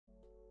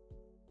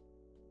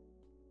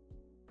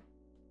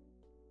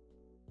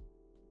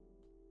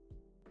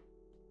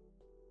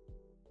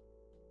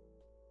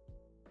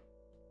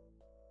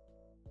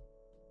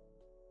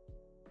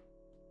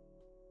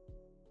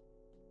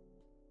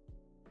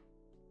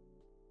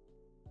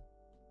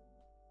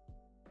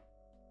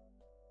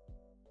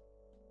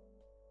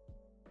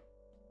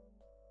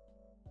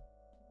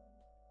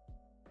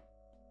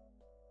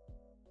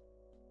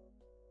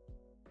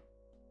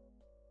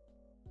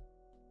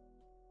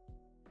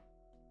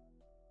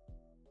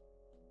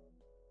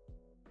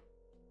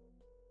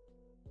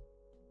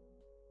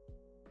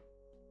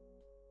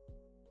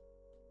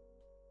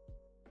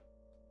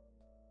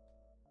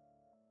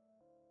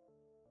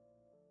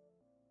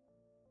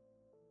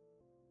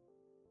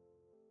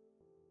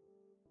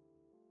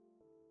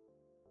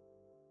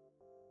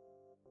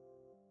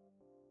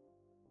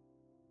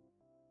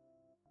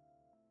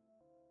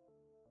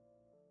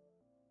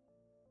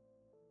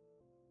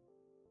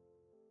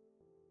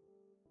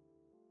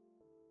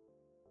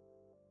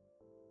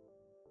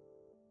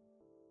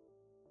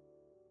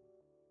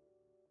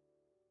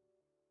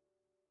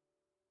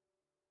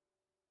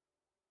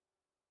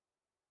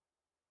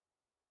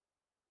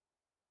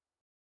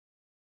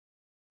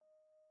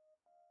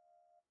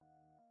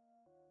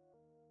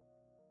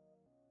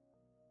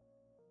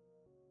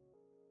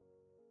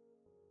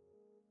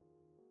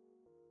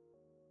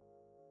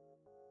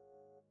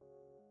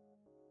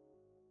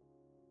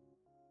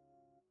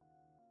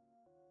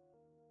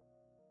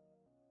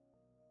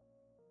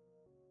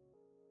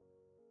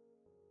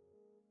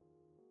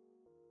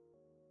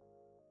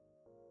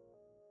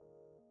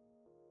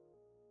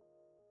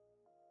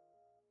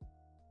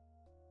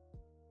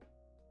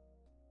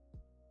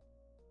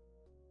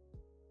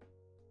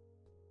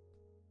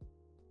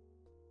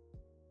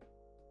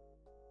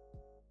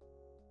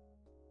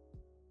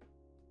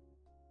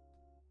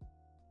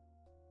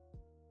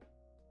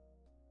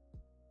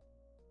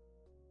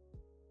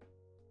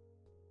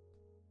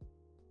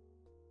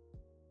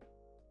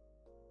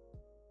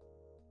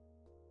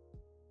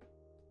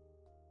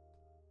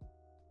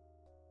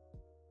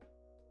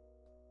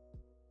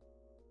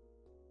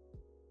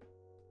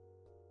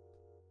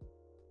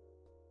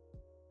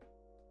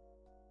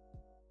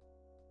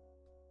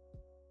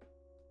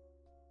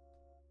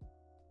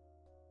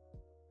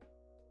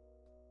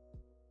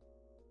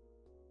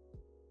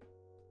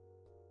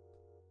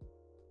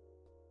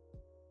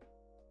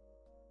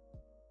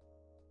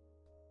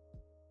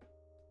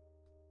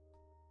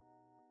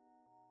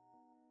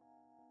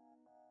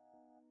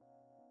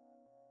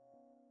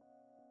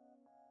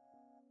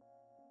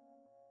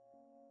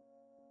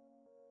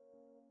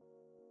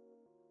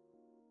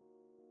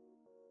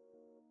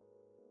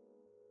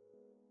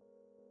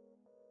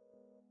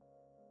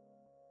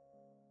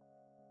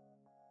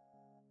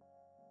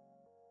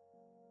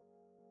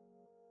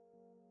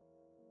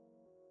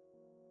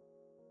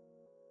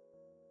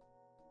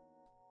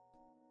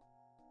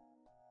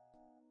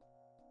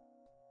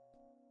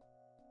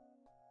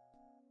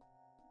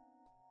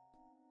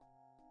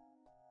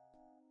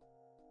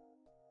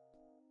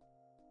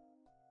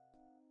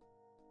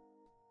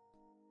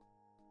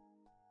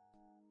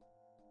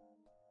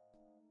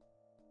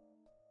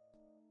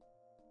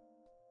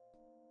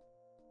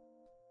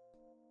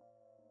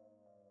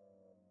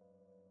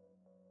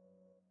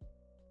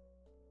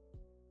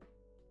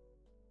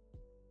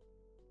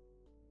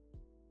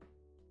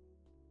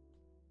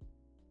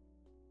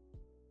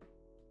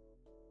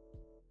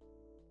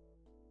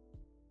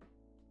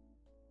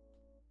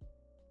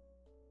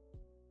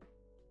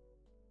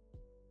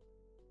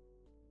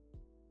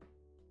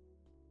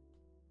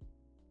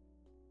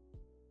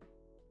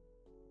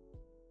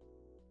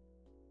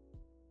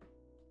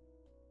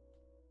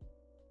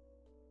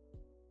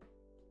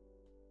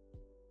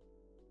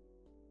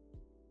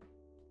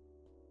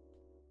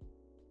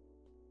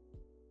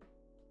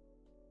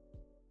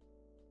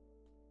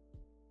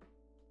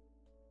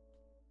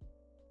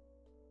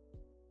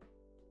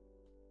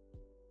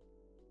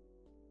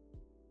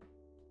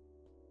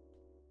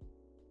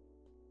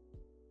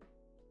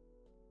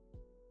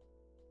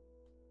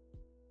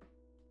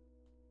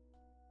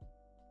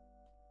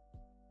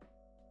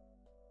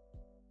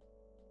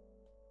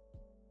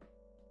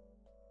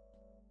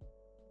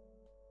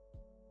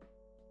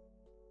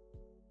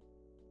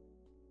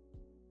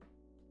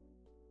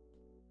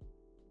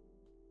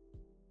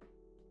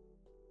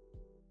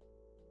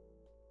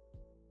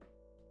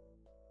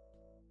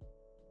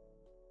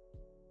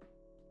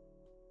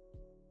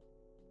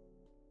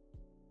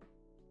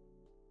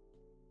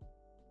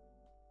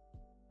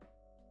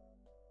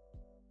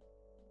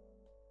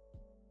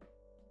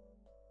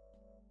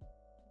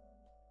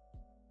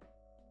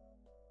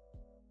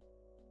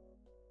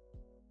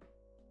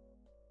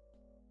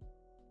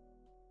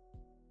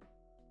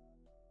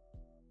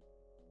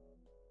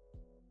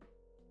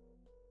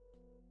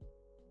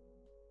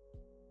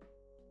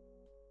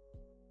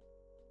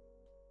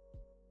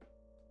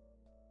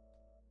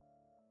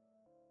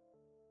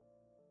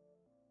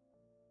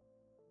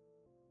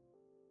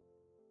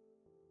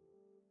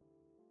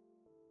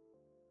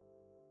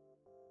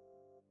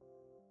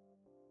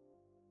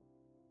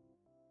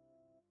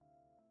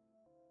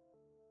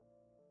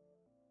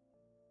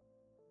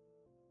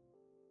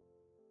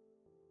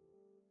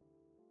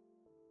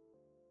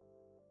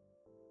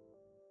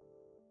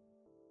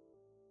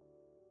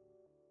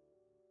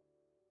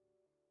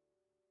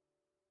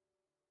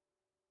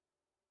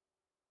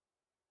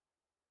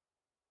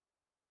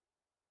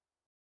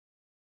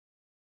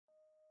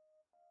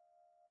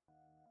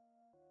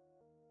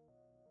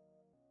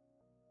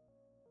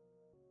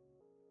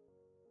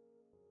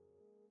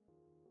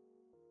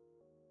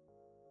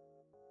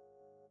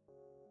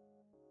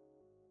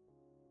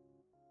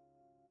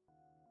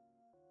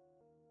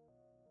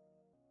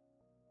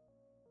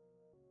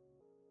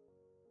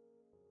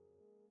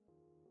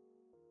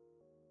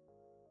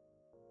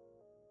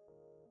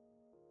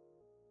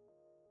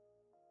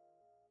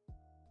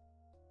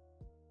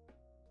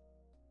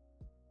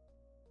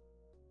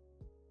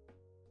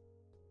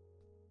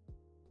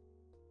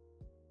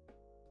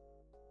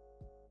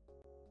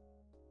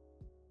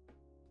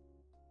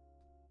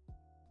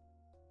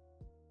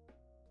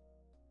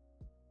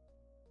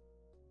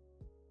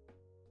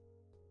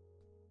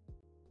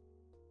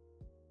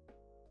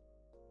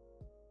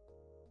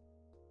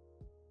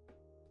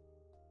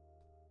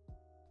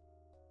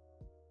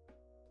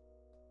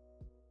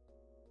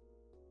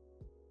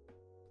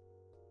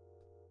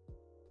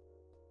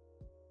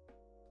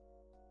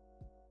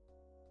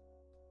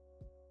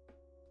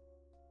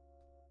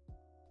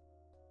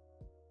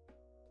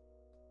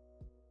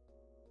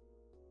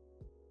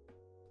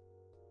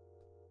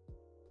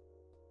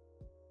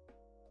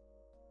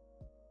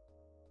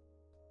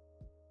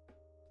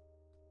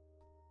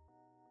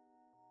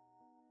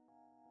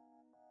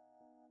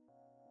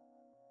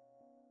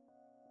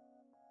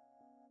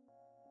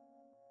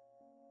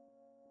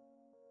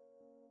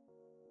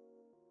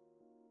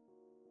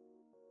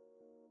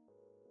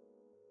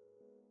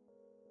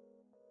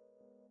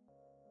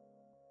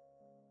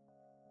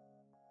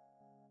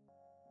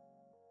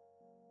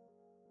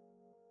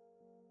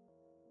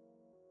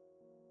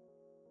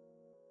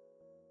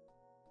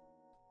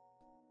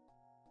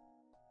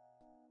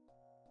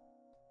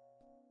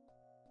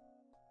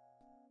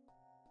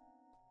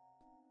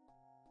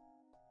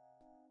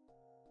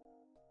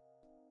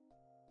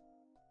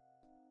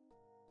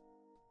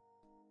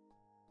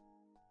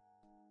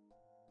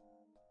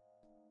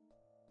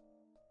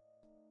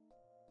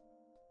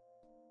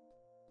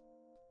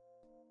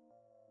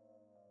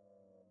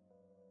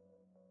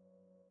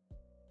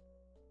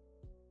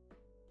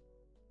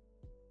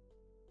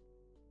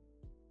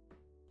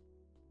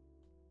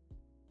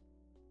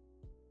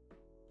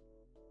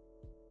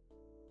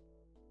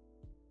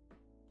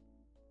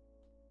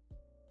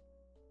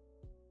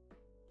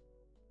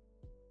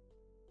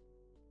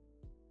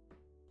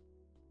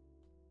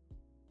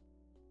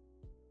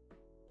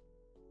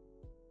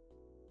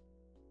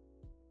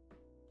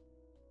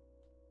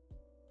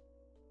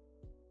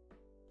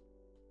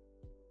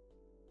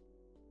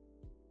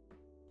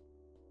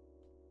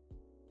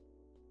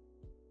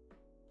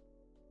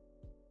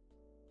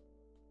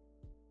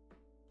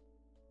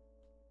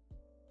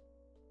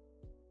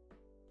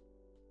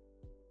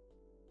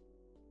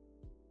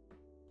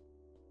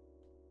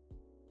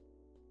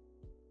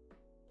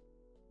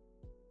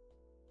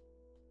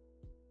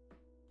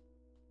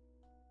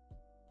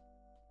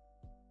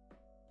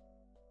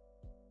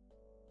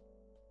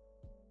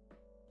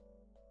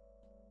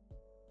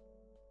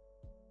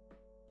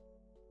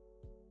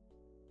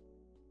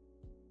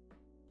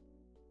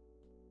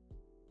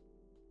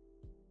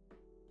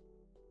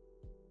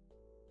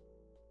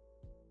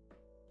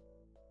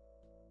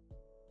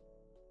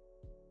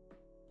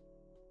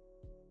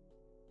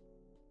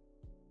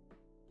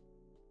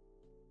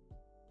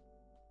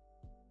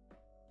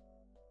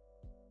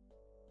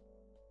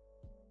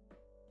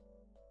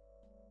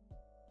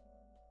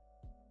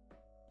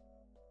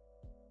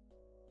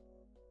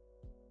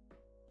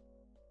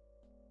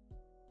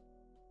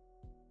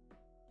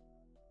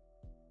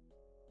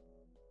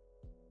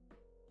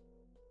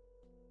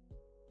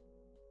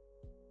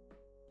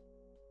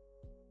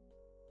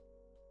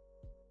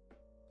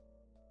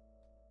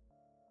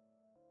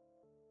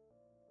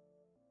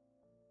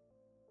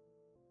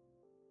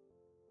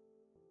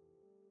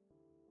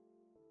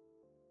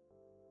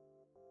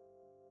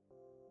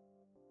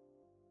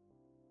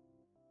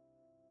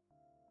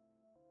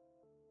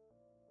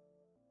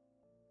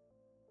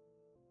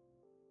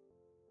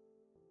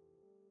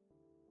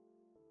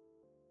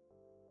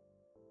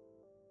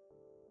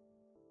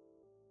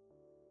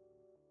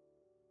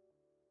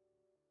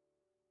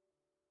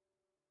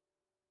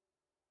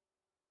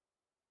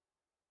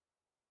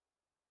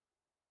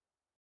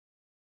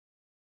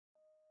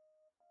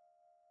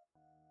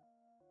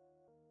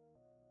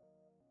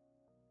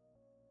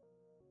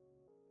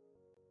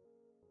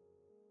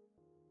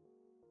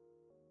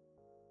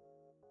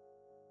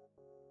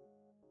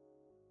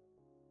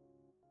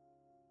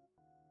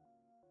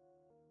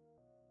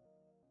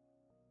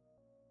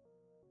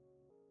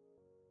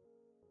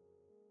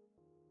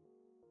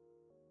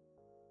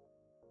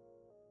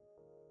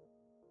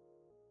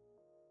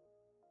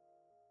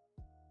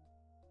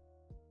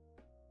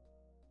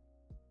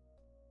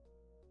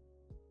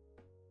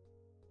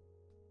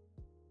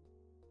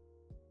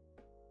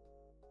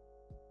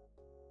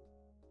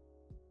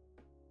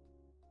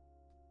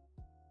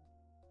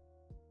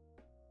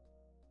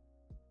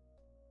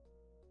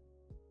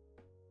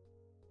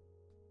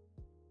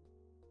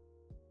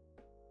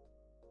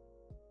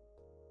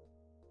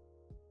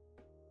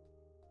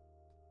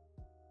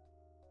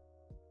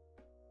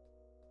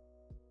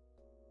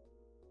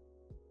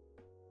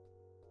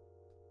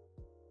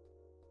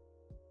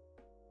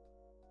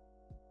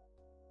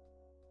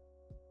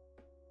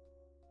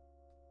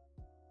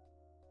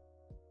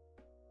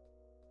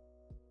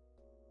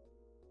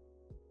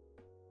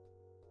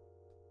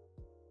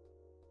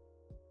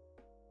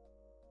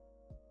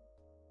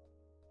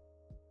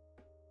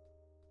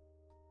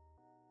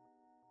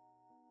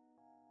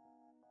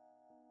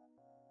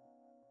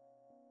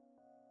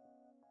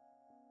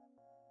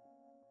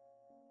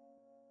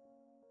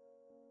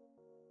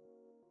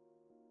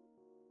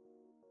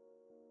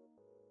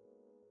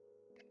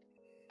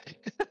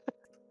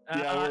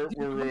Yeah,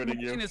 we're ruining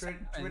you. Twitter's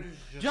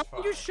just John,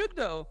 fun. you should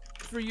though,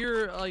 for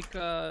your like.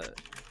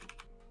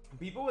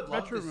 People would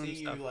love to retro room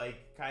see stuff. you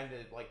like kind of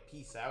like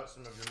piece out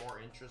some of your more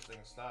interesting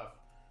stuff.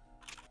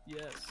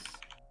 Yes.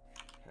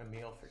 A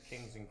meal for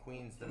kings and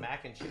queens. The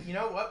mac and cheese. You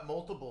know what?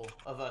 Multiple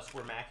of us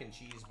were mac and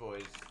cheese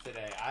boys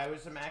today. I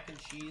was a mac and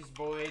cheese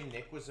boy.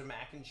 Nick was a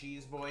mac and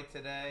cheese boy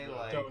today.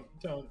 Like,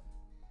 Don't.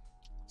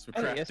 Some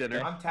craft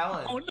dinner. I'm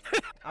telling. Oh, no.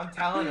 I'm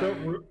telling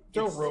you.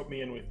 Don't rope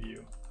me in with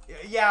you.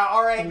 Yeah,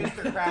 all right,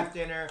 Mr. Kraft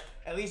Dinner.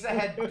 At least I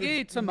had He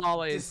ate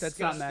tamales. That's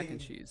not mac and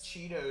disgusting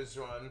cheese. Cheetos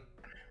one.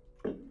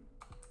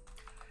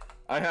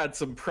 I had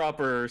some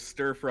proper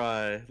stir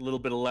fry, a little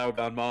bit of lao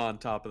gan ma on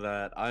top of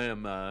that. I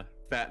am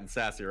fat and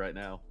sassy right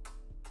now.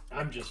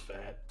 I'm just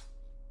fat.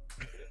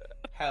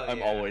 Hell yeah.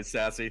 I'm always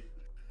sassy.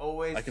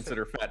 Always. I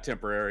consider fat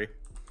temporary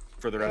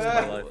for the rest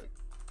of my life.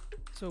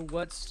 So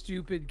what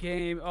stupid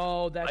game?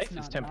 Oh, that's Life is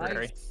not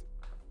temporary. nice.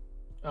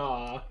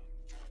 Aw.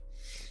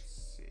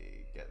 Let's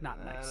see. Getting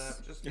Not that nice.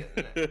 up. Just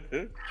getting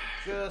it.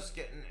 Just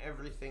getting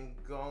everything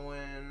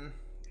going.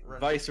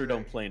 Running Vicer through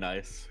don't play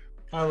nice.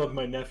 I love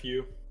my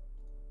nephew.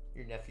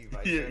 Your nephew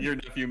Vicer. Your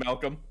nephew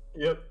Malcolm.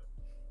 Yep.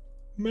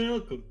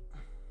 Malcolm.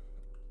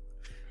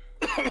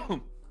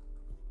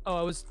 Oh,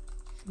 I was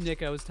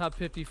Nick. I was top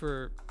 50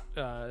 for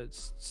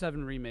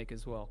 7 remake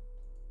as well.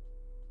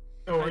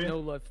 Oh, I yeah. no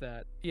life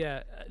that.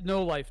 Yeah,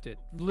 no lifed it.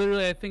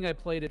 Literally, I think I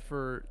played it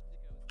for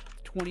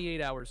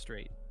 28 hours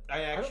straight.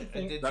 I actually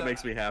think- did. That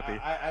makes me happy.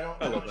 I don't.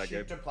 I I love don't that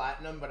shoot game. to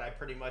platinum, but I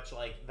pretty much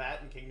like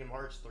that in Kingdom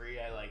Hearts 3.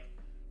 I like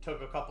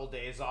took a couple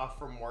days off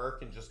from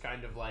work and just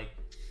kind of like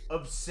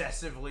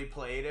obsessively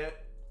played it.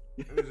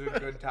 It was a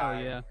good Oh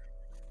time. yeah,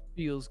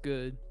 feels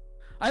good.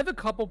 I have a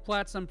couple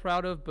plats I'm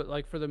proud of, but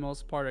like for the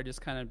most part, I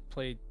just kind of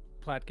played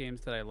plat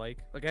games that I like.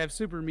 Like I have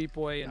Super Meat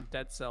Boy and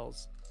Dead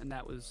Cells, and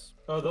that was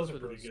Oh, those are were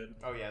pretty good.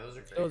 Oh yeah, those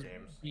are great those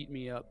games. beat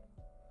me up.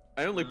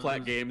 I only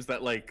plat games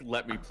that like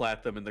let me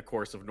plat them in the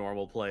course of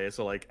normal play,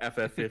 so like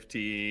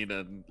FF15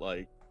 and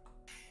like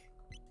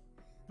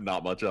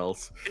not much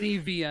else. Any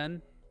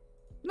VN?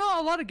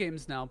 No, a lot of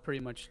games now pretty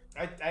much.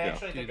 I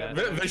actually do think that.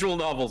 Visual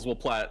novels will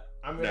plat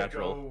I'm gonna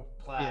natural. go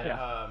plat.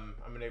 Yeah.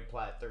 I'm gonna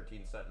plat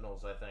 13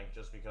 Sentinels. I think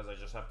just because I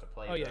just have to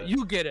play. Oh yeah, the,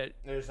 you get it.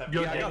 I just have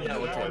You'll to I play got the that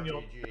one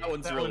TRPG. That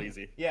one's That real one-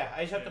 easy. Yeah,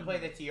 I just have to play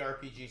the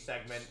TRPG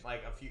segment,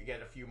 like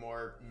get a few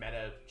more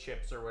meta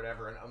chips or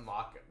whatever, and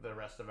unlock the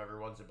rest of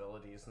everyone's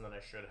abilities, and then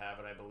I should have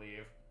it, I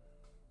believe.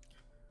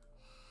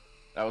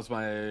 That was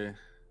I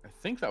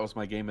think that was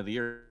my game of the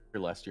year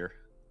last year.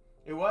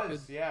 It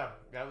was, yeah.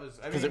 That was.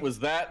 I Because mean, it was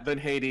that, then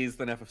Hades,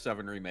 then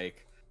FF7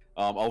 Remake.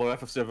 Although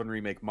FF7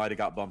 Remake might have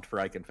got bumped for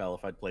Eichenfell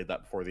if I'd played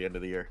that before the end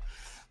of the year.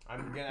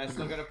 I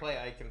still gotta play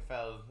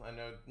Eichenfell. I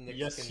know Nick's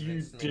Yes, you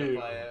convinced me do. to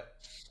play it.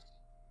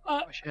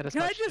 Wish I had as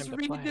Can I much just time to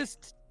read play.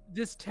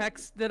 this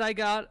text that I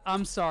got?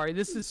 I'm sorry,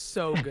 this is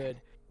so good.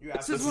 You This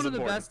absolutely. is one of the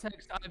important. best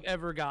texts I've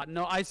ever gotten.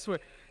 No, I swear.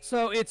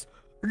 So it's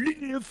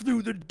live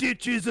through the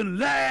ditches and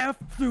laugh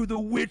through the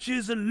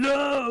witches and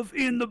love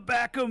in the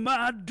back of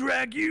my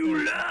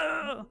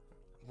Dracula.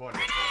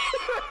 Wonderful.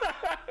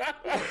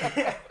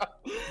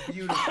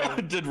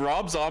 Beautiful. Did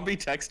Rob Zombie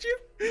text you?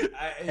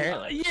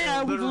 Apparently.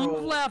 Yeah, with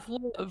literal love, laugh,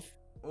 love.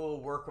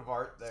 little work of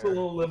art there. It's a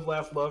little live,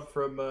 laugh, love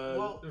from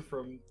Well-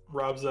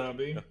 Rob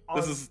Zombie.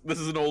 This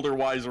is an older,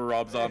 wiser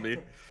Rob Zombie.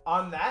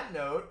 On that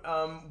note,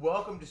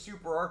 welcome to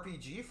Super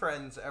RPG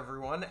Friends,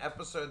 everyone.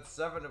 Episode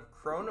 7 of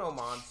Chrono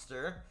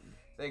Monster.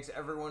 Thanks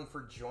everyone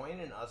for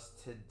joining us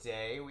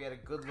today. We had a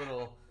good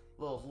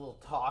little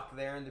talk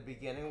there in the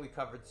beginning. We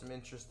covered some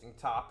interesting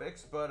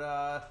topics, but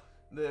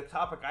the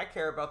topic I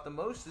care about the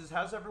most is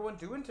how's everyone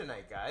doing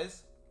tonight,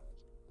 guys?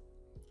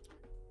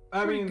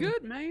 I Pretty mean,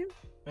 good, man.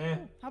 eh.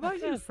 How about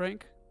you,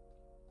 Frank?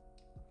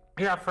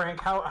 Yeah,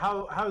 Frank.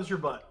 How's your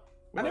butt?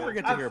 I never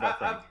get to hear about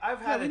Frank. I've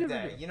had Yeah, a we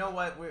never day. do. You know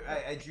what?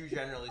 I do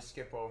generally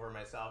skip over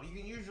myself. You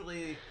can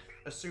usually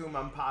assume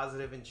I'm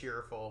positive and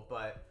cheerful,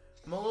 but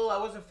I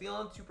wasn't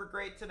feeling super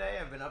great today.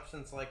 I've been up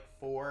since like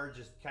 4,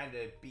 just kind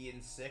of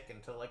being sick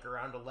until like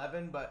around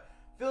 11, but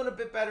feeling a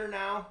bit better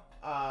now.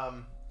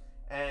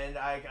 And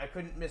I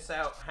couldn't miss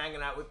out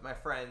hanging out with my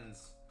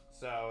friends.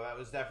 So that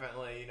was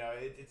definitely,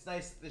 it's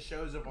nice that the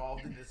show's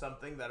evolved into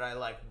something that I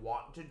like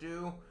want to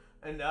do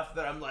enough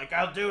that I'm like,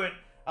 I'll do it.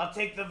 I'll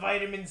take the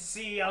vitamin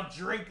C. I'll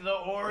drink the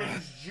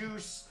orange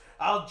juice.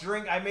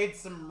 I made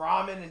some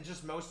ramen and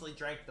just mostly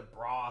drank the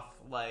broth.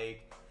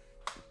 Like,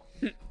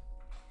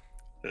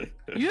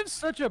 You have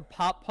such a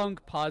pop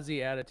punk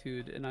posy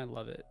attitude, and I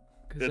love it.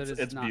 'Cause that is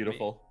It's not me,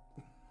 beautiful.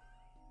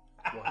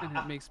 and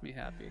it makes me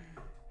happy.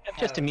 I'm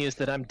just amused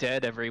that I'm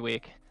dead every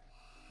week.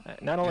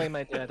 Not only am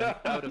I dead, I'm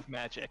out of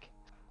magic.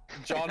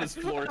 John is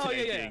floor Oh, yeah,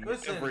 yeah. taking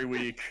Listen. every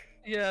week.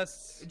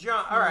 Yes.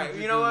 John, all right,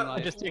 you know what?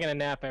 I'm just taking a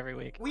nap every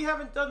week. We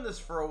haven't done this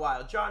for a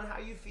while. John, how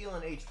you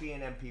feeling HP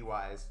and MP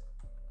wise?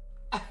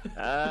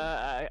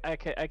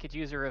 I could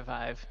use a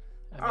revive.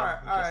 I mean, All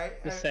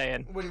right. Just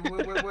saying. What are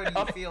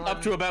you feeling?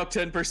 Up to about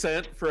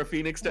 10% for a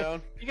Phoenix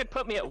down. You could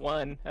put me at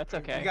 1. That's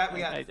okay. We got-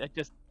 I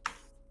just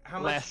how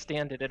much? last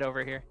standed it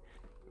over here.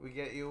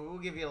 We'll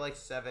give you like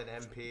 7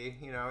 MP.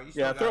 You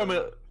still Yeah, got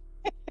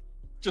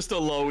Just a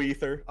low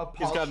ether. A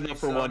He's got paltry enough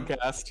for one sum.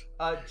 cast.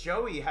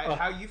 Joey,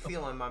 how you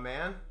feeling, my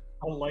man?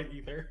 A light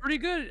ether. Pretty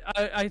good.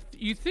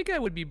 You think I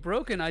would be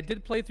broken? I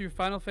did play through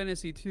Final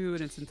Fantasy II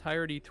in its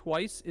entirety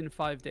twice in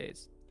 5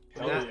 days.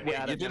 Oh, Yeah. yeah. Way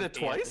out you of did it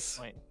MP at this twice?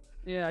 point.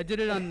 Yeah, I did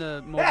it on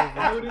the mobile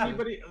How would version.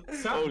 anybody?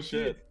 Oh,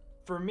 shit.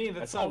 For me,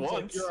 that I saw sounds like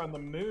once. you're on the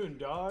moon,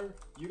 dog.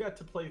 You got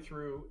to play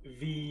through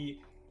the,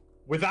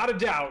 without a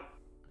doubt,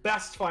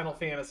 best Final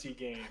Fantasy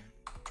game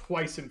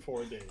twice in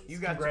 4 days. You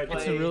got to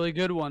Congratulations. It's a really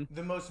good one.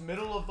 The most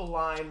middle of the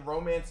line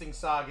romancing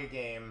saga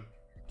game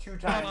 2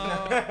 times.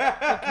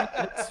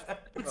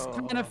 It's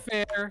kind of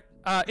fair.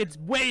 It's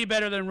way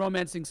better than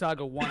Romancing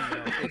Saga 1,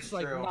 though. It's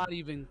like True. not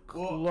even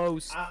Well,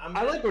 close.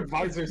 I like what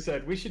Visor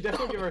said. We should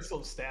definitely give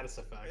ourselves status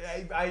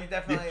effects. I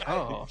definitely,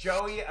 Oh.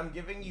 Joey, I'm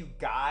giving you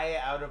Guy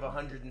out of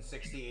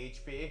 160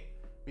 HP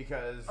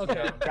because you Okay.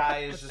 know, Guy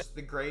is just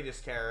the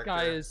greatest character.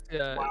 Guy is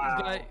Wow.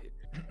 Guy.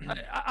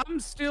 I'm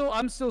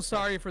still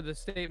sorry for the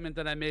statement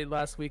that I made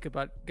last week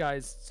about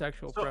guys'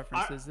 sexual So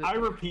preferences. I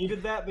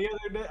repeated that the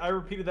other day. I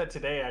repeated that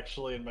today,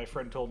 actually, and my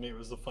friend told me it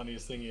was the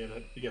funniest thing you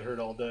get heard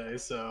all day.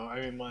 So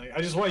I mean, like,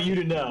 I just want you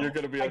to know. You're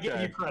gonna be I give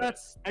okay. you credit.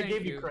 That's- I thank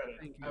gave you you, credit.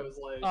 thank you. I was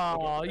like,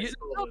 Oh, okay, you I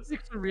saw know, this.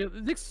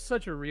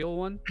 Nick's a real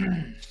one.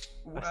 I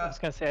was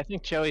gonna say, I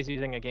think Joey's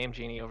using a game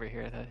genie over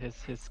here. That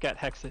his got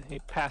he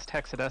passed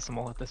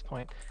hexadecimal at this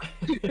point.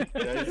 Yeah, he's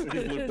That's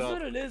looped up.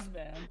 what it is,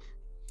 man.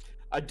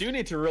 I do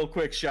need to real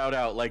quick shout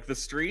out, like, the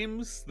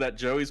streams that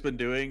Joey's been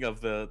doing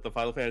of the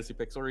Final Fantasy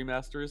Pixel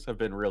remasters have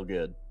been real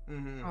good.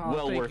 Mhm. Oh,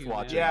 Well thank worth you, man.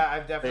 watching. Yeah,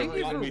 I've They definitely.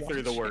 you got for me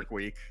through the watching. work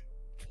week.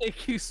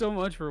 Thank you so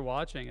much for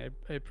watching.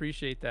 I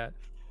appreciate that.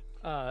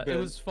 It Good.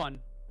 was fun.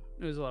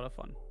 It was a lot of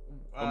fun.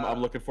 I'm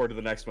looking forward to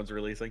the next one's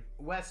releasing.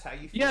 Wes, how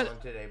you Yeah. feeling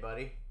today,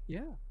 buddy?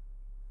 Yeah.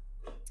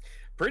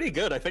 Pretty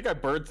good. I think I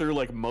burned through,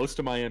 like, most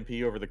of my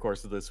MP over the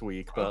course of this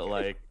week, but,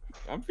 like,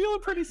 I'm feeling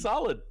pretty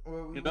solid.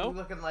 You know?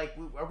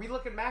 Are we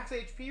looking max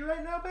HP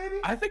right now, baby?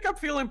 I think I'm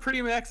feeling pretty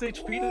max HP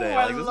today. Ooh,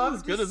 Like, I this love is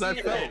as good to as I've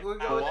see felt. that. We'll for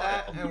go a with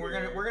that, while. and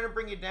we're gonna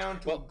bring it down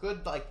to Well- a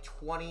good like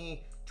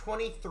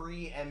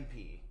 23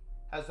 MP.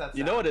 How's that sound?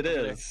 You know what it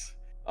is?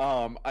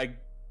 I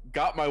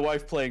got my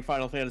wife playing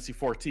Final Fantasy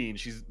 14.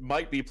 She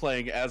might be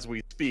playing as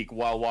we speak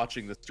while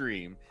watching the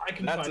stream. I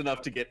can That's find enough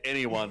out. to get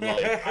anyone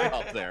like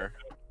up there.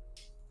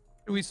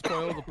 Do we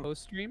spoil the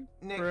post stream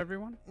Nick, for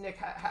everyone? Nick,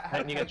 how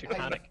And you got your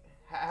tonic.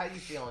 how you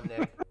feeling,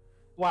 Nick?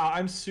 Wow,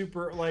 I'm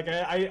super. Like,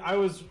 I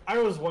was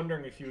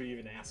wondering if you would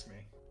even ask me.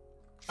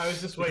 I was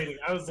just waiting.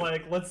 I was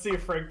like, let's see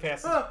if Frank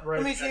passes.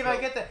 Let me see if I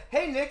get that.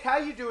 Hey, Nick, how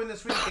you doing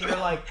this week? And you're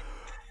like,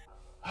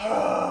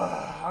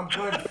 I'm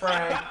good,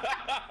 Frank.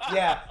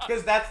 Yeah,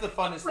 because that's the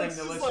funnest thing Frank's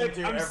to listen just like,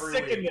 to I'm every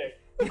sick week. of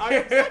Nick.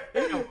 I'm sick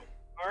of him.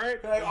 All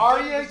right. Like,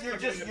 are you?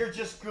 You're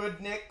just good,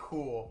 Nick.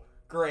 Cool,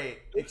 great,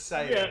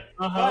 excited.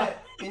 Yeah, uh-huh.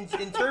 But in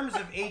terms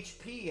of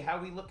HP,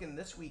 how we looking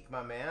this week,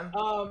 my man?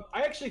 I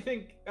actually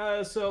think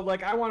so.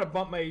 Like, I want to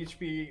bump my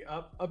HP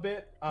up a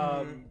bit.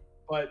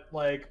 But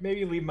like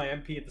maybe leave my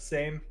MP at the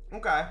same.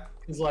 Okay.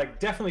 Cause like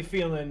definitely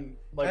feeling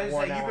like I was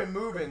worn like, you've out. been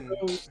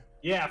moving.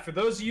 Yeah, for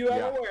those of you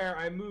Yeah. unaware,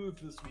 I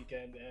moved this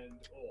weekend and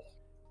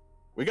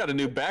We got a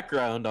new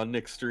background on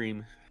Nick's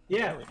stream.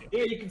 yeah,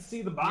 you can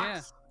see the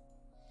box.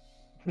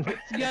 Yeah,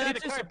 See that's the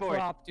just a cardboard.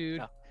 prop,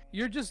 dude. No.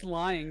 You're just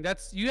lying.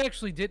 You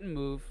actually didn't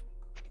move.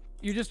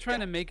 You're just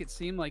trying to make it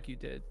seem like you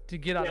did to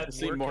get out Yeah, of it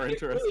Seem work. more It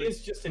interesting. really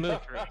is just Smooth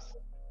enough. for us.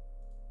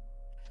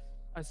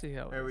 I see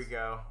how. It There we is.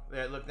 go.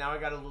 There, look, now I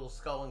got a little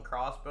skull and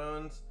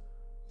crossbones.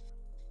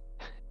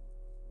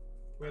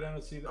 Wait, I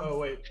don't see. Oh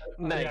wait,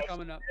 Nice. Yeah,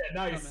 Coming up. yeah,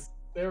 nice. Coming.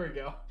 There we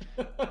go.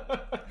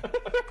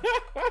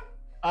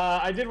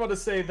 I did want to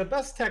say the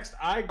best text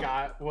I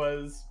got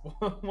was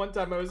one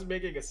time I was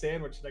making a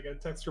sandwich and I got a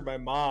text from my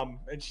mom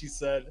and she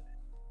said,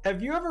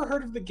 "Have you ever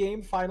heard of the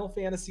game Final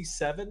Fantasy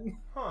VII?"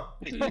 Huh.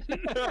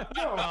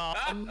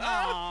 Oh,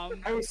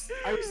 Mom. I was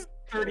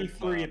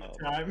 33 at the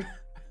time.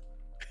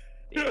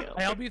 Damn.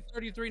 I'll be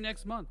 33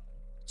 next month,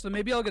 so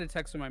maybe I'll get a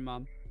text from my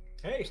mom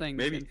Hey, saying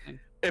Maybe. the same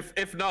thing.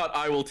 If not,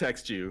 I will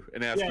text you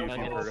and ask Yeah, you if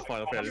you've yeah. heard of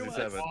Final Fantasy That's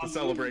VII to awesome.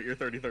 celebrate your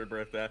 33rd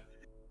birthday.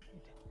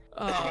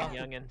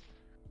 Youngin.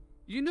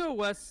 You know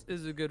Wes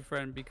is a good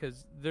friend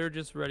because they're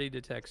just ready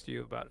to text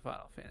you about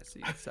Final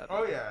Fantasy VII.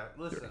 Oh yeah,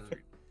 listen.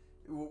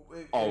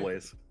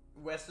 Always.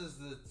 Wes is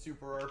the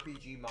super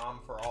RPG mom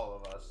for all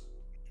of us.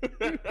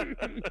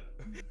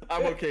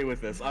 I'm okay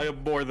with this. I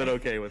am more than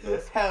okay with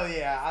this. Hell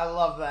yeah, I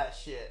love that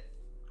shit.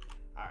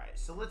 Alright,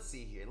 so let's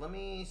see here. Let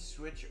me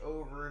switch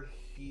over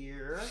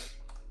here.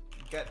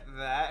 Get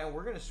that, and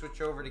we're gonna switch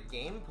over to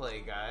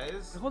gameplay,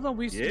 guys. Hold on,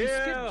 we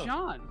Yeah. skipped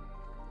John.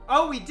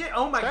 Oh, we did.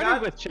 Oh my Started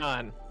god. with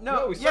John.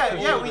 No, we yeah,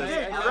 started yeah, with we that. did.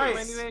 I You're got my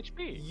right. new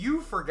HP.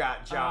 You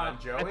forgot John, I've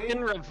Joey. been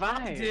I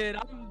revived. did.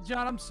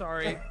 John, I'm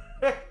sorry.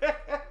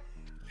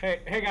 hey,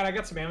 hang on, I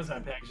got some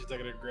Amazon packages I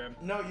gotta grab.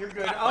 No, you're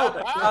good.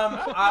 Oh,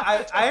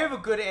 I have a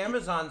good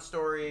Amazon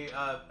story.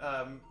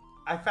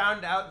 I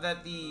found out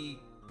that the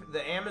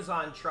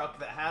Amazon truck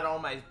that had all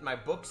my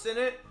books in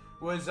it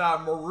was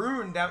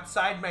marooned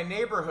outside my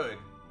neighborhood.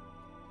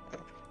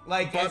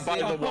 Like By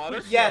the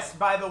water? Yes,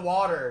 by the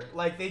water.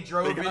 Like they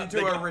drove They got- into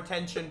they a got-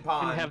 retention Didn't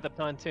pond. have the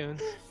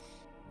pontoons.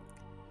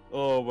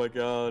 Oh my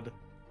god.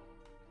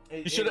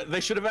 They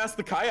should have asked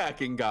the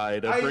kayaking guy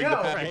to I bring know, the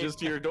packages right?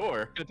 to your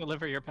door. To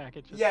deliver your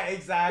packages. Yeah,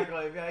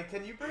 exactly. Be like,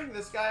 can you bring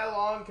this guy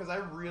along? Because I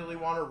really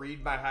want to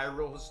read my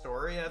Hyrule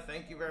Historia.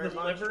 Thank you very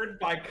much. Delivered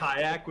by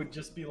kayak would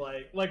just be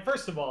like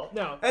first of all,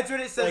 no. That's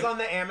what it says Like- on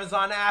the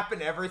Amazon app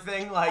and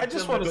everything. Like, I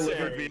just wanna say-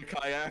 Delivered via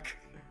kayak.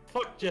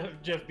 Fuck Jeff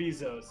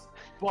Bezos.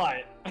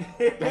 But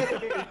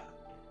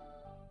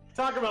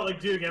talk about like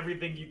doing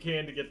everything you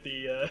can to get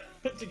the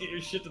to get your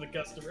shit to the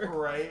customer.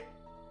 right.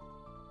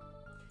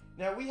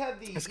 Now we had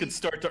the This could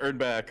start to earn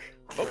back.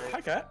 Oh, hi,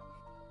 cat.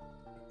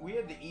 we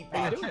had the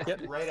How you epoch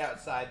doing? right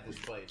outside this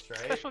place, right?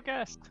 Special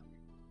guest.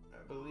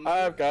 I believe.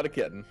 I've got a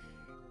kitten.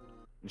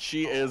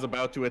 She is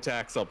about to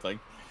attack something.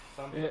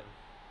 Something. Yeah.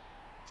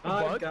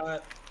 I've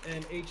got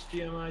an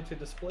HDMI to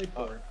display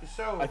port.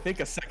 So I think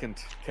a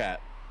second cat.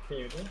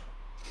 Cable.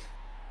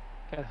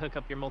 Gotta hook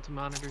up your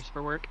multi-monitors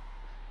for work.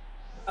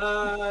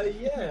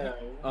 Yeah.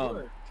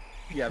 Um,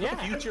 Yeah, the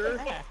Yeah. future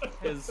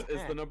is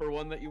the number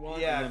one that you want,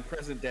 Yeah. and then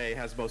present day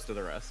has most of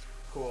the rest.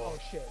 cool.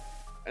 shit.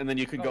 And then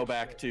you can go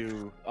back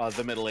to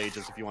the Middle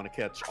Ages if you want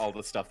to catch all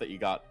the stuff that you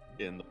got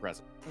in the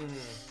present.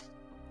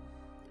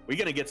 We're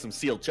gonna get some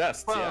sealed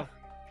chests, yeah.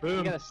 You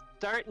Boom. gotta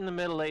start in the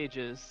Middle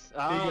Ages. you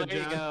Oh, go, there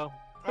you John. go.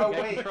 Oh You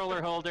got wait.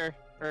 controller holder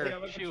or Yeah,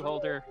 I'm a shoe controller.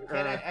 holder. Or,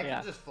 Can I can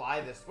yeah. just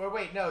fly this?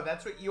 Wait, no,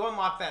 that's what you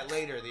unlock that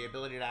later. The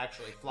ability to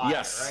actually fly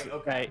Yes. it, right?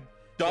 Okay. Right.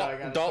 So I gotta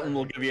Dalton start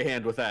will with- give you a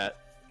hand with that.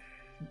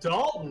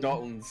 Dalton.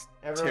 Dalton's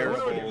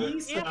Everyone What terrible. he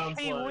sounds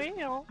like.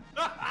 will.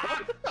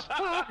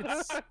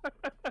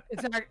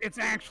 It's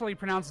actually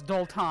pronounced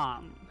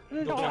Dalton.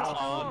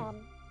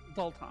 Dalton.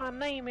 Dalton.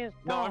 name is.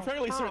 No, I'm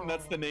fairly certain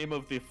that's the name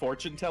of the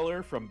fortune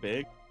teller from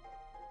Big.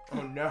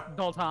 Oh no.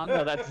 Dalton.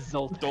 No, that's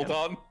Zoltan.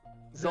 Zoltan?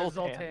 Zoltan.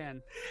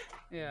 Zoltan.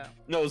 Yeah.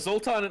 No,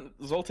 Zoltan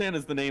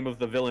is the name of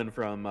the villain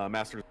from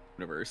Masters of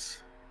the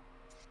Universe.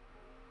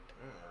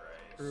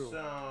 Alright, True.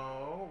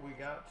 so we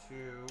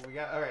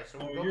got alright, so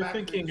we'll Oh, go you're back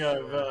through thinking the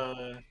of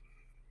story.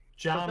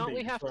 Zombie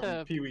we have from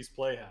to- Pee-wee's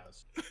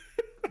Playhouse.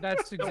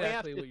 That's Do we have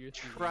exactly to what you're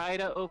thinking. try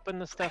to open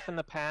the stuff in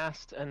the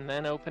past and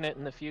then open it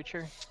in the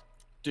future?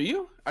 Do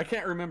you? I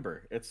can't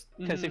remember. It's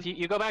Because if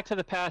you go back to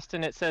the past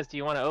and it says, "Do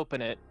you want to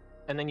open it?"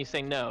 and then you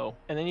say no,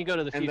 and then you go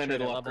to the and future then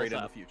it'll and it upgrade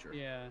levels in the up. future.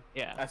 Yeah.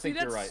 Yeah. I think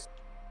you're right.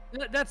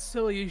 That's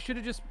silly. You should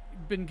have just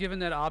been given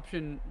that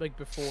option like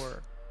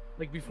before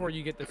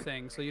you get the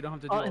thing, so you don't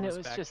have to do Oh, all and it this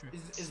was back just trip.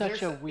 Is such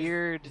there a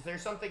weird. Is there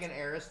something in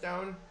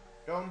Airstone?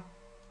 Dome?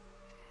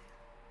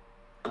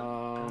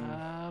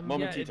 Yeah,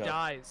 Momentito. it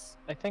dies.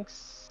 I think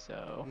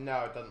so.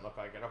 No, it doesn't look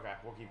like it. Okay,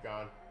 we'll keep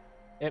going.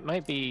 It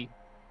might be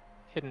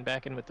hidden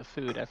back in with the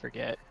food. I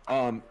forget.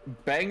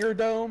 Banger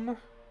Dome,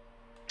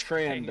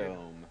 Tran Banger.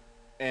 Dome,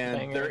 and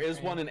Banger, there is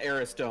Tran. one in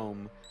Eris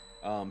Dome,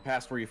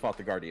 past where you fought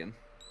the Guardian.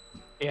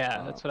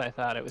 Yeah, that's what I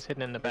thought. It was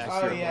hidden in the back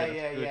Oh room yeah, where the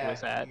yeah, food yeah.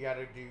 was at. You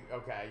gotta do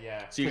okay,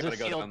 yeah. So you There's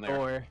gotta a go sealed down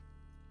there.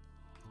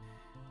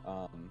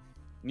 door.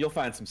 You'll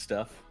find some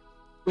stuff.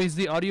 Wait, is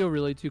the audio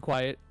really too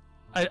quiet?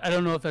 I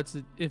don't know if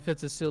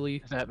that's a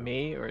silly. Is that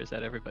me or is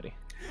that everybody?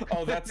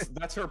 Oh,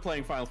 that's her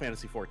playing Final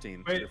Fantasy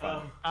 14. Wait, You're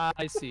fine.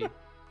 I see.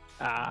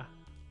 Ah,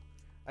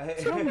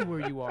 Tell me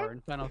where you are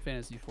in Final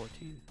Fantasy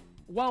 14.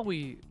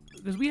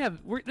 Because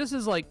this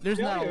is like there's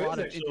Yeah, not it a is lot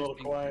of actually a little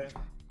interesting. quiet.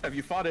 Have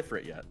you fought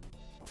Ifrit yet?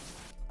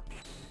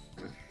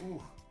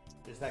 Ooh,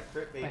 there's that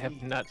crit baby. I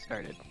have not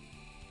started.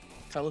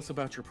 Tell us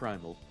about your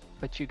primal.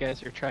 But you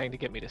guys are trying to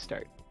get me to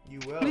start. You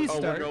will. Please Oh,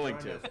 we're start. going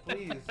Join to. us,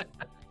 please.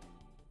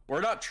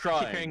 We're not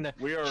trying. Hearing the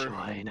We are.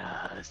 join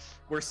us.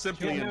 We're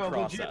simply in No,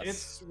 legit,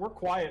 process. we're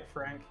quiet,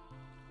 Frank.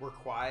 We're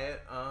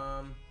quiet.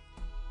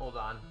 Hold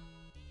on.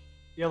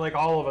 Yeah, like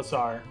all of us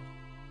are.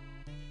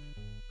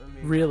 Let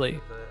me Really?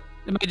 mess with it.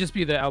 It might just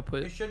be the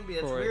output. It shouldn't be.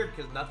 It's for it. weird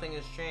because nothing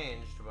has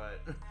changed,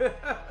 but.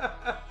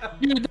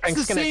 Dude, that's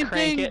Frank's the gonna same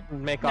crank thing. it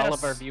and make all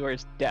of our Yes.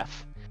 viewers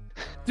deaf.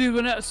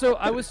 Dude, so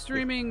I was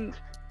streaming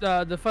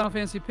the Final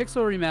Fantasy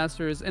Pixel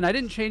remasters, and I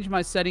didn't change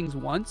my settings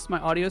once, my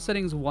audio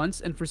settings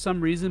once, and for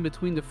some reason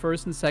between the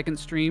first and second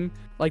stream,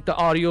 like the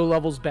audio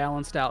levels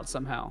balanced out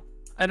somehow.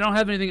 I don't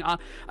have anything on.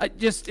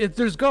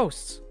 There's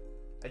ghosts.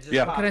 I just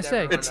Yeah. popped What can I say?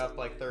 everyone It's- up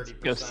like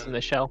 30%. Ghosts in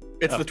the shell.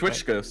 It's Oh, the Twitch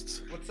right.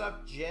 ghosts. What's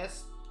up,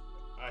 Jess?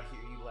 I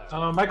hear you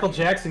loud. Michael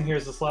Jackson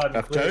hears us loud and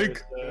F clear. take.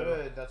 so-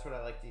 Good. That's what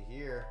I like to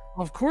hear.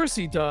 Of course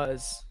he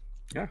does.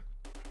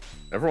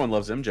 Everyone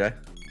loves MJ.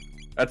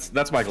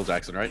 That's Michael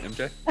Jackson, right?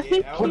 MJ.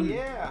 Yeah, oh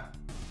yeah.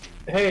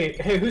 Hey,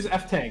 who's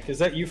F Tank? Is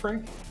that you,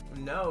 Frank?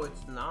 No,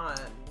 it's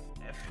not.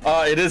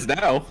 It is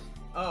now.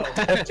 Oh.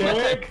 F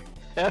Tank.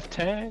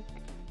 F-Tank.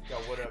 Yo,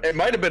 what up? It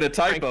might have been a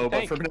typo, but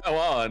Tank. from now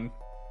on,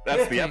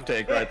 that's the F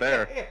tank right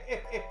there.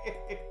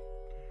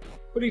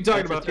 What are you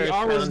talking That's about? a The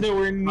R is third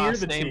nowhere near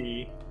last the name.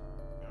 T.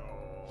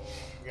 Oh,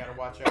 you gotta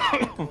watch out for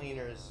the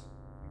cleaners.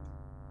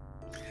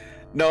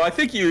 No, I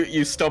think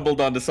you stumbled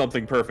onto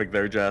something perfect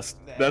there, Jess.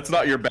 That's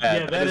not your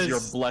bad. Yeah, that is your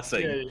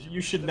blessing. Yeah,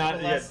 you should not.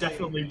 Yeah, Blessing.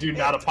 definitely do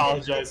not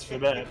apologize for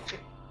that.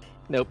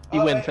 Nope,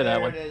 you win for that there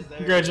one. It is, there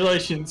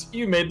Congratulations,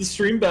 you made the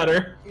stream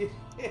better. it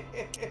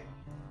is.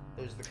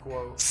 There's the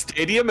quote.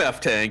 Stadium F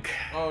tank.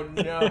 Oh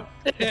no.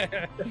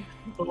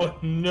 Oh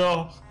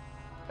no.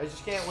 I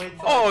just can't wait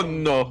till Oh I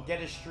can no.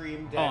 get a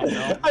stream Oh, deck.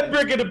 no. I'm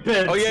breaking a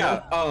bit. Oh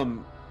yeah.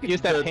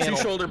 Use that The panel.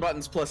 two shoulder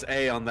buttons plus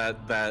A on that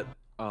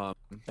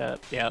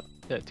Yeah,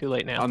 too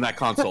late now. on that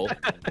console.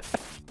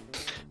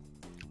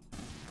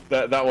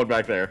 that one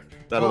back there.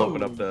 That'll Oh.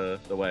 open up the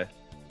way.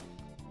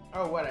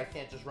 Oh, what? I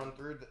can't just run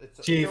through.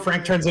 It's Gee, over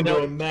Frank here? turns into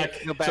No, a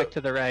mech. Go back So,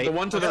 to the right. The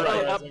one to the Oh,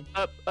 right.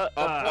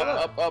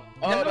 Up. Up.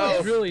 That no.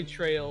 was really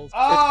trails.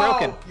 Oh,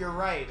 broken. you're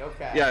right.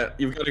 Okay. Yeah,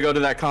 you've got to go to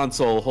that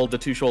console, hold the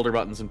two shoulder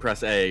buttons, and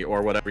press A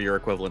or whatever your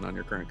equivalent on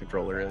your current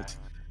controller is.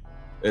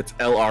 It's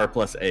LR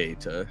plus A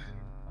to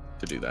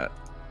do that.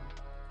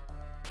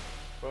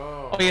 Boom.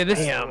 Oh yeah, this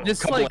Damn. like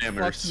Couple fucked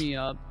hammers. me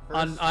up.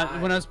 First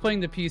time. When I was playing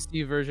the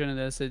PC version of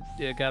this, it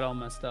got all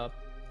messed up.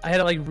 I had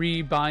to like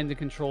rebind the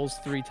controls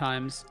 3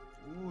 times.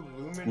 Ooh,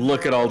 Lumen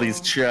Look at all these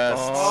Road.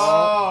 chests.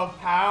 Oh,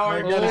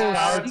 power. Look at his Oh,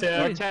 power secret.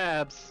 More tab.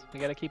 tabs. We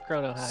gotta keep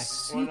Chrono high. One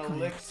Secret.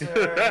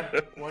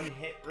 elixir. One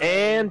hit rate.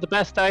 And the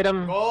best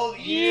item. gold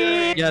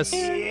earring. Yes.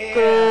 Yeah.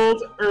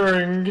 Gold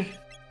earned.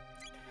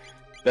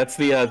 That's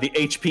the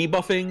HP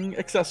buffing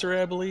accessory,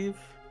 I believe.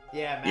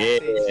 Yeah.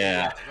 Max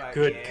Yeah. HP, fuck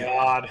Good yeah.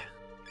 God.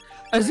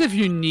 As if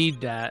you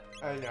need that.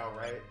 I know,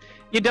 right?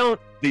 You don't,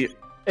 The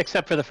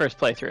except for the first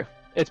playthrough.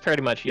 It's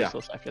pretty much Yeah.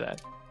 useless after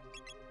that.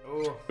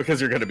 Ooh. because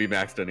you're gonna be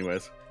maxed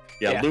anyways.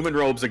 Yeah, Yeah. Lumen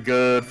Robe's a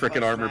good freaking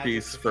Plus armor magic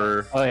piece defense.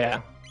 for. Oh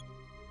yeah.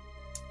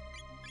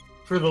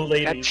 For the That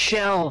ladies.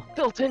 shell,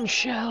 built-in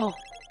shell.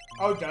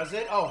 Oh, does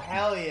it? Oh,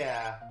 hell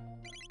yeah.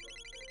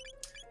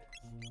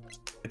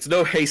 It's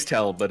no haste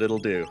hell, but it'll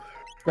do.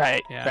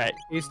 Right, Yeah. right.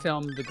 He's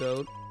telling the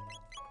goat.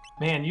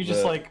 Man, you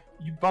just The- like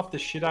you buff the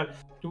shit out.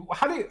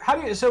 How do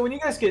you? So when you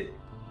guys get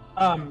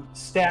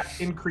stat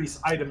increase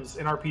items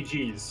in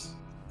RPGs,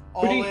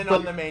 All do you- in but-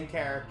 on the main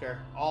character.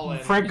 All in.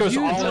 Frank goes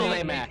Usually all Until in they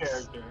on the main max.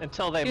 character.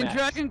 Until they In max.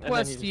 Dragon and then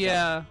Quest, you just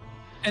yeah.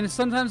 And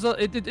sometimes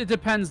it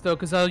depends though,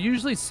 because I'll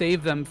usually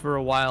save them for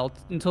a while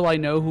until I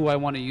know who I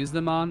want to use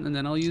them on, and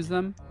then I'll use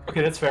them.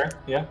 Okay, that's fair.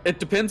 Yeah. It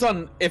depends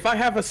on if I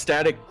have a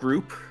static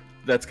group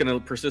that's gonna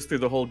persist through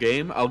the whole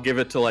game. I'll give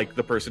it to like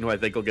the person who I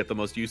think will get the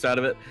most use out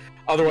of it.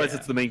 Otherwise, Yeah.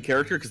 it's the main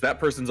character because that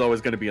person's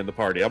always gonna be in the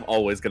party. I'm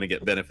always gonna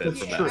get benefit That's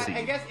from Yeah, that true. I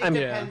scene. guess it Yeah.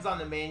 depends on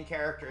the main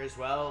character as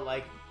well.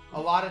 Like,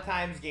 a lot of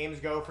times games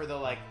go for the,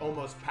 like,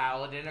 almost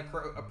paladin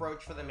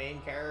approach for the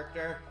main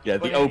character. Yeah,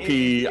 But the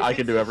OP, I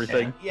can it's do a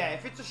everything. Yeah,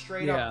 if it's a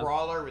straight Yeah. up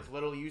brawler with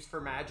little use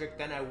for magic,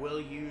 then I will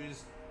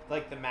use,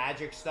 like, the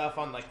magic stuff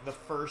on, like, the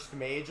first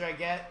mage I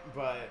get,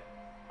 but...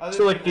 Other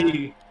So like than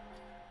the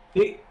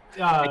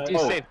I do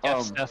Oh, save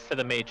death stuff for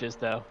the mages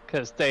though,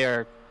 because they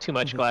are too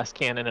much glass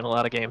cannon in a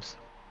lot of games.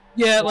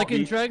 Yeah, Well, like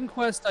in the- Dragon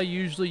Quest, I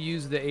usually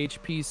use the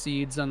HP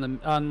seeds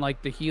on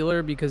like the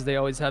healer because they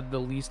always have the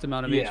least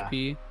amount of Yeah.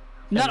 HP.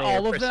 And Not they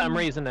all are, of them. For some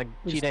reason, a Just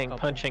a G-dang couple.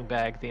 punching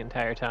bag the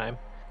entire time.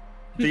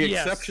 The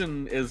Yes.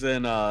 exception is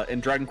in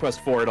Dragon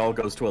Quest 4. It all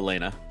goes to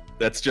Elena.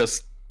 That's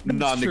just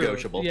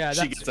non-negotiable. Yeah, she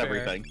that's gets fair.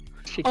 everything.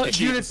 She Oh, kicks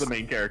She dude, is the it's-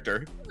 main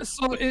character.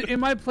 So in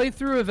my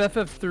playthrough of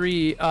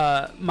FF3,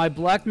 my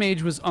black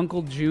mage was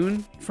Uncle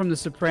June from The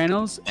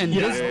Sopranos, and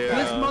Yeah.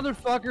 this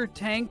motherfucker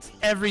tanked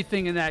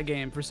everything in that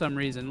game for some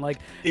reason. Like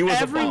He was a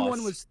everyone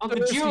boss. was Uncle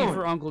thirsty June.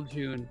 for Uncle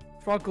June.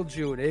 For Uncle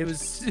June, it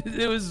was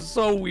it was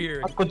so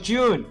weird. Uncle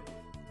June.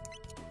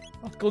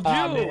 Uncle June,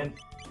 Ah, man.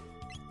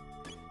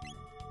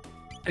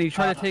 and he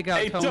tried to take out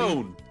Hey, Tony.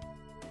 Tone.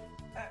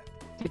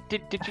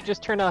 Did you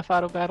just turn off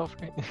auto battle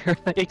for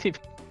ATV?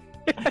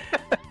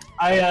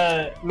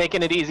 I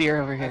Making it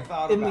easier over I here.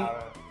 thought In the-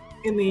 about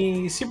it. in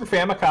the Super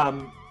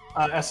Famicom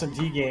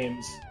SMT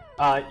games,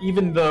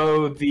 even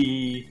though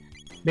the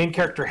main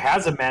character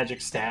has a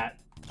magic stat,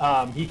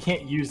 he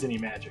can't use any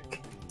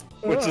magic,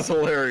 Which is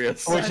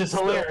hilarious. which is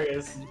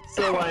hilarious.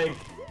 So like,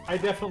 I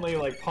definitely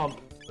like pump,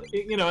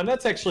 and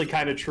that's actually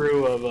kind of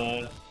true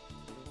of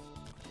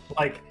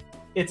like,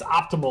 it's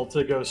optimal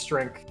to go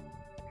strength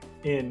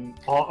in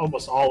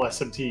almost all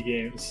SMT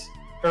games,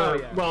 or Oh,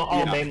 yeah. well, all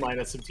Yeah. mainline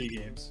SMT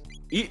games.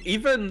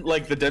 Even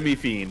like the Demi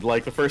Fiend,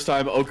 like the first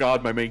time, oh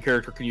god, my main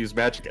character can use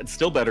magic. It's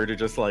still better to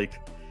just like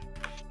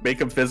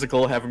make him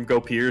physical, have him go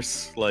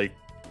pierce, like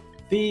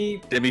The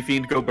Demi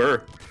Fiend go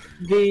burr.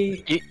 You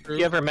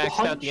ever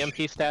maxed out the Punch.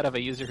 MP stat of a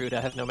user who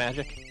have no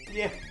magic?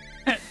 Yeah.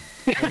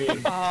 I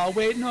mean,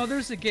 Wait, no,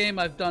 there's a game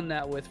I've done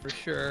that with for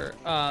sure.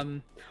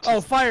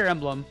 Fire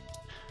Emblem.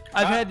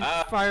 I've had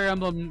Fire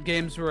Emblem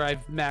games where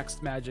I've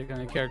maxed magic on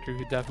a character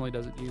who definitely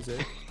doesn't use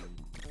it.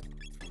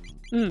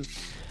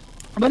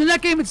 But in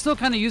that game, it's still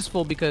kind of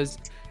useful because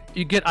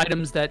you get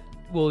items that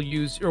will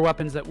use, or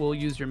weapons that will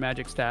use your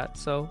magic stat,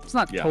 so it's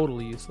not Yeah.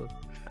 totally useless.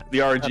 The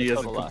RNG That's a isn't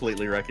total loss.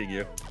 completely wrecking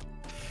you.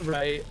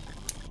 Right.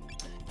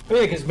 oh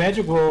yeah, because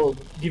magic will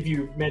give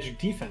you magic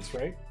defense,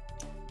 right?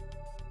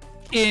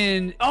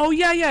 Oh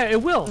yeah,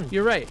 it will.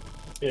 You're right.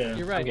 Yeah.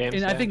 You're right. games,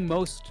 And I yeah. think in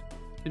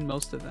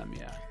most of them,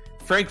 yeah.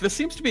 Frank, this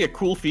seems to be a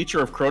cool feature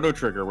of Chrono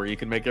Trigger where you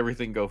can make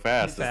everything go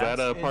fast. Is that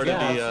a part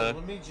Yeah. of So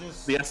let me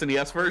just... the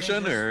SNES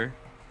version, just- or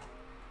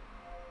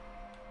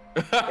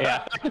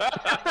Yeah.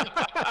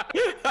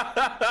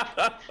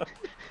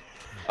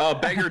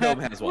 Banger Dome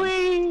has one.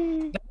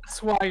 Whee!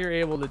 That's why you're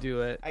able to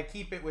do it. I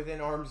keep it within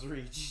arm's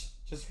reach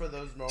just for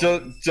those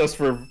moments. Just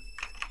for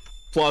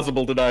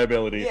plausible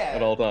deniability Yeah.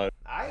 at all times.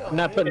 I'm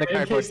not putting the In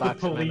cardboard case the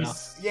box in my mouth.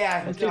 police,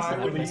 Yeah, in case no, the I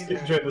wouldn't police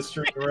either. join the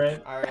stream,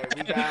 right? Alright,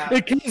 we got.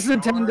 In case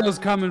Nintendo's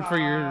coming for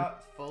your-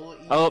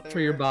 Oh, For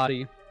your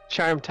body.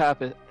 Charm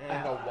top it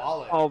And a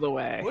wallet. all the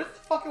way. What does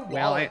the fucking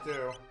Well, wallet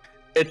do?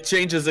 It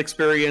changes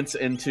experience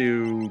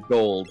into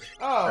gold.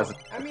 Oh, as a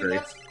I mean, trade.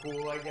 that's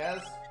cool, I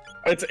guess.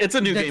 It's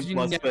a new That game you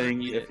plus never thing.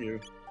 need If it. you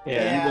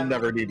Yeah. you will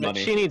never need But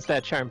money. she needs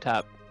that charm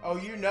top. Oh,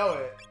 you know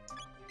it.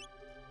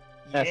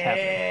 That's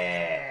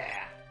yeah.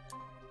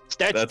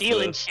 Start That's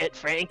stealing the- shit,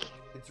 Frank.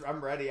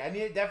 I'm ready. I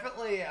need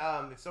definitely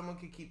if someone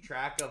could keep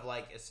track of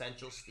like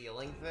essential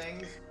stealing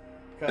things.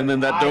 'Cause And then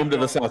that I dome to the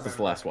don't south is the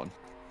remember. last one.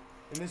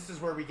 And this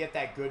is where we get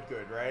that good,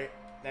 right?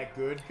 That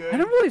good. I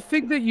don't really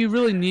think that you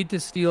really need to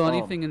steal Oh.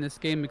 anything in this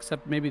game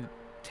except maybe the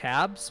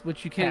tabs,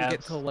 which you can't get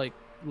Tabs. till like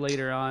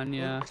later on.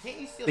 Yeah.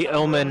 Can't you steal The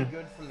something Omen. really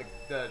good from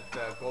the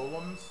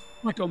golems?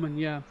 Like Omen,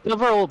 yeah.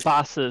 Several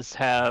bosses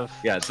have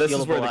Yeah, this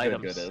is where stealable the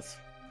items. good is.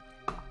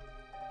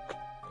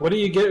 What do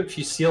you get if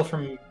you steal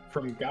from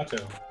Gato?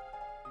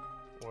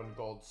 1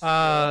 gold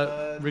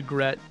stud.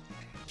 Regret.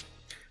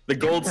 The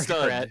gold Regret.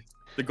 stud.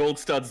 The gold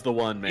stud's the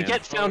one, man. You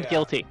get found yeah.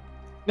 guilty.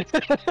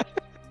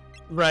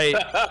 Right.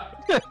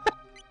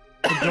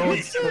 gold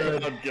He's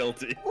stud. found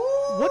guilty.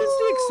 What is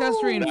the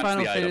accessory in That's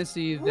Final the item.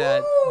 Fantasy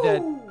that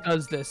Woo!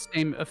 does this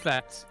same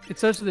effect? It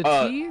starts with a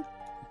Uh, T?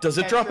 Does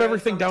it drop Catcher,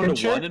 everything down to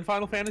Catcher? 1 in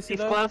Final Fantasy Thief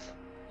though? glove?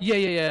 Yeah,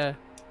 yeah, yeah.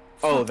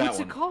 Oh, Fuck, that what's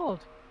one. it called?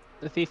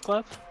 The thief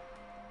glove?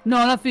 No,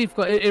 not Thief.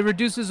 It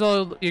reduces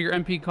all your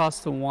MP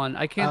costs to 1.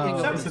 I can't think Oh,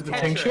 of Something's is it the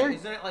catcher. tincture?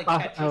 Isn't it like Uh,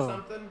 catch oh. or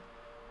something?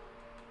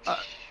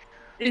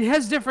 It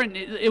has different.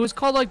 It was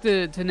called like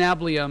the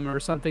Tenablium or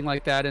something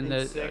like that in In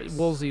the 6.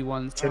 Woolsey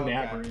ones. Oh, okay.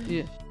 Tenabri.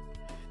 Yeah.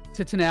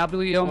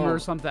 Tenablium Oh. or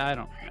something. I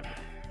don't remember.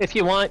 If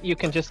you want, you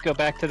can just go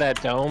back to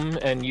that dome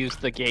and use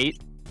the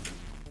gate.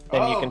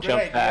 Then you Oh, can good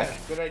jump idea.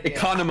 back. Good idea.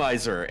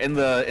 Economizer in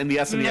the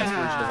SNES version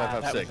Yeah,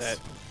 of that was FF6. it.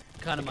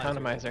 Kind of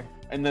Economizer.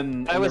 And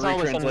then I in was the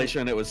always on-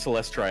 retranslation, it was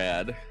Celeste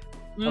Triad.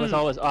 I was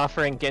always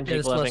offering Genji Yeah,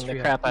 it's gloving the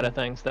Celestial. crap out of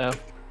things, though.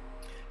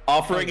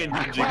 Offering and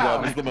Genji Wow.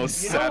 Glove is the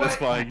most You know what?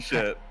 satisfying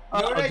shit. You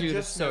know what Oh, I dude,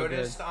 it's just so good.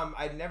 noticed?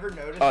 I'd never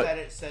noticed Uh, that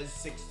it says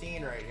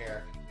 16 right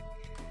here.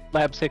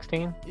 Lab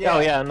 16? Yeah. Oh,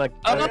 yeah, on the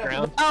Oh,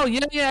 background. oh, yeah,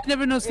 yeah. I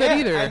never noticed Yeah, that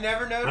either. I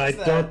never noticed I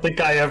that. don't think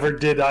I ever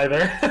did either.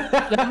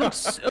 That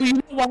looks. Oh, you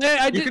know why?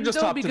 I You didn't can just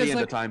know hop to because the end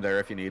like of time there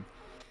if you need.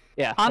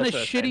 Yeah. on a that's what I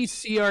was saying.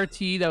 shitty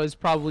CRT that was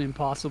probably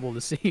impossible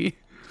to see,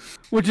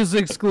 which is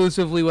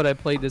exclusively what I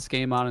played this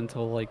game on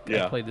until like I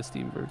Yeah. played the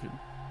Steam version.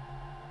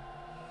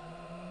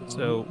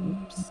 So,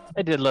 oops.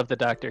 I did love the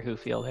Doctor Who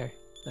feel there.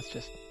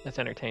 That's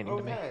entertaining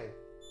to me. Okay.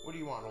 What do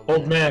you want,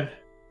 Old man.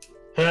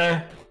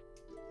 Hey.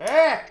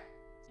 Hey!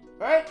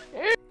 Right?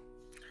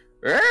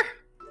 Eh?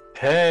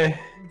 Hey.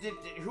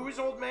 Who is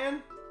old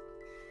man?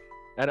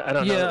 I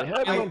don't Yeah,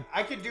 know.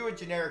 I could do a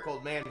generic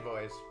old man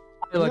voice.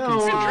 I like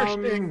No, these-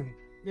 Interesting.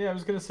 Yeah, I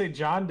was gonna say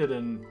John did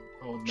an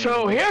old man.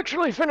 So he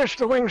actually finished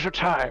the Wings of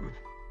Time.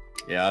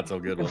 Yeah, that's a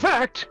good In one.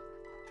 fact,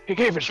 he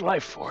gave his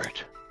life for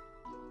it.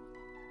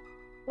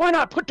 Why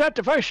not put that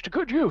device to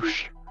good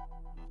use?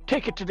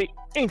 Take it to the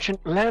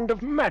ancient land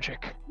of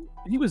magic.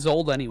 he was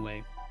old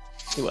anyway.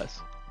 He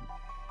was.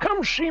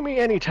 Come see me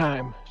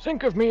anytime.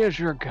 Think of me as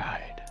your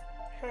guide.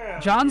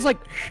 John's like,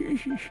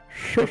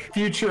 The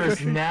future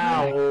is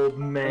now, old With the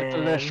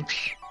man.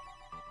 lisps.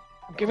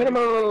 I'm giving him a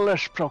little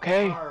lisp,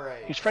 okay?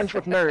 Alright. He's friends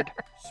with Nerd.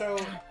 So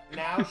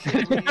now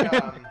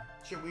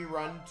should we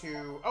run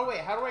to? Oh wait,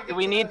 how do I get? Do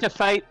we need to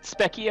fight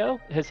Specchio?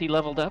 Has he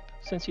leveled up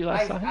since you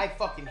last saw him? I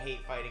fucking hate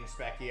fighting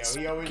Specchio.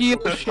 He always Kyo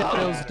looks so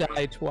Shadows bad at me.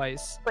 die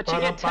twice. But you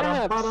get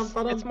tabs.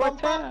 It's more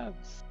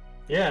tabs.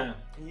 Yeah.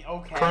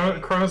 Okay.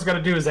 Chrono's got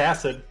to do his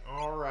acid.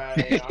 All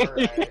right. All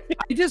right.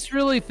 I just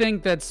really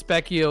think that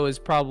Specchio is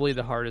probably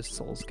the hardest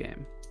Souls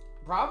game.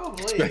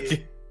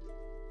 Probably.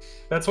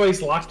 That's why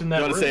he's locked in that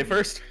You want room. to say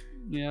first?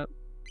 Yep.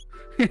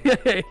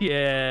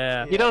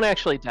 Yeah. You don't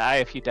actually die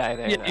if you die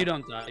there. Yeah, though. you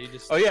don't die. You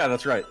just. Oh yeah,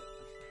 that's right.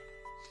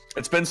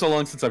 It's been so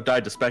long since I've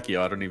died to Specchio,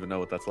 I don't even know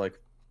what that's like.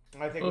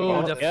 I think. Oh,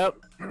 we def- Yep.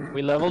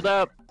 We leveled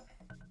up.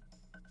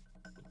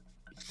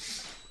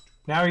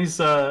 Now he's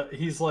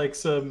like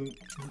some.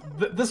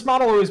 This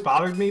model always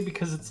bothered me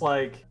because it's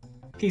like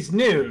he's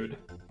nude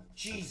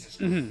Jesus.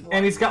 Mhm.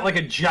 and he's got like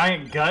a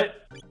giant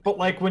gut, but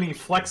like when he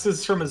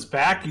flexes from his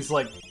back, he's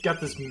like got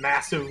this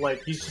massive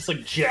like he's just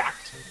like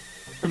jacked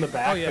from the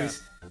back. Oh, but yeah.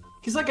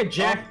 he's like a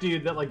jacked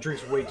dude that like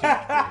drinks way too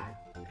much. beer.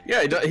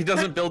 Yeah, he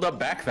doesn't build up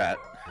back fat.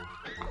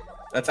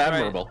 That's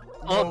admirable.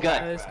 All No gut.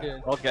 back That's fat.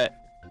 good. All gut.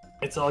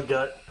 It's all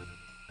gut.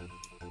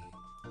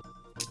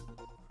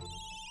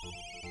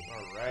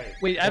 All right.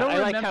 Wait, I don't I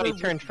like how remember he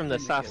which turned from the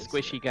gimmick soft, is.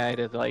 squishy guy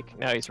to like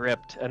now he's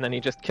ripped, and then he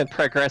just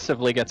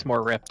progressively gets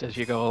more ripped as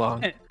you go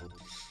along.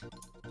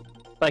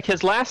 Like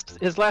his last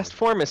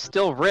form is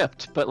still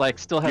ripped, but like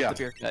still has Yeah. the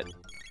beer gut.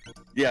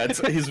 Yeah,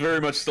 he's very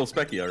much still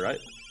Specchio, right?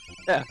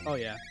 Oh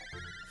yeah.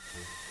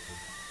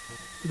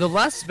 The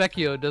last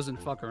Specchio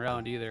doesn't fuck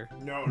around either.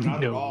 No, not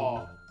at No.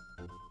 all.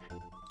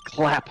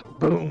 Clap,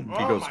 boom.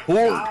 Oh goes, my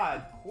 "Horde."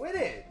 god, quit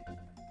it.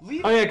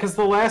 Leave Oh yeah, because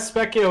the last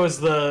Specchio is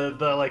the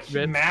like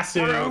Red.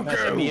 massive.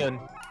 Masamune.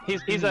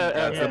 He's Yeah,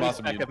 a it's a the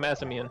respec of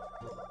Masamune.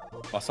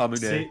 Masamune.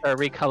 See, Or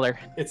recolor.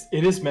 it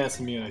is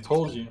Masamune. I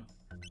told you.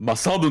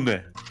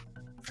 Masamune.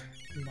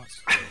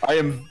 I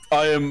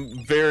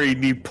am very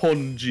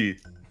Nipponji.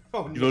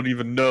 Oh, You don't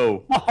even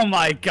know. Oh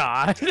my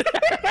god.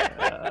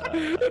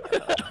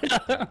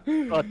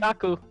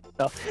 Otaku.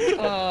 No.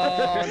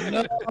 Oh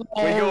no.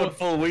 We going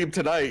full weeb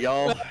tonight,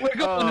 y'all. We're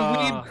going to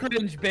weeb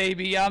cringe,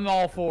 baby. I'm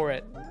all for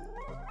it.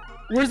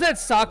 Where's that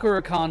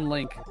Sakura-Con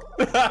link?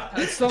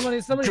 Somebody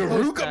post that.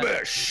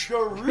 Garugamesh.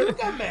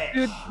 Garugamesh.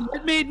 Dude,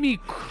 it made me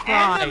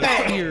cry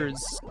Anime.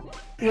 tears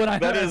when I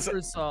That is-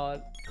 first saw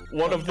it.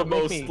 One of the Don't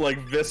make most me- like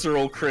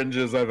visceral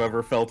cringes I've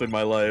ever felt in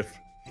my life.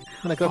 I'm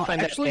gonna go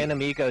find actually- that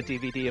Animigo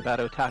DVD about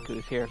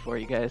otakus here for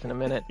you guys in a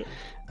minute.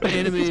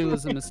 Anime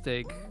was a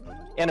mistake.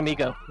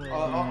 Animigo.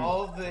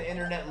 All of the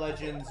internet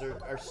legends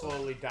are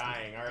slowly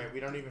dying. All right, we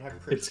don't even have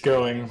It's Christian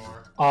going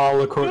anymore.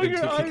 all according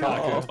to Oh,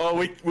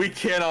 Kikaku. we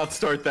cannot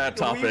start that We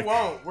topic.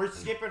 won't. We're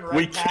skipping right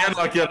We past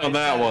cannot it get when on they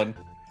that said one. it.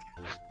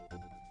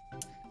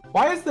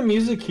 Why is the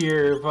music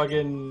here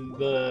fucking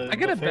the? I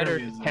get the a better fair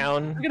music?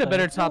 Town. I get a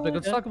better topic.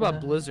 Let's talk about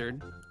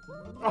Blizzard.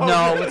 Oh, No,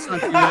 yeah. let's not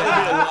do It'll be a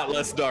that. lot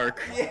less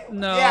dark. Yeah,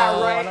 No,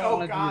 yeah, right. I don't Oh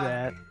want to god. do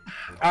that.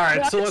 All right,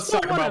 Well, so I let's still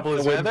talk about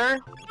wanna- Blizzard. Weather.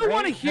 I don't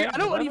want to Right? hear. I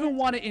don't Weather? even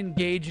want to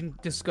engage in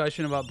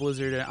discussion about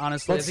Blizzard.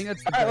 Honestly, I think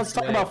that's the all right, let's best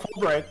talk way. about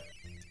Fulbright.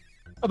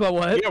 About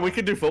what? Yeah, we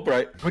could do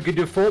Fulbright. We could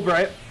do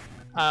Fulbright.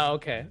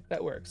 Okay,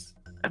 that works.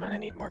 I'm gonna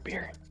need more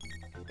beer.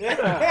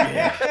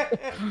 Yeah.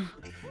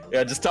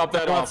 Yeah, just top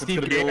that Come on, off. It's Steve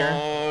gonna be a Gaynor.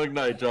 long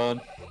night,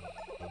 John.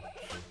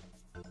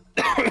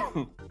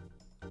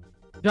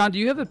 John, do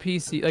you have a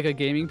PC, like a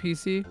gaming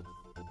PC?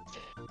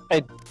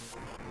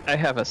 I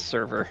have a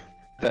server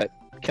that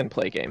can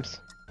play games.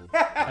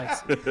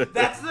 That's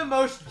the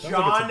most like it's a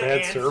John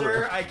bad answer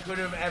server. I could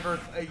have ever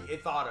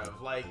thought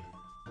of. Like,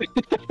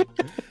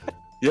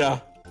 Yeah.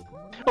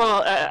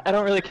 Well, I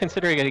don't really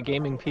consider it a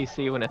gaming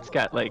PC when it's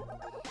got like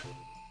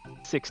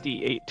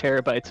 68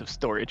 terabytes of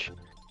storage.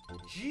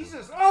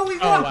 Jesus! Oh, we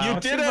Oh won! wow, You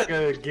it did seems it! Like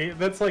a game.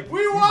 That's like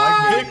We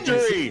my won!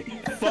 game.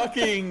 Victory!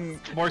 Fucking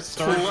More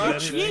storage than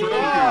clutch anything.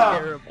 Yeah.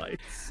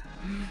 Terabytes.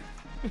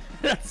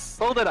 That's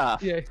Hold it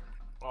off. yeah.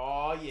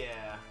 Oh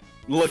yeah.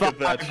 look at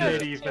that Fuck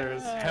shit.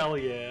 ethers. Hell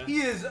yeah.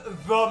 He is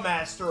the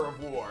master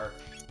of war.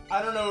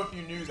 I don't know if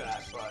you knew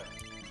that, but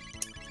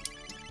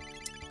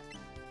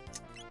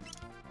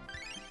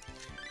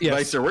Yes.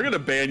 Nicer, we're gonna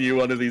ban you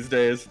one of these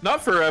days.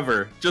 Not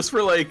forever, just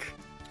for like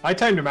I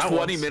timed him out 20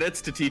 once.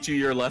 minutes to teach you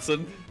your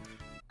lesson.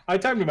 I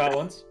timed him out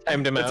once.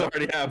 Timed him It's out.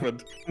 already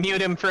happened. Mute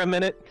him for a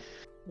minute.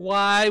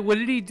 Why? What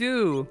did he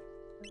do?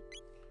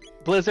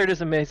 Blizzard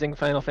is amazing.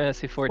 Final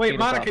Fantasy 14 Wait, is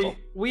Monica, awful.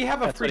 we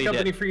have a That's what free he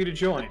company did. for you to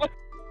join.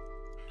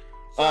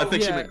 I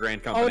think she Yeah. meant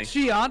Grand Oh, Company. is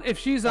she on? If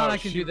she's on, Oh, I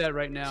can she- do that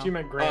right now. She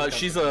meant Grand.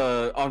 She's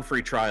Company. on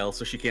free trial,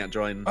 so she can't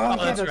join. Oh, yeah,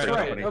 that's that's right.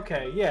 right. Company.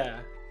 Okay, yeah.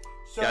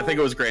 so Yeah, I think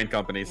it was Grand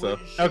Company, so.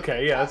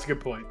 Okay, yeah, that's a good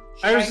point.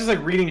 I was just like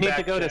reading You need back.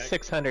 to go to check.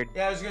 600.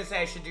 Yeah, I was gonna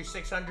say I should do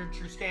 600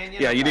 True Scan.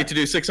 Yeah, you need to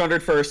do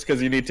 600 first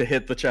because you need to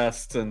hit the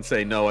chests and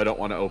say, no, I don't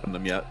want to open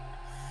them yet.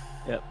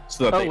 Yep.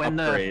 So that Oh, they and,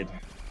 upgrade.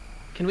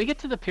 Can we get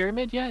to the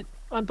pyramid yet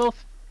on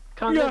both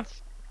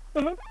continents?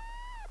 Uh-huh.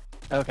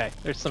 Okay,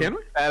 there's some Can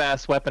we?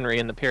 badass weaponry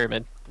in the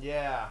pyramid.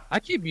 Yeah. I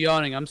keep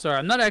yawning. I'm sorry.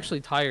 I'm not actually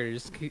tired. It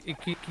just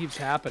keeps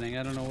happening.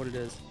 I don't know what it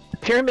is. The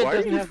pyramid Why are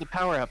doesn't you- have the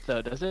power up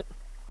though, does it?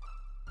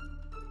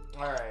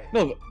 All right.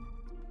 No,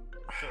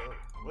 So,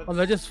 Oh,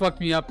 that just fucked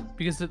me up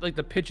because like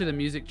the pitch of the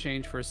music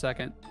changed for a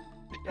second.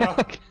 Oh,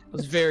 I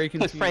was very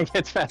Because confused. Frank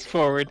hits fast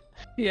forward.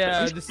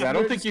 Yeah, yeah, I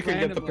don't think just you can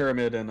get the randomly-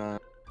 pyramid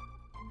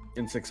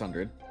in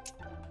 600.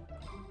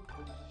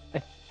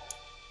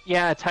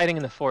 Yeah, it's hiding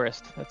in the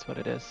forest. That's what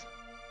it is.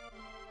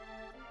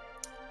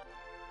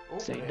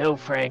 Say okay. no,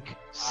 Frank.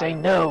 Say I-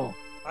 no.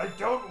 I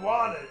don't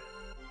want it.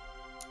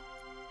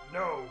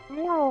 No.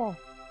 No.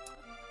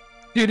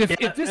 Dude, Yeah,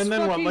 if this and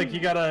then fucking... what? Like you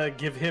gotta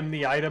give him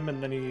the item,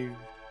 and then he.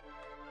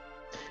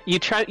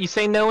 You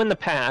say no in the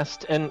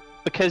past, and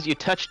because you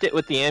touched it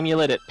with the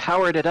amulet, it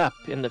powered it up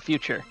in the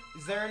future.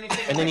 Is there anything?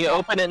 And then like you that?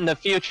 open it in the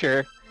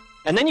future,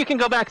 and then you can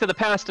go back to the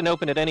past and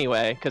open it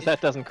anyway, because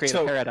that doesn't create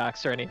So- a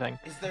paradox or anything.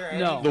 Is there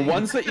No. anything? The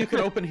ones that you can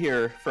open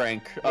here,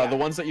 Frank, Yeah. the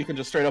ones that you can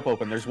just straight up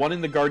open, there's one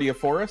in the Guardia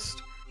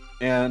Forest,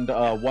 and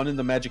one in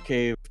the Magic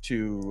Cave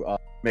to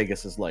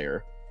Magus's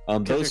lair.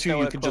 Those there's two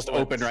no you can just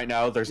open equivalents. right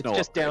now. There's It's no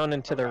just upgrade. down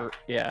into the...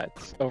 Yeah,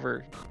 it's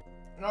over...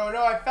 No,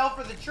 I fell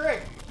for the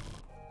trick.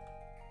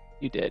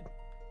 You did.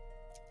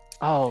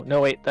 Oh,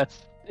 no, wait,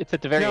 that's... It's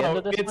at the very end No,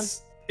 of this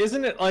it's.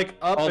 Isn't it like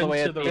up one? All the and way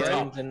to at the the right?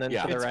 end and then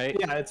Yeah. to the It's- right?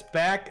 Yeah, it's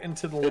back and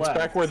to the It's left.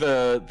 back where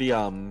the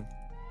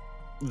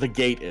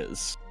gate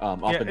is, up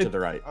Yeah, and to it- the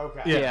right,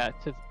 Okay. Yeah.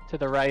 Yeah, to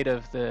the right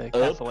of the Up.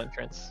 castle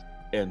entrance.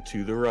 and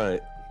to the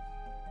right.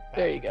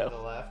 There you Back go. To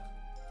the left.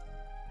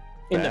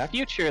 In the Back.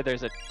 future,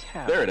 there's a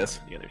tab. There it is.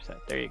 On the other side.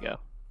 There you go.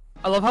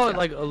 I love how it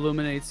like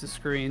illuminates the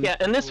screen. Yeah,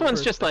 and this one's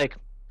First just thing. like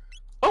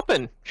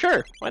Open,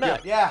 sure, why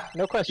not? Yeah.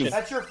 No question.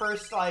 That's your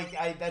first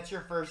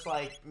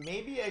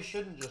maybe I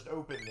shouldn't just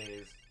open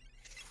these.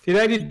 Dude,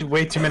 I did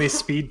way too many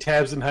speed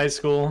tabs in high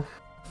school.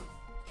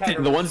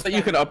 The ones that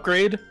you can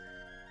upgrade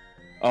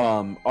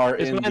are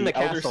There's in one in the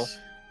Elder's, castle.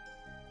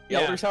 the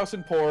Elder's House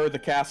and Poor, the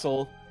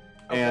castle,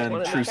 and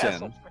one in the True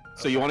castle. Sin.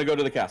 So you want to go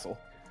to the castle.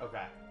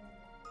 Okay.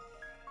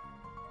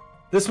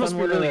 This must be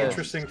One really with the-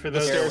 interesting for The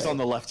those stairs on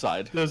the left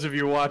side of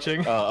you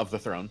watching. of the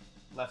throne.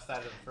 Left side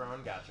of the throne,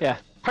 gotcha. Yeah,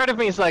 part of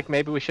me is like,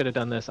 maybe we should have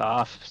done this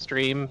off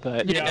stream,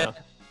 but you Yeah. know.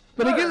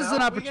 But it No, gives us an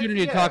we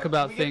opportunity to talk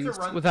about things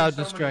without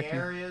distracting.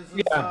 Areas and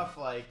Yeah. stuff,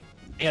 like,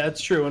 Yeah,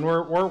 that's true, and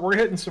we're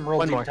hitting some real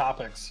One deep more.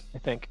 topics. I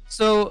think.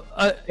 So,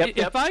 Yep,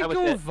 if I that was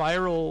go it.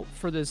 viral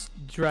for this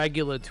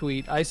Dragula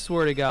tweet, I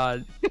swear to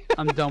God,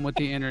 I'm done with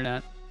the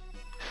internet.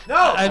 no,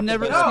 I've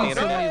never no, seen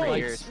so no, many for likes.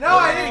 years. no,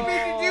 I didn't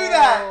mean to do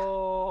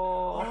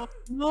that.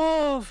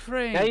 No,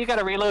 Frank. Now you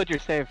gotta reload your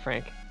save,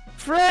 Frank.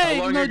 Frank.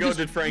 How long no, ago just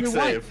did Frank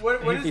rewind. save?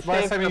 What He is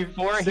last saved time he-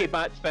 before he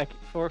bought spec.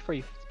 Before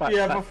he spot.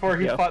 Yeah, spot- before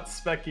he Specchio. fought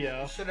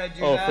Specchio. Should I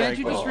do Oh, that? Can't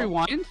you Frank, just oh.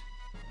 rewind?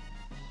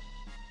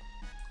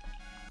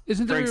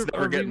 Isn't there Frank's a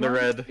never getting the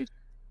rewind? red.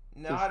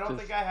 No, I don't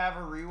think I have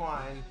a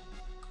rewind.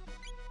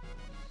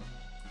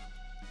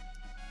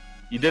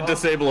 You did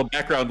disable a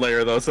background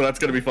layer though, so that's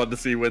gonna be fun to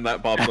see when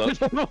that pops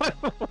up.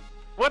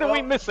 What are we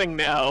Well, missing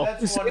now?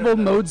 That's Disable one of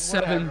them. mode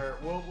 7.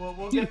 Whatever.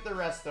 We'll get the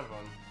rest of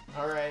them.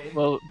 All right.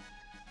 Well,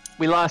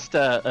 we lost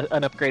an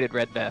upgraded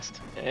red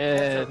vest.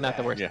 That's Not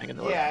the okay. worst Yeah. thing in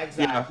the world. Yeah, Yeah,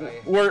 exactly.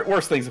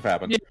 worse things have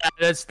happened. Yeah,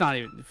 that's not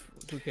even.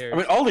 Who cares? I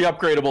mean, all the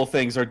upgradable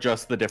things are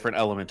just the different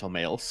elemental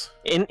males.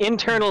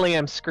 Internally,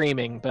 I'm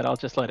screaming, but I'll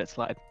just let it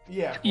slide.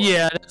 Yeah. of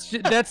course. Yeah,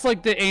 that's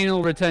like the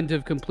anal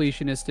retentive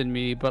completionist in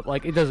me, but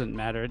like it doesn't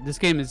matter. This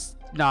game is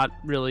not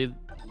really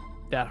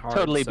that hard.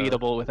 Totally so-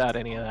 beatable without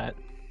any of that.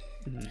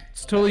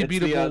 It's totally It's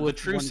beatable the with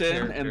True one Sin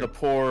character. and the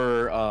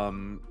Poor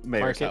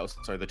Mayor's Market. House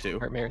are the two.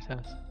 Art Mayor's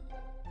house.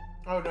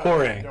 Oh no.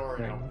 Pouring. No,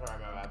 Pouring. sorry,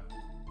 my bad.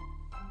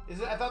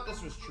 Is it? I thought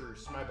this was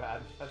Truce. My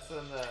bad. That's in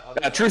the. Other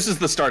Yeah, Truce is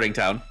the starting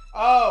town.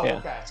 Oh, Yeah.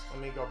 okay.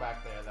 Let me go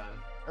back there then.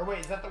 Or wait,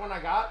 is that the one I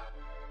got?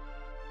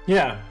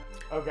 Yeah,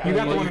 Okay. You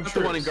got the Well, one you in got the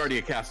one in Truce.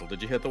 Guardia Castle.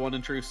 Did you hit the one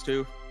in Truce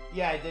too?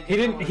 Yeah, I did. he get the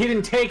didn't. one. He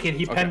didn't take it.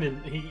 He Okay. penned it.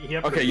 He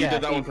upgraded Okay, you Yeah,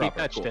 did that he, one he proper.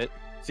 touched Cool. it.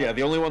 So yeah,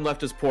 the only one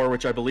left is Poor,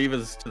 which I believe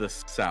is to the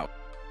south.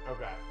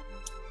 Okay.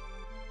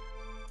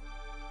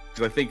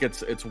 Because I think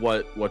it's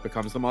what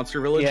becomes the Monster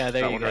Village. Yeah,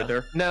 there that you one go. right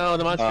there. No,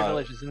 the Monster Uh,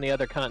 Village is in the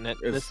other continent.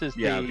 This is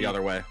the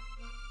other way.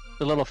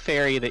 the little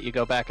ferry that you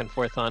go back and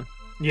forth on.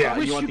 Yeah, I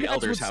wish you want the guys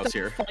Elder's would house stop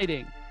here.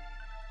 Fighting.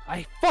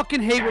 I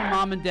fucking hate when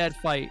mom and dad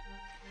fight.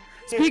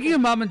 Speaking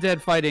of mom and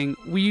dad fighting,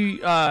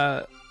 we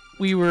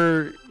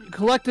were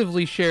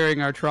collectively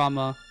sharing our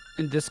trauma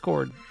in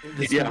Discord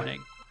this Yeah.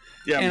 morning,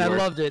 Yeah, and I more.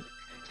 loved it.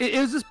 It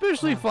was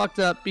especially fucked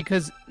up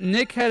because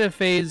Nick had a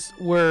phase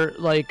where,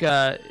 like,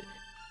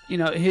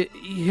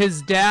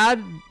 his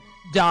dad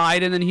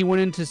died, and then he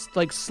went into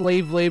like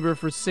slave labor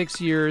for 6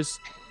 years,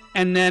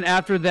 and then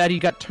after that he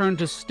got turned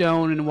to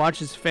stone and watched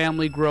his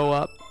family grow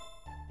up,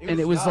 and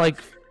it was nuts. like,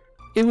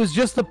 it was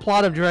just the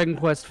plot of Dragon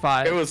Quest V.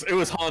 It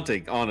was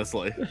haunting,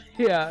 honestly.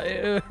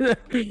 Yeah,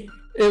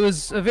 it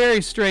was a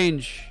very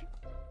strange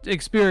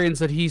experience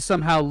that he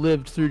somehow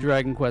lived through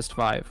Dragon Quest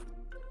V.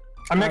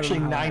 I'm actually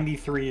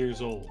 93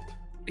 years old.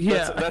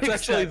 Yeah, That's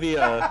actually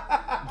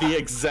the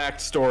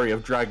exact story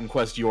of Dragon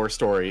Quest Your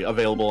Story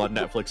available on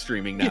Netflix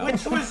streaming now.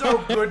 Which was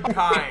a good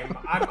time.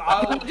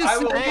 I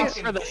will Thanks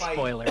fucking for the fight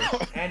spoilers.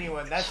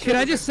 anyone. That shit Can I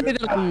was a just say good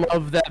that I time.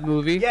 love that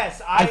movie?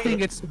 Yes, I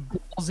think it's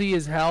ballsy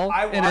as hell,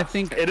 and I watched-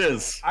 think It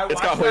is. I It's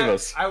got watched that-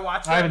 huevos. I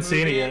watched I that haven't seen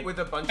it movie yet. with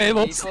a bunch I of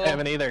haven't people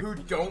haven't either. who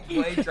don't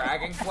play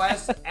Dragon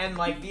Quest, and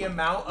like the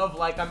amount of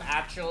like I'm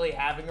actually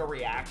having a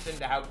reaction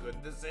to how good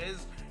this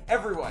is.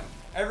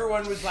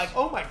 Everyone was like,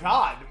 "Oh my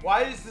god,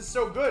 why is this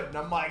so good?" And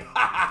I'm like, "Ha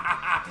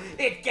ha ha!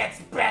 It gets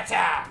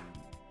better."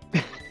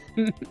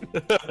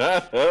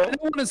 I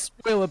don't want to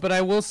spoil it, but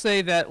I will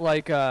say that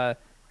like I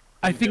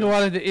think a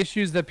lot of the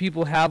issues that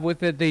people have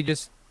with it, they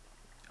just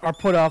are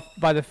put off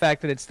by the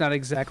fact that it's not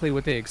exactly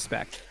what they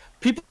expect.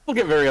 People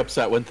get very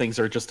upset when things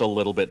are just a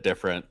little bit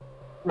different,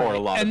 or a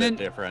lot And of then-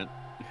 bit different.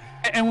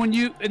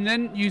 And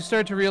then you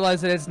start to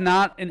realize that it's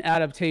not an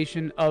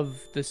adaptation of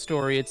the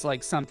story; it's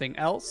like something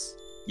else.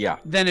 Yeah.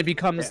 Then it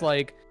becomes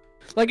like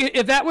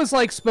if that was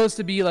like supposed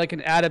to be like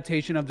an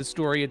adaptation of the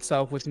story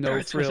itself with no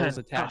Spirits frills within.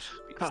 attached. Cough,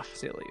 it'd be cough.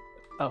 Silly.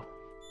 Oh.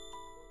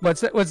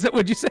 What's that?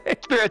 What'd you say?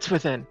 Spirits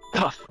within.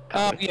 Cough.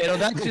 Oh yeah, no,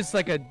 that's just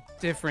like a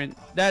different.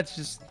 That's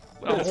just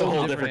It's a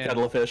whole different kettle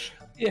animal. of fish.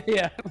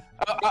 Yeah.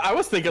 I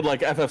was thinking like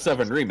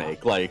FF7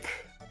 remake, like.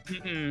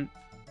 Mm-mm.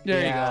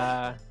 There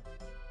Yeah.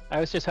 I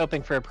was just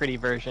hoping for a pretty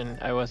version.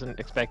 I wasn't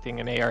expecting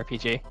an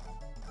ARPG.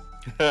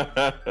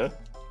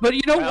 But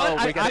you know Well,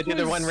 what? we gotta do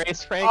the one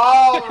race, Frank.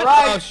 All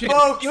right, Oh, shit.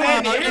 folks, You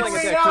and are here gambling we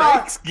at are.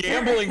 Frank's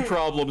gambling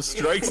problem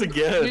strikes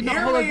again. know,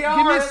 Here hold on, we give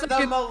me are a at the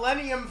second.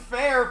 Millennium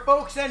Fair,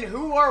 folks, and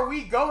who are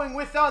we going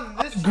with on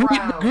this The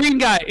round? green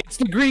guy. It's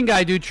the green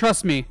guy, dude.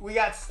 Trust me. We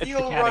got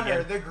Steel cat Runner,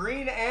 again. the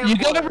Green Ambler, You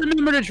gotta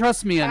remember to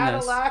trust me on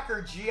this. Cadillac,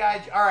 or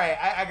G.I. All right,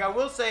 I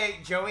will say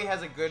Joey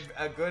has a good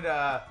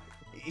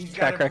he's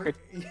got Track record.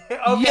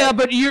 Okay, Yeah,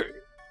 but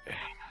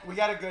we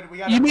got a good.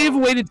 you may have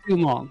waited too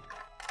long.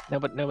 No,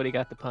 but nobody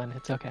got the pun.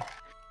 It's okay.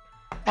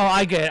 Oh,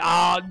 I get it.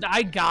 Oh,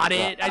 I got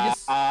it.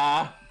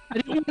 I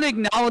didn't want to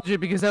acknowledge it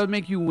because that would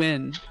make you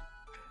win.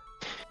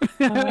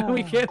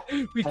 we can't.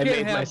 We I can't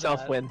made have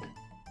myself that. win.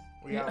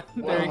 We got,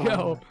 There you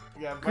go.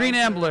 we got Green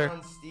Vice Ambler.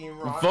 on Steam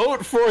Rock.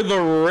 Vote for the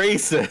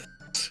racist.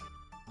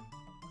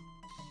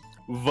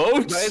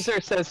 Vote. Visor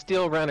says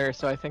Steel Runner,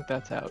 so I think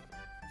that's out.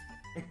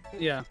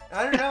 Yeah.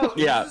 I don't know.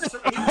 Yeah. He's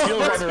Steel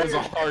Runner is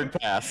a hard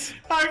pass.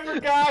 I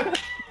forgot.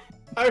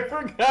 I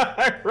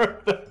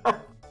wrote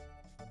that.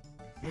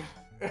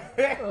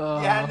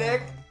 Yeah,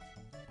 Nick.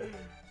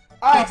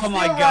 All right, Oh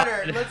my Steel God.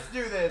 Runner. Let's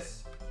do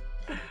this.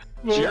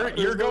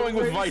 You're going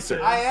with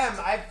Visor. I am.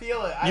 I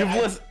feel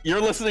it.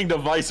 You're listening to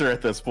Visor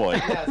at this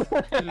point. Yes.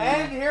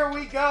 And here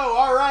we go.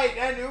 All right.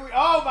 And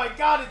oh my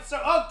God, it's so.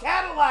 Oh,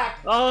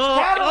 Cadillac.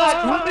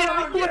 Cadillac. Come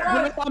down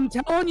here. I'm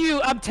telling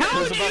you. I'm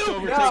telling Who's about to you.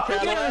 overtake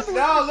Cadillac?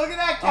 No, look at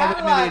that Oh, maybe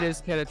Cadillac. it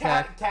is Cat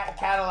Attack.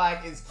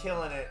 Cadillac is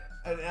killing it.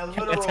 A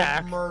literal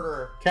Attack.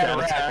 murder.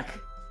 Cadillac.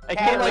 I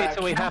can't wait Cadillac.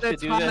 till we have to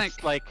do this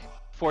Catatonic. like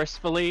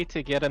forcefully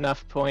to get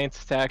enough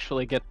points to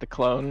actually get the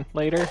clone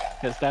later,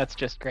 because that's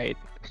just great.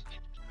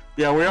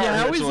 Yeah, we are Yeah, I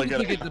always eventually usually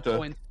gonna get have the to.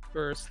 points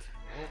first.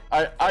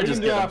 I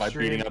just can get go him by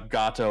upstream. beating up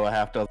Gato a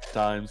half dozen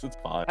times. It's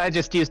fine. I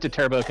just used a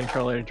turbo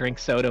controller to drink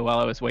soda while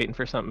I was waiting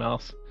for something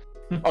else.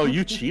 Oh,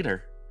 you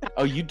cheater.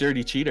 Oh, you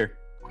dirty cheater.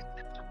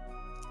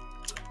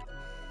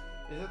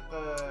 Is it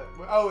the?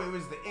 Oh, it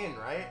was the inn,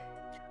 right?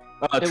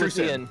 It True was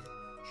the Sin. end.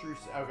 True.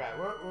 Okay.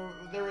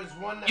 There was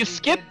one. That You we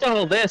skipped did-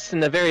 all this in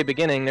the very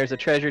beginning. There's a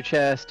treasure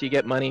chest. You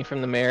get money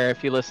from the mayor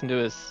if you listen to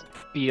his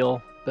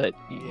spiel, but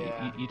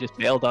Yeah. you just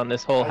bailed on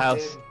this whole I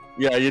house.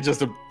 did. Yeah, you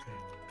just.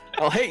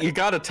 Oh, hey, you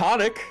got a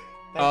tonic.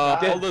 Thank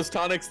God. All those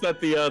tonics that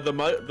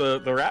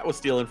the rat was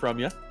stealing from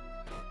you.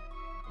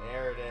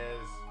 There it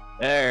is.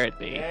 There it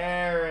be.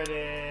 There it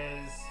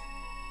is.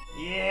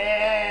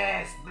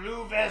 Yes,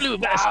 Blue Vest. Blue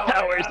Vest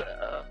powers.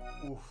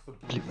 Oof, the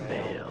Blue Blue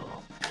Veil.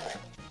 Veil.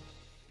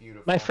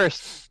 Beautiful. My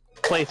first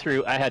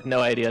playthrough, I had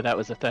no idea that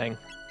was a thing.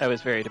 I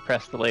was very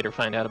depressed to later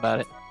find out about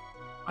it.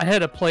 I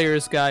had a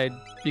player's guide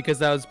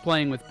because I was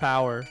playing with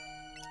power.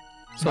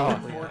 So Oh, yeah,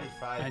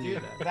 45. I knew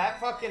Dude, that.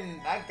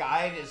 that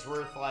guide is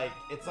worth like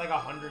it's like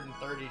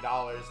 $130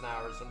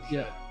 now or some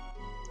shit.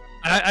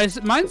 Yeah.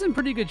 Mine's in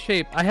pretty good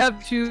shape. I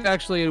have two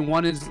actually, and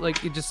one is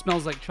like it just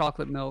smells like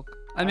chocolate milk.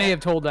 I may have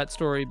told that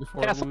story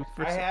before. Yes. when we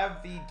I first-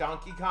 have the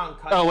Donkey Kong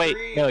Country. Oh, wait.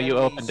 No, and you the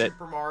opened it.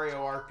 Super Mario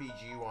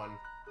RPG one.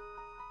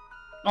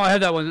 Oh, I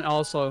have that one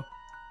also.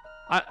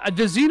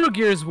 The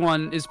Xenogears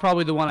one is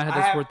probably the one I had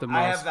that's worth the most.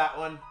 I have that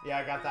one. Yeah,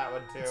 I got that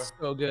one too. It's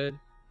so good.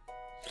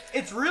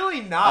 It's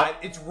really not.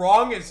 It's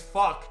wrong as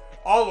fuck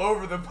all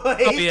over the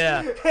place. Oh,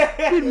 yeah.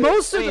 Dude,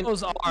 most of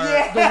those are.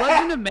 Yeah. The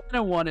Legend of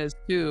Mana one is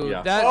too.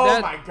 Yeah. That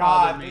my bothered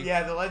god. me.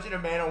 Yeah, the Legend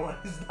of Mana one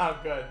is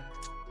not good.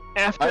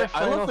 After I love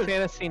Final the-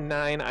 Fantasy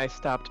IX, I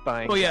stopped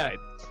buying Oh, yeah.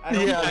 guides. I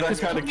don't Yeah, think that it's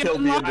kind of good.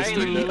 killed the I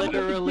industry.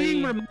 literally-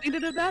 being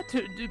reminded of that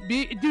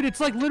dude. It's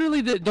like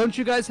literally the. Don't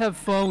you guys have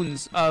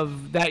phones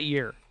of that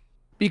year?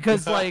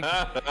 Because like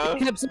it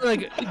kept saying,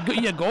 like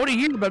yeah, go to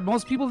here, but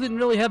most people didn't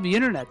really have the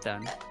internet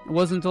then. It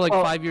wasn't until like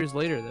Oh. 5 years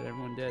later that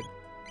everyone did.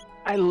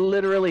 I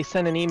literally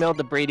sent an email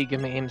to Brady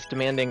Games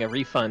demanding a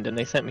refund, and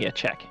they sent me a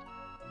check.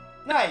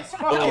 Nice.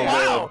 Fuck Oh, yeah.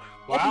 wow.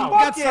 I Fuck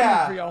got something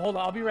yeah. for you. Hold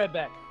on, I'll be right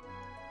back.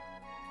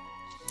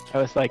 I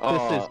was like, this is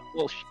Oh.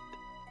 bullshit,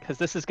 because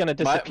this is gonna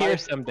disappear my-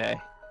 someday.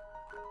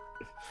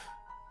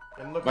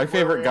 And look My at where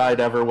favorite we guide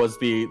are. ever was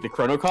the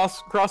Chrono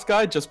Cross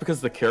guide, just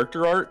because the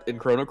character art in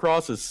Chrono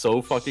Cross is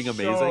so fucking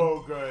amazing.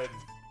 So good.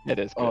 It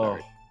is good Oh,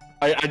 art.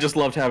 I just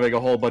loved having a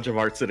whole bunch of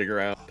art sitting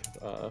around.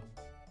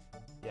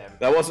 Yeah.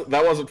 That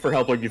wasn't for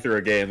helping you through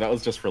a game. That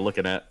was just for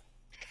looking at.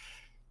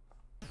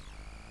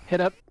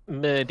 Hit up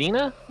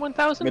Medina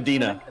 1000.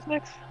 Medina. I think is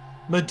next.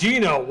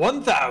 Medina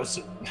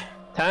 1000.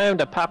 Time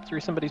to pop through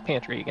somebody's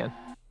pantry again.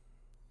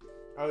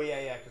 Oh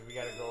yeah, because we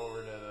gotta go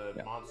over to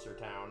the monster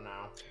town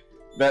now.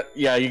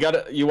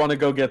 You want to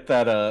go get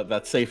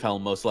that safe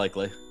helm most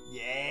likely.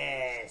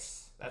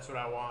 Yes, that's what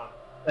I want.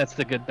 That's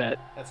the good bet.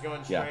 That's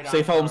going straight Yeah, on.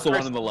 safe helm's the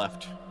front. one on the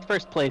left.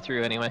 First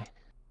playthrough, anyway.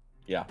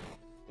 Yeah.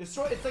 It's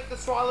like the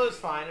swallow's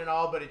fine and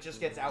all, but it just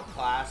gets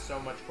outclassed so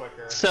much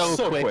quicker. So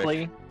quick.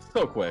 quickly.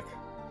 So quick.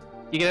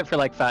 You get it for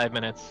like 5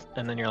 minutes,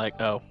 and then you're like,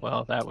 oh,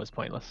 well, that was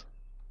pointless.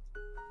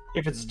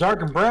 If it's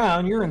dark and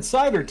brown, you're in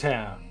Cider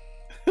Town.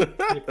 If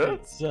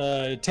it's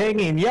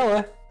tangy and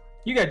yellow,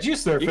 you got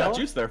juice there, You fella. got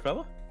juice there,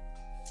 fella.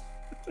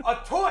 A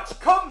torch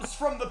comes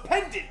from the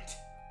pendant.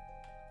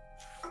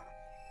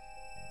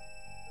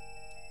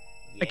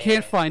 I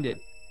can't find it.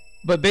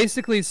 But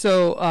basically,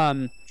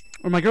 so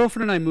when my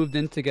girlfriend and I moved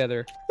in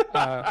together,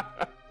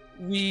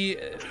 we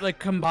like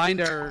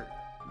combined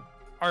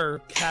our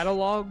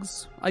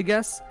catalogs, I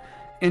guess,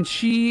 and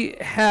she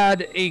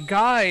had a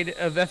guide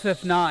of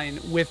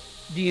FF9 with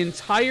the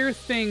entire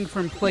thing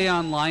from Play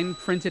Online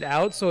printed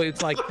out, so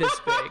it's like this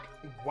big.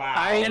 Wow.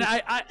 And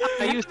I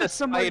used a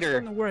spider. I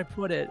don't know where I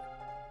put it.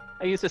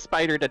 I used a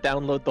spider to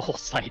download the whole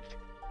site.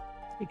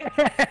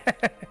 I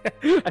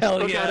Hell still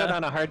got it yeah.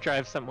 on a hard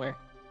drive somewhere.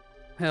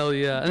 Hell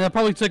yeah. And that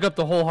probably took up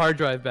the whole hard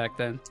drive back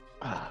then.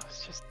 Oh,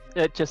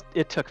 it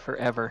took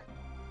forever.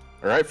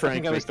 All right, I Frank,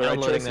 think I was make the right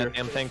downloading choice that here.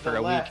 damn thing for The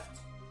a week. left.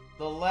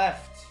 The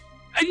left.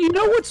 And you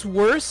know what's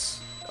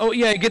worse? Oh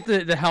yeah, get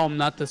the helm,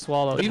 not the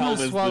swallow. The Even helm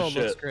the is the swallow looks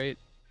shit. great.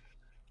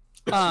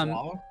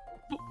 Swallow?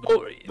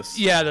 Oh,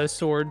 yeah, the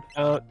sword.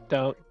 Don't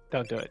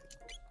do it.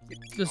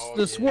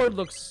 The sword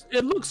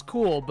looks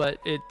cool, but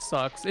it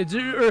sucks. It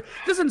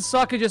doesn't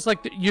suck. It's just like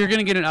you're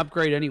gonna get an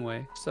upgrade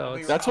anyway. So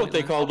it's That's what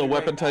they call the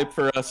weapon type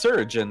for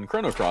Surge and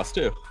Chrono Cross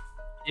too.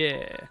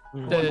 yeah.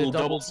 Mm. The Little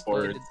double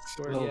double-bladed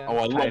sword. sword, yeah. Oh,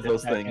 I love Tied it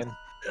those back things.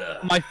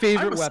 in. My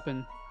favorite I'm a-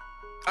 weapon.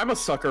 I'm a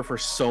sucker for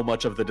so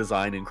much of the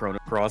design in Chrono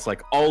Cross,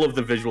 like all of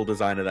the visual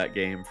design of that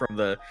game, from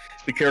the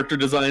character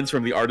designs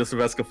from the artist of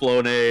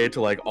Escaflowne to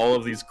like all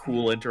of these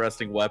cool,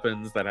 interesting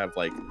weapons that have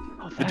like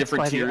Oh, the that's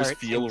different why the tiers art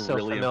feel seems so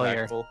really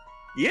familiar. impactful.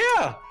 Yeah,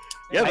 I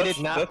that's-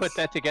 did not that's- put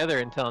that together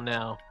until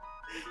now.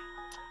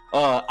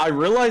 I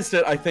realized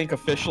it, I think,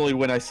 officially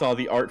when I saw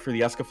the art for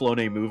the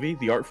Escaflowne movie.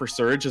 The art for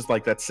Surge is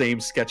like that same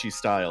sketchy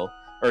style,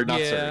 or not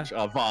Yeah.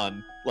 Surge,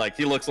 Vaughn. Like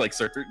he looks like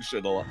Surge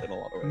in a lot of ways.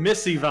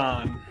 Missy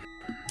Vaughn.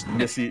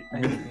 Missy, I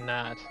did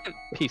not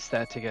piece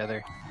that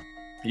together.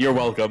 you're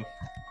welcome.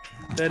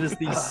 That is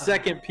the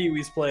second Pee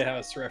Wee's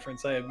Playhouse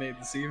reference I have made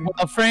this evening.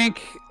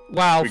 Frank.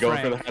 Wow, We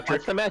going for the Frank. hat What's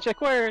trick? the magic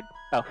word?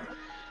 Oh.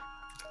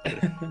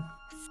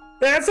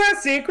 That's our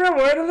secret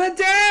word of the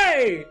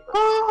day!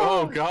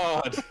 Oh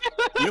God,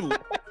 you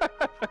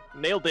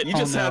Nailed it. you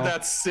just no. had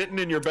that sitting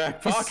in your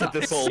back pocket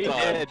this whole He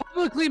time. did.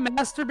 Publicly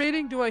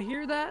masturbating? Do I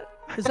hear that?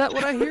 Is that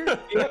what I hear?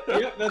 Yep,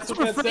 that's That's what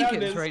where that Frank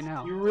sound is is right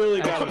now. You really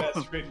gotta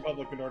masturbate in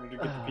public in order to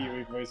get the Pee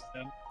Wee voice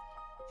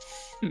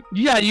down.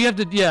 Yeah, you have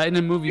to. Yeah, in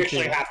a movie You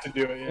actually theater. have to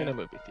do it, In a yeah.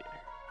 movie theater.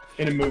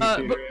 In a movie but-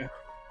 theater, yeah.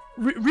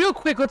 Real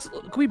quick, can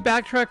we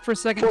backtrack for a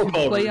second For to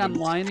all Play reasons.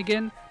 Online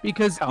again?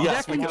 Because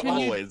Yes, that we can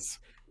continued. always.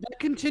 That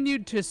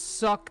continued to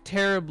suck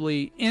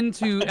terribly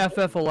into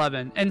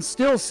FF11 and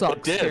still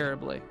sucks did.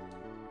 terribly.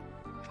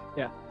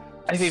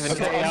 I've even It's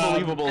got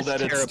unbelievable this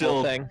that it terrible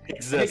still thing.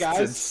 exists Hey, in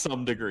guys.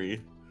 some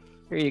degree.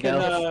 Here you Can,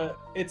 go.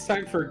 it's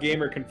time for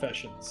gamer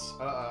confessions.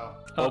 Uh-oh.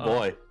 Oh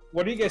boy.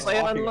 What are you guys Play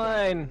talking about?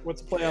 online.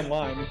 What's Play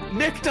Online?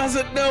 Nick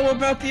doesn't know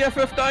about the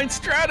FF9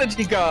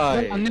 strategy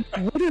guide.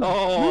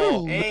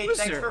 Oh. Hey,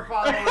 thanks for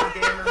following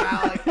Gamer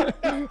Malik.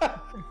 I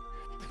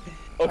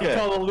Okay.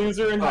 called a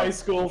loser in high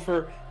school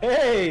for,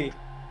 hey,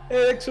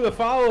 thanks for the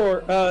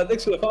follower.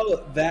 Thanks for the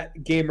follow.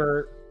 That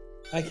gamer,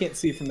 I can't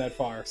see from that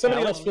far.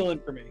 Somebody else fill in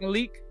for me.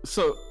 Leak.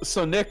 So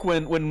Nick,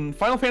 when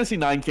Final Fantasy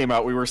IX came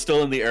out, we were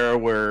still in the era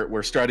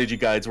where strategy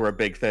guides were a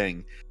big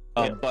thing.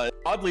 But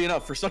oddly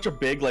enough, for such a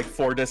big like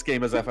 4-disc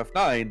game as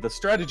FF9, the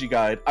strategy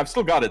guide, I've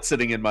still got it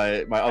sitting in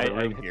my other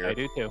room here. I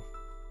do too.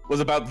 Was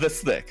about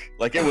this thick.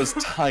 Like it was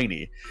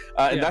tiny.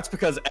 And Yeah. that's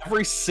because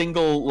every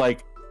single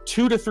like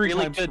 2 to 3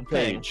 Really times per good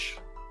thing. page.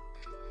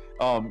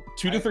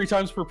 2 to 3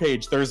 times per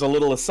page, there's a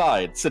little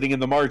aside sitting in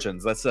the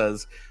margins that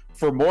says,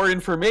 for more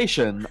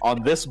information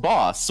on this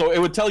boss. So it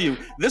would tell you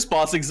this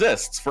boss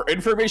exists. For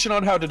information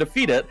on how to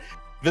defeat it,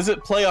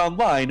 visit Play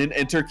Online and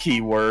enter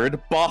keyword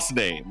boss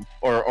name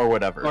or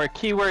whatever. Or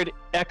keyword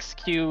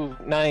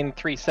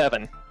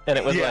XQ937, and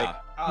it was yeah.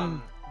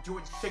 like,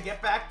 To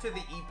get back to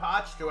the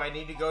Epoch, do I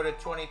need to go to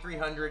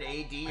 2300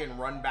 AD and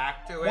run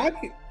back to it? What?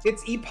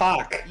 It's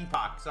Epoch.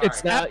 Epoch, sorry.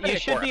 It's now Epic you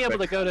should or be able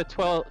to epic. go to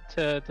 12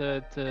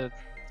 to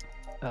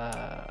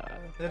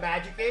the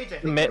Magic Age? I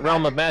think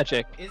Realm of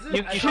Magic. Is You, it?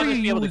 you I should thought-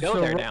 just be able to go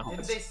use there the- now.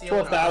 Didn't they seal it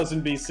up?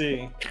 12,000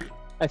 BC.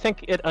 I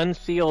think it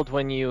unsealed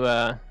when you No,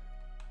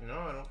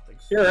 I don't think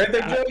so. You're right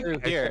there, Joe. through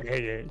here.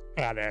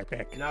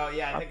 No,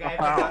 yeah, I think I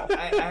have to,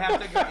 I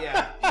have to go,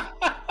 yeah.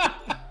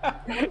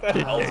 What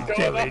the hell's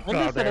going on? When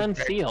does it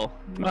unseal?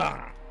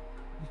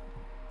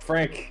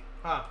 Frank.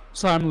 Huh,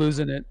 So I'm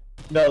losing it.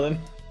 Nolan.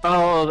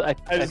 Oh, I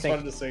just think,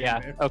 wanted to say your yeah,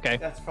 name. okay.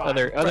 that's fine.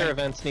 Other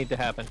events need to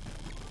happen.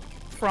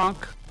 Frank.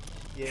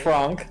 Yeah.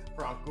 Frank.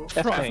 Franco.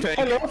 F-Tank.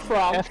 Hello,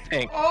 Frank.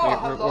 F-Tank. Oh,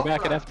 we're hello,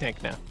 back at Frank.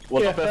 F-Tank now.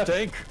 What's up, Yeah.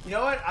 F-Tank? You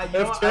know what? I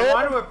F-Tank?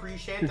 want to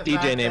appreciate the DJ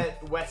fact name.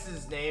 that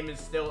Wes's name is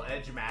still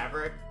Edge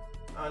Maverick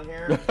on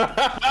here.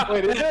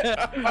 Wait, is it?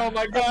 Oh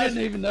my I gosh.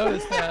 didn't even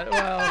notice that.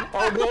 Wow.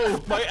 Oh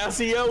no, my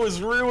SEO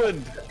is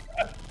ruined.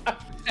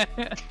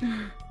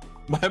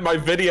 My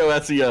video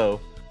SEO.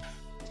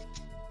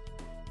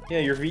 Yeah,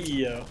 your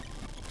VEO.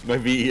 My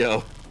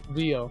VEO.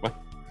 Vio.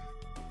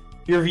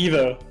 Your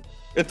Vivo.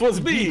 It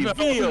was me,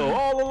 Vio,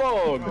 all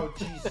along. Oh,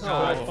 Jesus.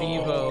 God,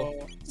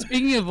 Vivo.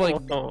 Speaking of like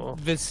Oh.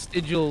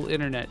 vestigial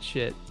internet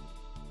shit,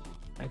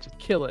 I just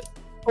kill it.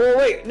 Oh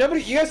wait,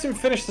 nobody. You guys didn't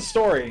finish the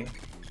story.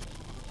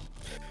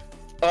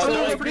 No, So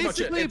that's pretty much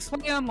it. basically, It's-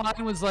 Play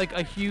Online was like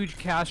a huge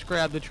cash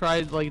grab to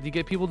try like to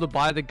get people to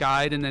buy the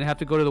guide and then have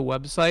to go to the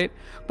website.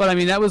 But I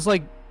mean, that was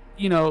like,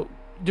 you know,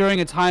 during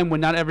a time when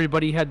not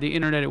everybody had the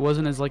internet. It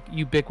wasn't as like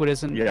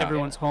ubiquitous in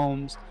everyone's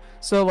homes.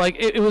 So like,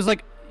 it was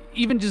like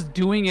even just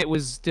doing it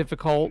was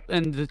difficult,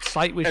 and the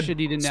site was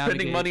shitty to navigate.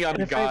 Spending money on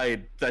a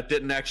guide that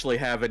didn't actually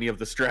have any of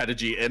the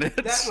strategy in it.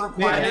 That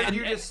required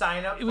you to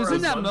sign up. It was for in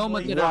a that monthly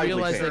moment that I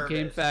realized that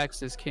service.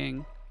 GameFAQs is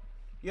king.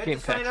 You had to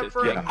sign up GameFAQs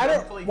for is a king.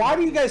 monthly Why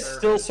do you guys service.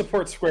 still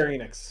support Square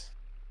Enix?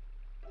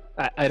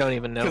 I don't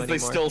even know Because anymore.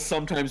 they still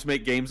sometimes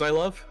make games I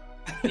love.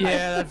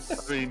 Yeah,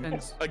 that's. I mean,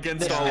 and-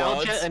 against all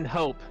odds. Nostalgia and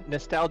hope.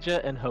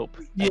 Nostalgia and hope.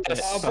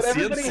 Yes. But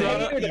everybody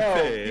Paciencia hated y Hope.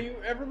 fe.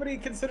 Everybody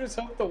considers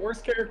Hope the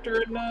worst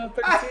character in I'm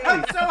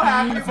 13. so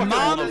happy with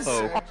Mom this is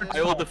answer.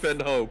 I will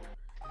defend Hope.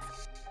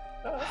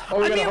 Oh,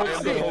 we I got mean, a I Hope am the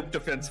stand. Hope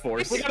Defense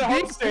Force. We got a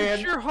Hope Big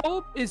stand. picture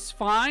Hope is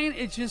fine.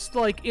 It's just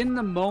like in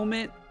the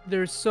moment,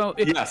 there's so.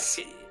 Yes.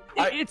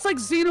 It's like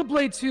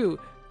Xenoblade 2.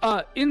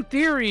 In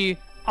theory,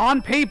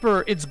 on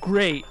paper, it's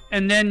great,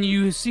 and then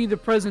you see the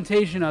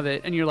presentation of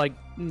it, and you're like,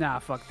 nah,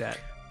 fuck that.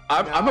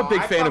 I'm a No,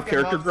 big I fan of fucking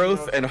character love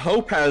growth, Xenoblade. and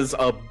Hope has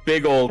a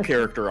big old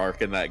character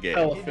arc in that game.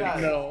 Elephant,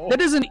 does. no. That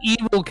is an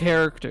evil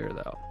character,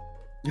 though,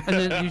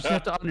 and then you just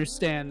have to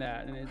understand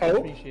that and Hope?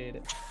 appreciate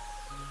it.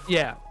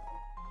 Yeah.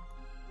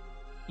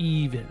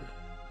 Evil.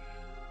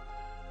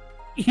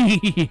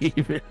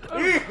 Evil.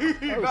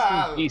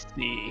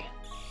 PC.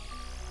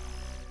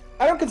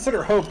 I don't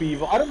consider Hope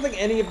evil. I don't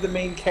think any of the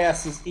main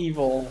cast is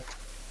evil,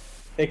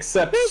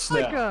 except There's Snow.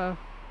 like a.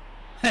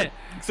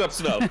 Except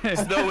Snow.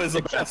 Snow is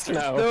a bastard.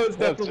 Snow is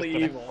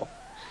definitely evil.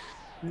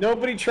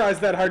 Nobody tries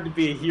that hard to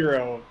be a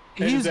hero.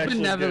 and He's is actually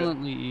good.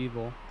 benevolently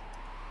evil.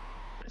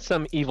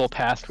 Some evil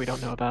past we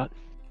don't know about.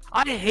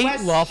 I hate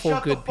Wes, lawful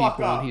shut the good fuck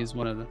people, up. and he's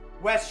one of them.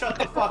 Wes, shut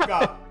the fuck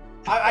up.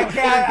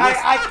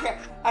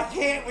 I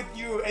can't with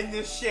you and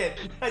this shit.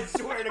 I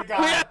swear to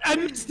God. Wait, I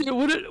missed it.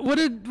 What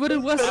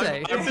did Wes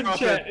say? It's in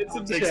chat. It's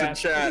in Takes chat. in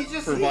chat He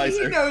for he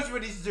Visor. knows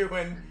what he's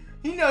doing.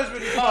 He knows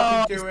what he's Oh,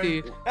 fucking I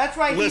doing. see. That's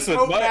why he's Listen,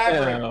 Hope what-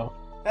 Maverick.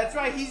 That's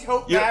why he's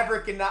Hope You-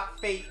 Maverick and not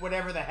Fate,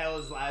 whatever the hell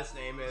his last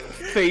name is.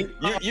 Fate.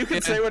 You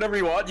can say whatever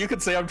you want. You can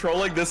say I'm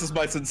trolling. This is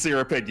my sincere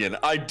opinion.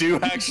 I do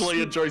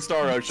actually enjoy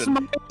Star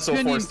Ocean. So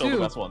opinion, far, still the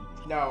too. best one.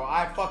 No,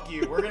 fuck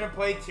you. We're gonna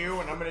play 2,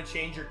 and I'm gonna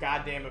change your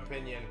goddamn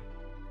opinion.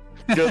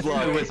 Good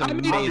luck. It was I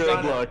mean, amazing.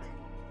 Good luck.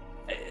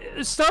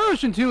 Star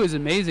Ocean 2 is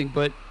amazing,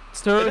 but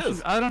Star It Ocean,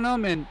 is. I don't know,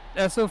 man.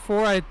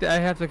 SO4, I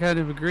have to kind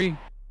of agree.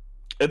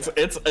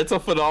 It's a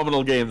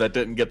phenomenal game that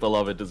didn't get the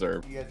love it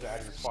deserved. You guys are out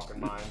of your fucking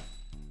mind.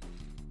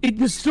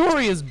 The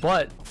story is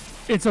butt.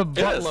 It's a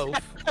butt is. loaf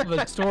of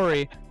a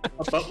story. A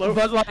buttload?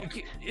 But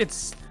like,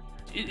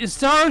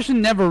 Star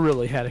Ocean never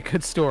really had a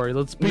good story.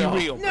 Let's be No.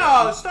 real.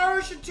 No, Star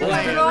Ocean 2 Well,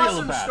 is an real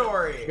awesome bad.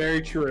 story.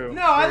 Very true.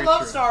 No, I Very love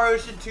true. Star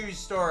Ocean 2's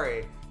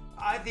story.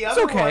 The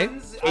other okay.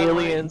 ones, I like.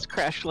 Aliens,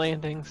 crash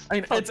landings. I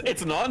mean,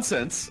 it's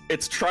nonsense.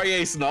 It's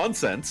Tri-Ace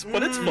nonsense,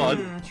 but it's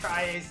fun.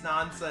 Tri-Ace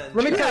nonsense.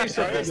 Let me tell you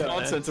Tri-Ace something.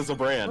 nonsense is a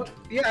brand.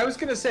 Yeah, I was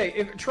gonna say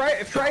if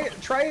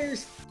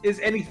Tri-Ace is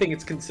anything,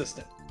 it's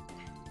consistent.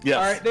 Yes.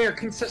 All right, they are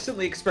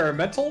consistently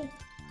experimental.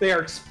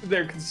 They're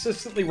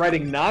consistently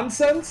writing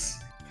nonsense.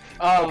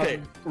 Okay,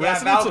 yeah,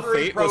 Resonance of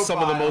Valkyrie Fate was some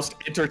of the profile. most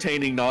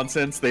entertaining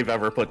nonsense they've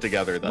ever put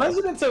together, though.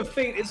 Resonance of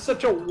Fate is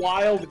such a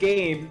wild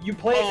game. You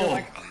play it, and Oh. you're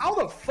like, how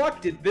the fuck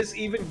did this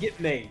even get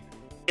made?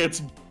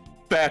 It's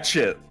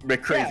batshit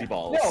crazy Yeah,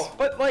 balls. No,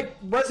 but like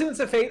Resonance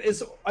of Fate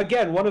is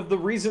again one of the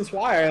reasons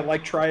why I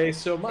like Tri-Ace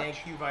so much.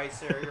 Thank you,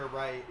 Visor. You're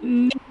right.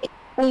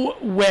 No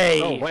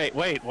way. Oh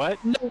wait,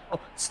 what? No.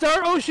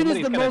 Star Ocean Somebody's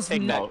is the gonna most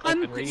take that clip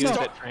and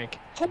reuse it, Frank.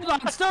 Hold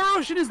on, Star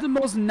Ocean is the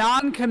most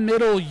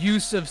non-committal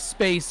use of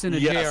space in a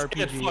Yes,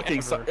 JRPG it's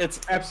fucking. ever. It's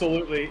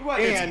Absolutely.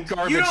 What, And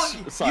garbage you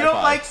don't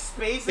sci-fi. like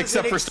space as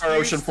Except an for Star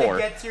Ocean excuse 4. to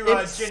get to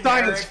it's generic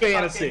science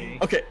fantasy.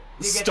 fucking- okay.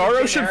 get Star the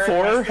Ocean generic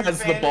 4 Western has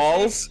the fantasy?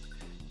 balls.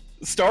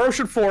 Star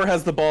Ocean 4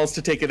 has the balls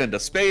to take it into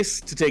space,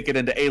 to take it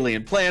into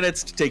alien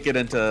planets, to take it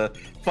into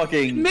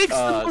fucking. It makes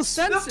the most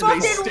The sense.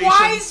 fucking stations.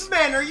 wise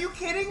men, are you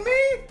kidding me?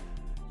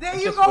 There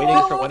you just go, waiting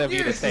all for one of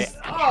you to you. say,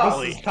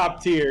 Oh. This is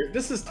top tier.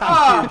 This is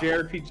Ah. top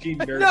tier JRPG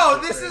nerd. No,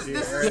 shit this right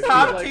is here.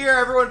 top Like, tier.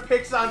 Everyone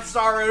picks on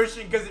Star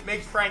Ocean because it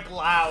makes Frank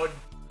loud.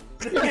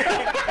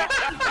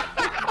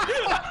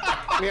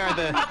 We are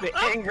the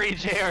angry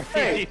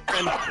JRPG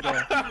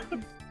friends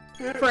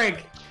today.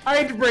 Frank, I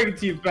hate to break it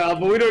to you, pal,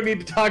 but we don't need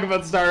to talk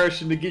about Star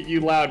Ocean to get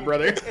you loud,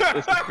 brother.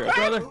 This is true.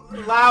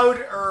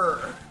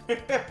 Louder.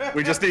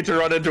 We just need to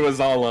run into a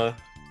Zala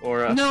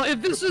or a. No,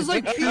 if this was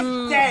like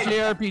true dead.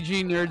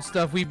 JRPG nerd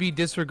stuff, we'd be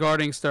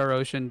disregarding Star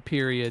Ocean.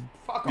 Period.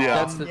 Fuck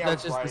Yeah. off.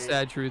 That's just right. the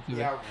sad truth of it.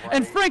 Yeah,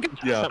 And right. Frank,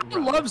 Yeah. I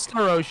love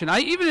Star Ocean. I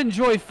even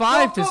enjoy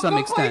 5 to some go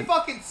extent. Play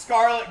fucking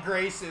Scarlet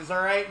Graces,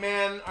 all right,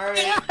 man. All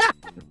right.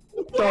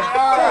 So,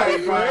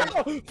 Alright, fine.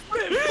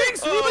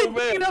 Frank's Oh, really man.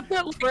 bringing up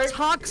that like,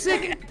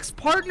 toxic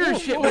ex-partner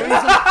shit. Where he's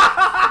like,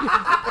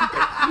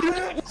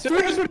 so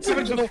here's what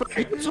happens with you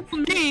Frank. told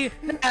me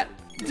that.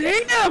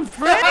 Damn,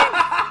 Frank!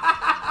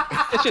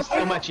 It's just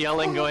so much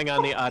yelling going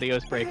on. The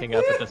audio's breaking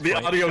up at this The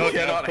point. audio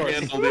cannot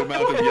handle the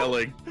amount of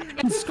yelling.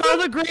 And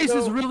Scarlet Grace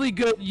is really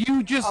good.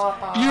 You just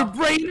your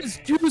brain is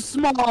too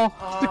small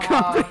to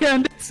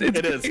comprehend it.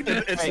 It is.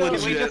 It's Hey,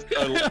 legit.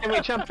 Can we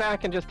jump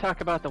back and just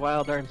talk about the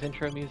Wild Arms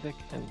intro music?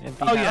 And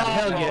Oh yeah,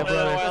 hell yeah,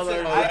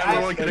 brother.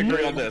 Everyone can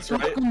agree on this,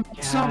 right?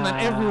 Something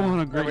that everyone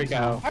agrees. There we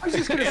go. I was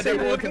just gonna And say,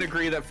 everyone can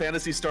agree that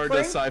Phantasy Star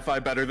does sci-fi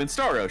better than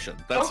Star Ocean.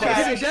 That's Okay,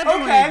 I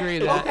definitely agree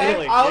with that. okay,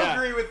 Really, I'll yeah.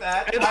 agree with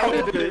that. I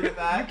will agree with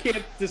that. you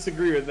can't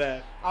disagree with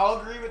that.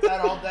 I'll agree with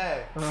that all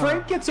day.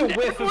 Frank gets a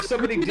whiff of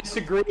somebody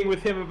disagreeing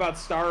with him about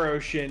Star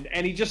Ocean,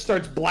 and he just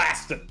starts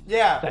blasting.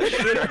 Yeah.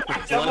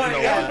 Someone,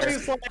 yeah.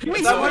 Everybody's like,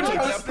 Someone take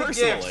that post the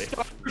personally.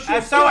 gift.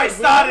 And so I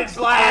started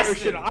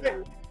blasting.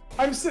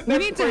 I'm sitting there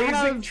need to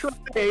praising have-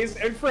 Trace,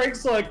 and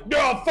Frank's like,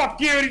 "No,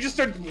 fuck you!" And he just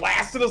starts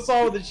blasting us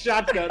all with his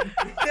shotgun.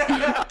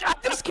 I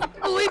just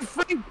can't believe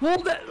Frank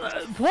pulled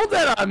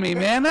that on me,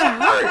 man. That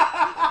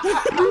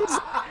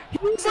hurt. He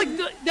was like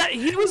that.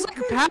 He was like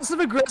passive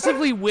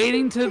aggressively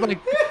waiting to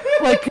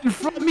like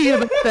confront me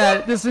about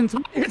that this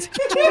entire time.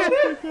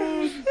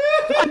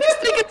 I just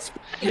think it's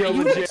you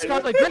legit.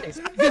 Scarlet Grace.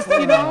 I just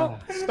Star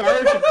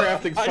Ocean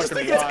crafting's I just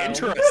fucking think it's wild.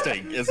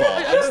 interesting, is all.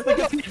 I just think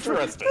it's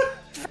interesting.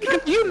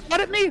 You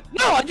mad at me?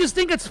 No, I just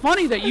think it's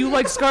funny that you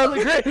like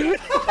Scarlet Grace.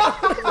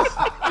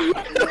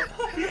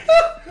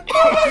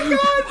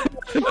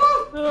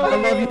 I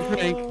love you,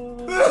 Frank.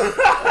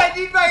 I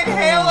need my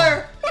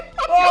inhaler.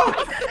 Oh,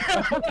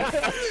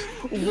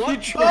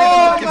 What the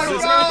Oh fuck my is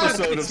this God.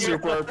 episode of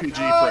Super RPG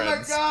Oh my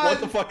Friends? God. What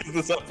the fuck is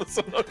this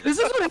episode? This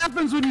is what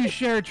happens when you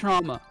share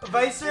trauma.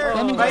 Vicer,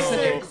 Oh.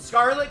 Vicer,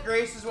 Scarlet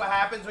Grace is what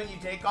happens when you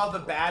take all the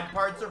bad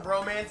parts of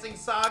Romancing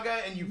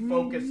Saga and you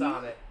focus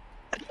on it.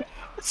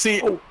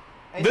 See,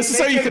 And this is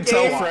how make you a can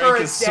tell game for Frank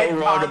a is so dead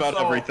wrong about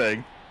console.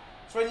 everything.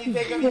 It's when you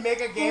make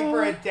a game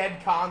for a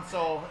dead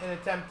console and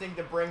attempting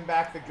to bring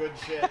back the good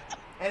shit,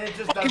 and it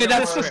just doesn't Okay,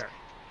 that's work. fair.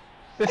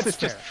 This is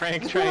just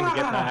Frank trying to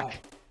get back.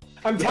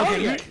 I'm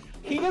telling you,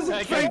 he doesn't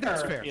I care. think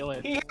that's fair.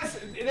 He has,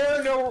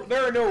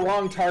 there are no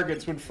wrong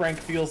targets when Frank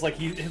feels like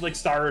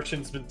Star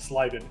Ocean's been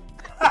slighted.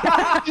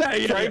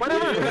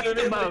 Whatever There,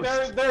 the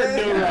most.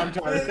 there are no wrong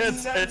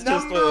targets. It's just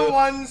number a-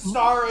 one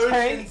Star Ocean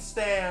Tank,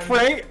 stand.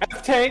 Frank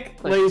F-Tank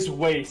lays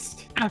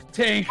waste.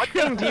 Tank. What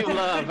game do you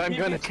love? I'm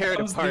going to tear it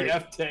Comes apart. The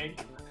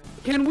F-Tank.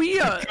 Can we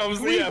Comes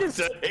we the just-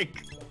 F-Tank.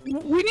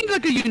 we need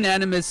like a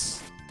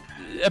unanimous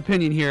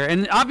opinion here,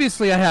 and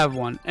obviously I have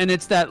one, and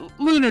it's that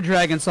Lunar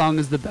Dragon song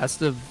is the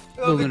best of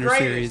the Oh, Lunar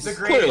series. The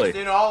greatest Clearly.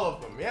 in all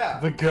of them, yeah.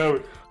 The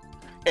GOAT.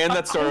 And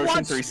that Star I Ocean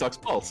watched- 3 sucks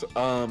balls.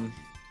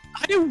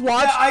 I The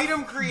watched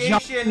item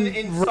creation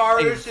in Right. Star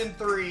Ocean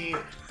 3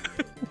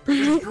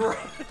 is great.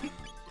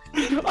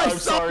 I'm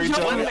sorry,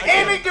 John.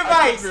 Aiming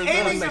device,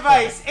 aiming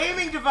device,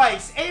 aiming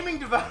device, aiming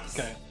device.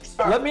 Okay.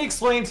 Sorry. Let me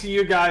explain to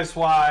you guys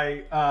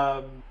why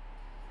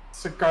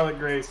Scarlet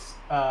Grace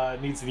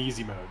needs an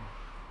easy mode.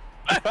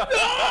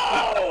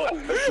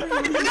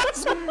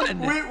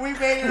 We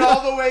made it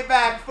all the way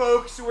back,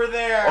 folks. We're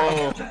there.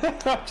 Oh,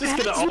 I'm just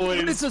gonna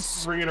always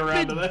it's a bring it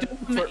around to that.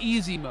 stupid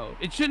easy mode.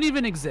 It shouldn't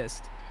even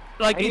exist.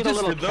 Like I it need a just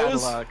little for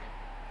those- catalog.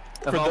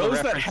 of for all the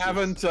those that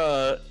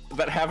references.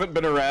 haven't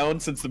been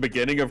around since the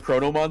beginning of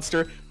Chrono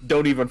Monster,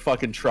 don't even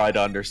fucking try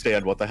to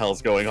understand what the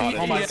hell's going on.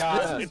 Oh my Yeah,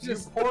 god, it's you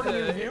just poor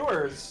new the-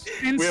 viewers.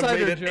 We have made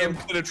insider it joke.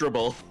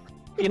 impenetrable.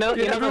 You know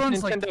those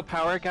everyone's like- Nintendo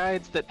Power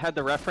Guides that had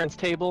the reference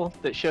table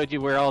that showed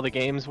you where all the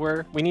games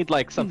were? We need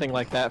like something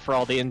like that for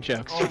all the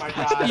in-jokes. Oh my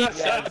god.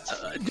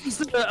 Yes.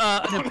 Just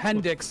an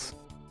appendix.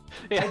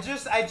 Yeah.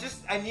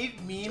 I need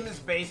memes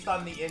based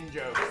on the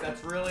in-jokes.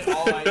 That's really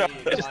all I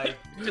need.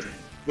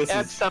 Like,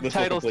 Add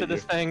subtitles to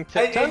this thing.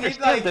 I To need,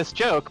 understand like- this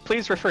joke,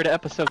 please refer to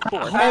episode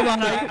 4. Hold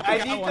on, I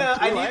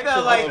need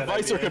the like.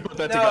 Vicer can put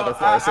that No, together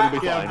for us. It'll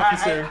be yeah, fine.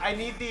 Sir. I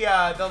need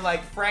the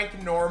like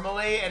Frank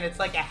normally, and it's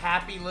like a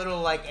happy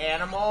little like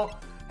animal,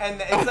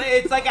 and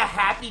it's like a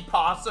happy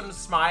possum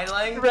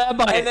smiling,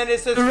 Rabbi. and then it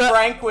says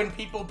Frank when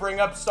people bring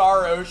up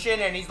Star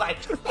Ocean, and he's like,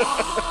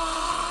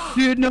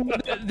 Dude, no,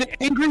 the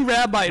angry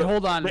rabbi.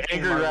 Hold on. The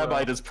Angry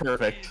Rabbi is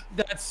perfect.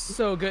 That's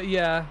so good.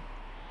 Yeah.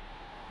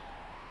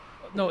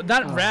 No,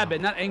 not rabbit,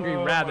 not angry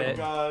oh rabbit.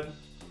 my god.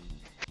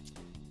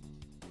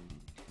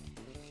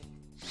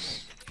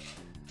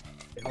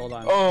 Hold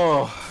on.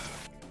 Oh,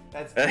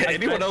 That's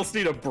anyone else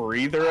need a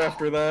breather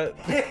after that?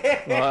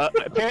 Well,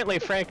 apparently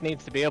Frank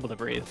needs to be able to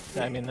breathe.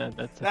 I mean,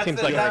 that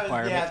seems like a that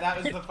requirement. Was, yeah,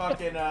 that was the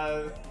fucking.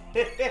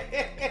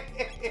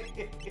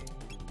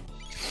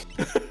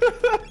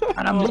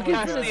 And I'm looking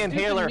Pass for the this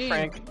inhaler, stupid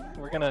Frank.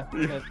 We're gonna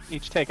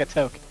each take a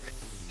toke. name.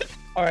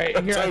 All right,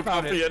 here I Time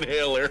found off the it.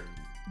 inhaler.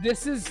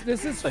 This is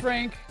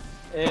Frank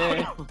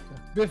Eh,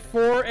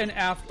 before and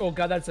after. Oh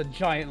god, that's a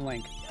giant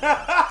link. Before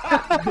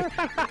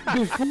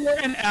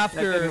and that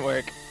after. didn't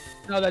work.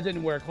 No, that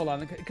didn't work. Hold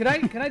on. Can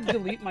I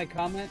delete my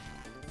comment?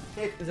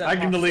 Is that I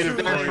can delete it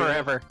Too There late.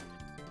 forever.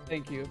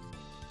 Thank you.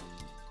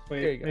 There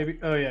you Wait, go. maybe.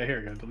 Oh yeah, here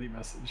we go. Delete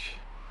message.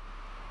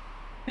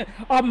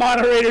 A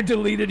moderator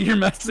deleted your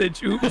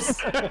message.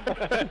 Oops.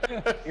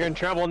 You're in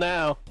trouble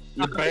now.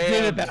 You're I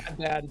did it banned.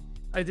 bad.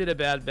 I did a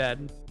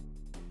bad.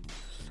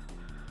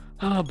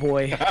 Oh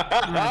boy.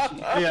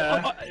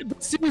 Yeah.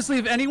 But seriously,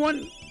 if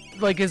anyone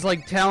like is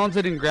like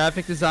talented in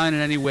graphic design in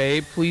any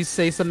way, please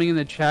say something in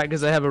the chat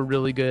because I have a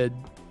really good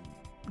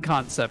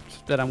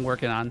concept that I'm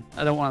working on.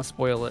 I don't want to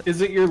spoil it.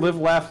 Is it your live,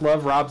 laugh,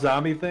 love Rob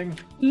Zombie thing?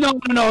 No.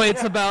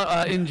 It's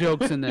about in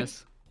jokes in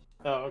this.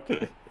 Oh,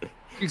 okay.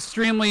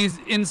 Extremely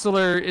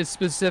insular is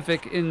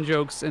specific in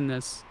jokes in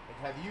this.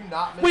 Like, have you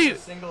not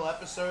missed a single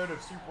episode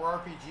of Super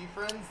RPG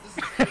Friends? This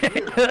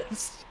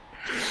is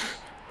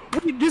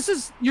for you.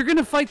 Wait, you're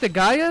gonna fight the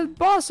Gaia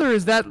boss, or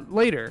is that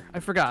later? I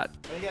forgot.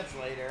 I think that's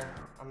later.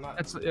 I'm not.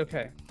 That's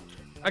okay.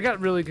 I got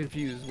really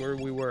confused where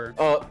we were.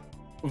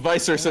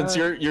 Vicer, since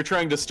you're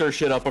trying to stir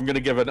shit up, I'm gonna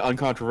give an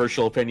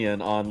uncontroversial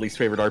opinion on least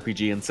favorite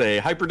RPG and say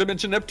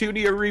Hyperdimension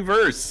Neptunia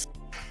Reverse.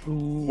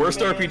 Worst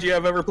RPG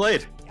I've ever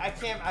played. I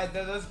can't.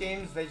 Those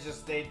games,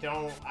 they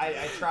don't.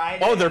 I tried.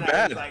 Oh, they're and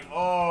bad. I was like,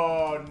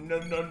 oh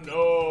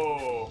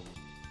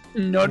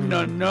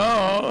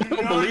no. I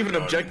don't believe in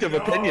objective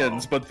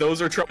opinions, but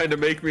those are trying to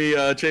make me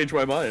change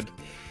my mind.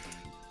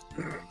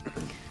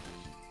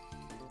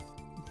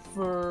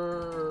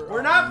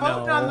 We're not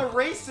voting on the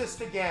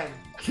racist again.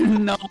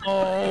 No.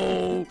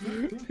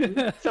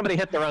 Somebody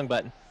hit the wrong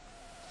button.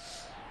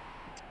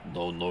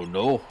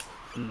 No.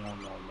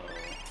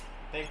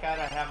 Thank God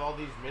I have all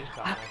these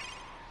mid-comics.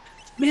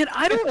 Man,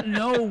 I don't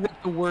know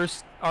what the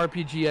worst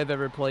RPG I've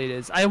ever played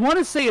is. I want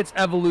to say it's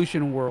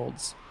Evolution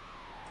Worlds.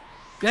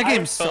 That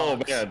game sucks. Oh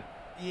man.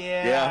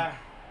 Yeah.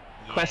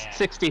 Quest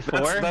 64?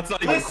 That's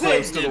not even Listen,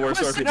 close to the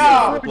worst listen, RPG no.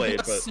 I've ever played.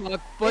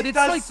 But it it's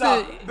does like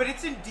suck, the. but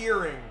it's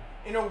endearing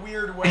in a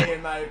weird way,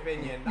 in my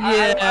opinion. Yeah.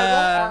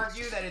 I won't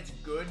argue that it's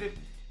good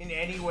in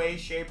any way,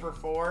 shape, or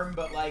form,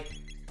 but like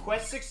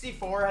Quest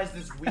 64 has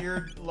this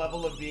weird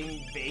level of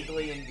being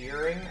vaguely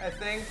endearing, I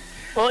think.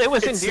 Well, it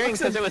was endearing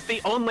because it was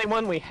the only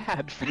one we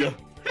had. Yeah.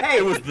 Hey,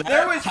 It was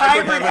there was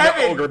Hybrid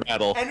Hybrid Ogre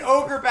Battle. and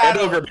Ogre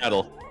Battle. And Ogre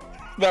Battle.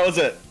 That was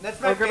it.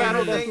 That's my Ogre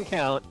Battle favorite thing. doesn't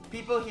count.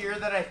 People hear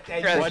that I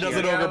Why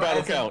doesn't Ogre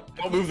Battle count?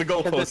 Don't move the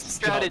Because goalposts. it's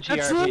strategy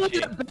That's literally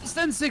RPG. the best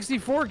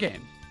N64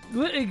 game.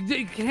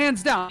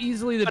 Hands down,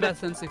 easily the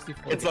best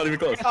N64 It's game. not even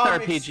close.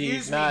 RPG,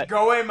 Excuse not- me,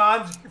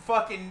 Goemon's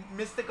fucking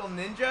mystical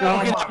ninja?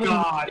 Oh Okay, my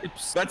god.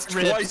 That's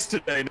rips. twice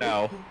today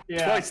now.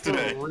 Yeah, Twice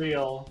today. for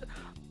real.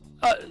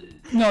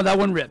 No, that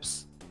one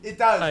rips. It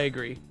does. I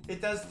agree.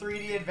 It does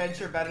 3D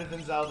adventure better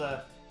than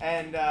Zelda.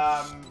 And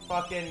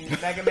fucking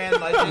Mega Man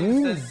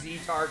Legends does Z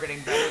targeting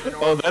better than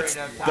Oh,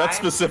 Ocarina of Time. that's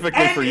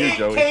specifically and for you, it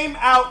Joey. came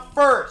out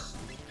first.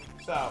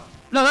 So,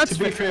 No, that's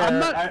To be fair. fair, I'm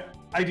not.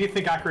 I do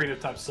think Ocarina of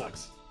Time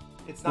sucks.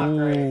 it's not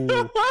great.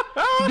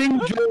 I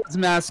think Joe's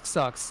mask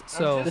sucks.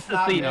 So This is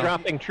Not the good.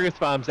 dropping truth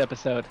bombs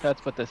episode.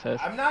 That's what this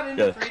is. I'm not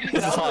into Yeah. 3D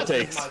This is hot Zeldas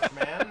takes. as much,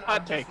 man.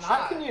 Hot I'm takes. just How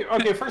not. can you?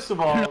 Okay, first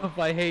of I don't know all, if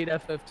I hate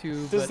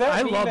FF2, does but that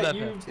I mean love that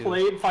you FF2.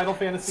 played Final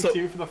Fantasy So-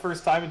 2 for the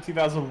first time in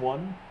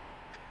 2001?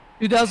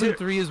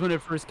 2003 is when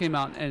it first came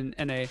out in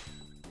NA.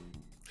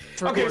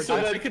 Okay, so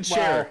I that can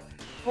share.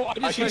 Oh,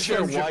 I can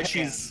share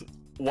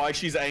why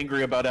she's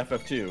angry about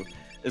FF2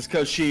 is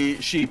because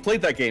she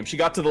played that game. She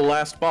got to the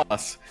last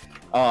boss,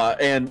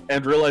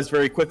 and realized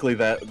very quickly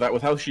that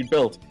with how she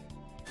built,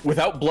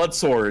 without blood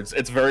swords,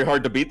 it's very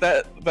hard to beat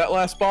that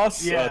last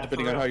boss. Yeah,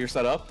 depending for on real. how you're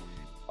set up.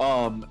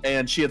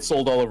 And she had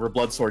sold all of her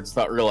blood swords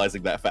without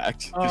realizing that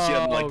fact because she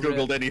hadn't like Oh,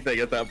 Googled really? anything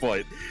at that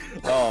point.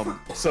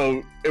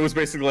 So it was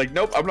basically like,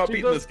 nope, I'm not Dude,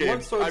 beating those this game.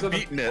 blood swords I'm are the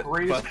beating it.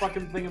 greatest But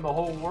fucking thing in the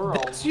whole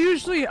world. That's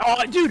usually.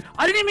 Oh, dude,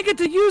 I didn't even get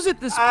to use it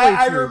this I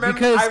playthrough remember,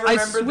 because I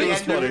remember the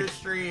switched end of it. your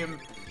stream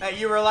that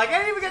you were like, I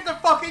didn't even get to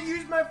fucking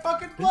use my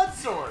fucking blood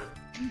sword.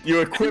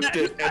 you equipped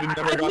it and it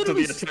never I got to the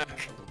literally-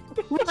 attack.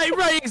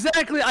 Right,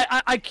 exactly.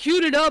 I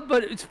queued it up,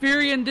 but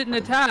Furion didn't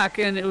attack,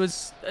 and it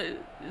was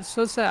it's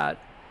so sad.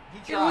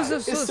 He It was tried.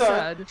 just so It's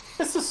sad.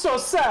 This is so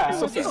sad.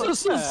 It was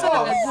so sad.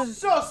 Oh,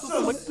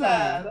 so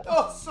sad.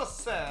 Oh, so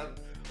sad.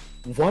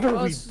 What are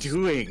Oh, we it's just-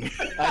 doing?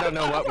 I don't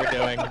know what we're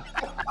doing.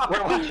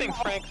 We're watching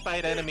Frank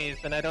fight enemies,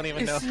 and I don't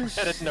even know if we're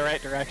headed in the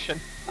right direction.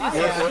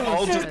 We're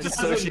all just It doesn't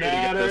dissociating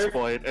at this matter.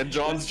 point, and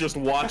John's just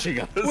watching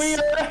us. We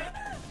are.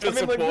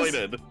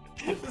 Disappointed.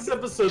 This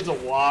episode's a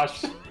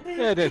wash.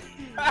 Yeah, it is.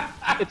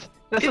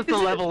 This is the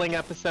leveling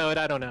episode.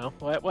 I don't know.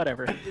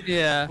 Whatever.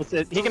 Yeah.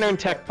 He can earn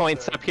tech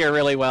points up here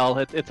really well.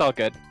 It's all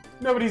good.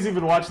 Nobody's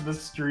even watching this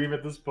stream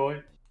at this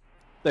point.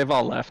 They've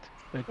all left.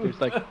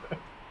 There's like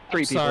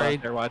 3 people Sorry.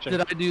 out there watching,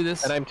 Did I do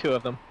this? and I'm 2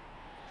 of them.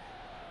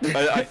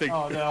 I think.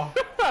 Oh no.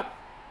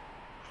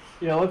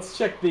 Yeah, let's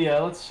check the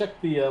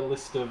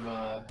list of.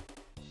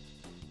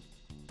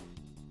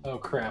 Oh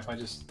crap! I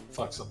just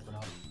fucked something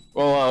up.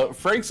 Well,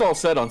 Frank's all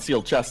set on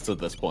sealed chests at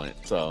this point,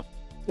 so.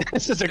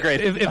 This is a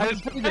great. If I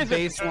play the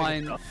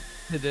baseline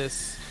to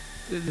this,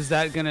 is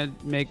that gonna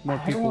make more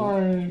people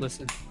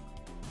listen?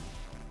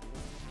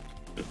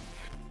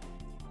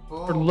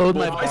 Or load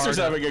my Well, Vicer's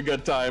bar. having a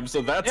good time,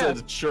 so that's Yeah.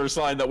 a sure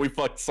sign that we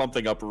fucked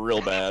something up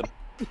real bad.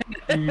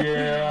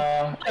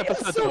 Yeah. It's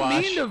Episode's so a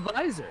wash. mean to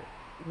Visor.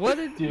 What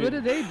did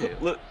Dude. they do?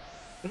 Look,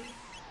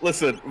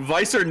 Listen,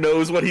 Vicer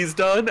knows what he's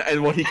done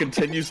and what he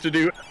continues to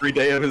do every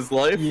day of his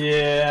life.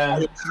 Yeah.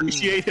 I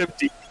appreciate him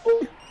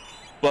deeply,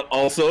 but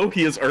also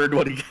he has earned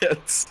what he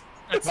gets.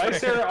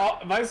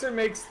 Vicer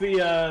makes the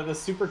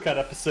supercut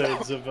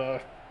episodes of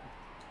That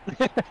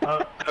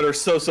are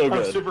so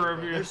good. Super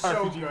They're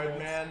so good,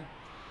 man.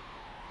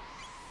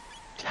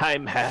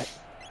 Time hat.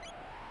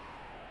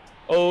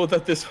 Oh,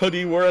 that this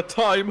hoodie were a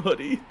time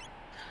hoodie.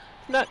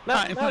 Not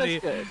hoodie.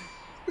 as good.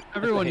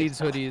 Everyone needs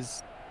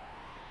hoodies.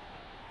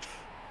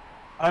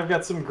 I've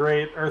got some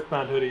great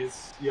Earthbound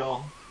hoodies,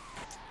 y'all.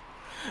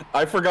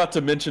 I forgot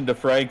to mention to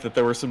Frank that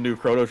there were some new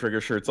Chrono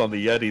Trigger shirts on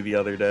the Yeti the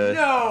other day.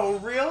 No,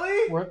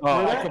 really?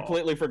 Oh, I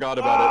completely forgot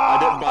about it. I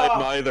didn't buy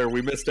them either.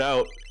 We missed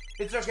out.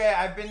 It's okay.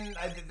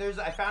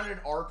 I found an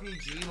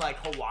RPG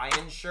like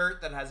Hawaiian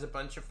shirt that has a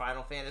bunch of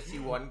Final Fantasy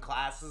 1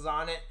 classes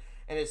on it,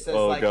 and it says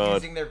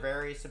using their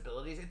various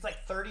abilities. It's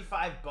like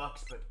 $35,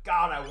 but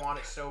God, I want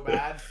it so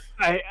bad.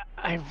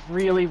 I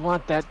really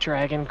want that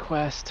Dragon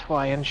Quest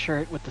Hawaiian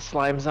shirt with the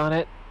slimes on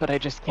it, but I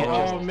just can't.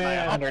 Oh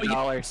man,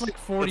 $100. It's like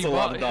 40 That's a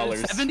lot of dollars.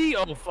 70?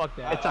 Oh fuck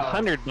that. It's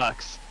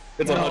 $100.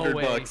 It's No $100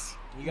 way. bucks.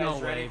 You guys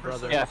No ready way, for brother.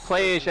 some? Yeah,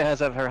 PlayAsia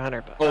has it for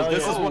 $100. Oh,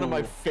 this yeah. is one of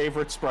my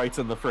favorite sprites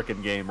in the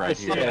frickin' game right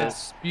This here. is-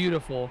 It's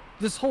beautiful.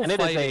 This whole And it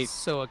is fight a is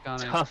so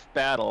iconic. Tough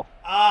battle.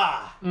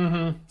 Ah.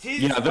 Mm-hmm.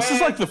 Yeah, this is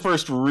like the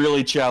first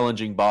really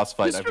challenging boss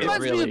fight This I've ever.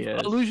 reminds really me of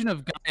is. Illusion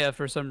of Gaia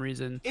for some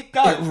reason. It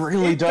does. It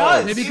really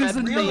does. Maybe because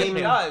it it's really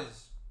the-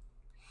 does.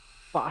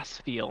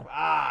 Boss feel.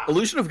 Ah.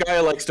 Illusion of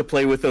Gaia likes to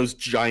play with those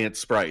giant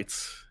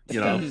sprites. You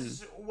know.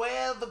 Yes.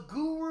 Well, the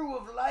guru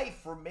of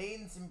life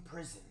remains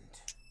imprisoned.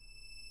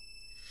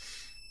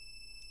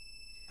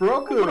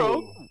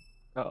 Broku.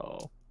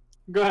 Oh.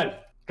 Go ahead.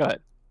 Go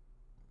ahead.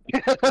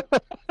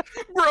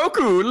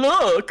 Broku,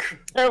 look!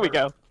 There we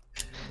go.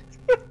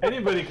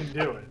 Anybody can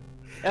do it.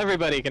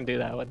 Everybody can do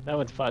that one. That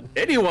one's fun.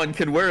 Anyone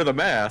can wear the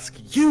mask.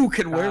 You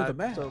can wear the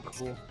mask. So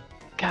cool.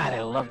 God,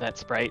 I love that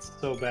sprite.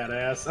 So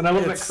badass. And I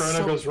love that It's Chrono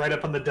so- goes right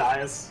up on the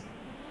dais.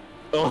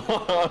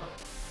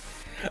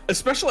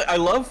 Especially, I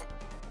love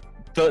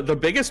the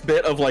biggest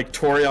bit of like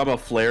Toriyama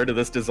flair to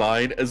this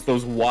design is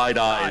those wide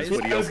eyes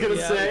when he I was opens.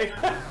 gonna say.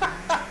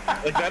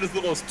 Like that is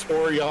the most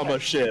Toriyama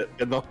shit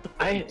in the.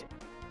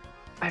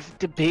 I've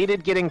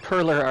debated getting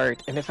Perler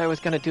art, and if I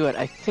was gonna do it,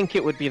 I think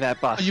it would be that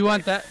boss. You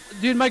want that?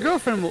 Dude, my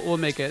girlfriend will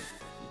make it.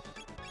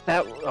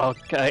 That? Oh,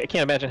 God, I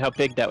can't imagine how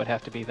big that would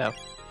have to be, though.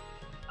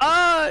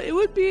 It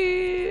would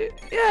be...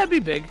 Yeah, it'd be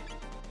big.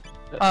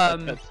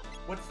 That's-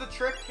 What's the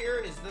trick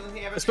here? Doesn't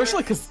he have a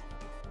Especially trick? because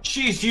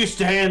She's used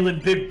to handling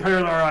big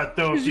perler art,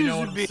 though, if He's you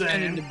know used what to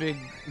I'm be saying.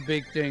 into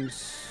big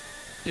things.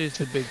 It's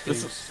the big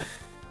things.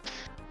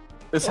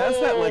 this has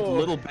that like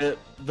little bit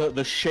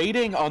the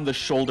shading on the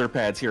shoulder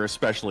pads here,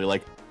 especially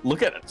like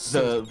look at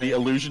the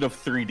illusion of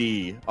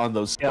 3D on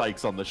those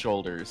spikes on the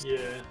shoulders. Yeah.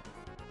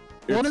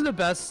 One of the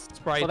best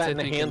sprites, well, that I and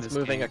the think, in hands this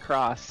moving game.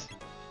 across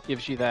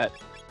gives you that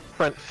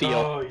front feel.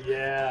 Oh,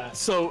 yeah.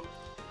 So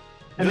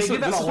And this they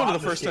is did that a one lot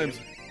of the in first this times.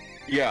 game.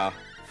 Yeah.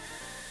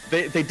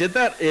 They did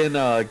that in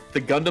the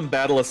Gundam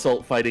Battle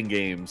Assault fighting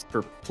games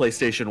for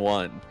PlayStation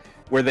 1,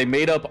 where they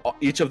made up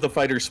each of the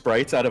fighter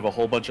sprites out of a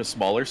whole bunch of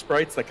smaller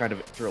sprites that kind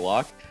of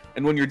interlock.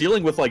 And when you're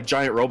dealing with like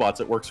giant robots,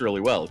 it works really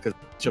well because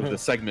each of the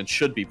segments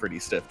should be pretty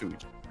stiff to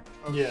each.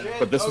 Oh, Yeah. shit.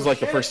 But this was like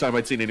the shit. first time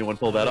I'd seen anyone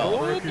pull that off.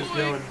 Broku's going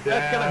down.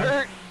 That's gonna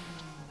hurt.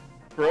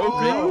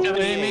 Broku.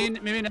 Oh.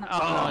 Maybe not. Oh,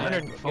 Oh,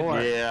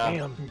 104. Yeah.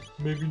 Damn.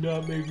 Maybe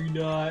not, maybe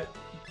not.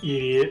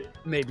 Idiot.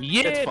 maybe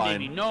yeah, It's fine.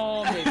 maybe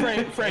no.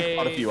 Maybe Frank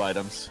bought a okay. few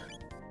items.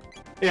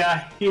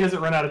 Yeah, he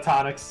hasn't run out of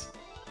tonics.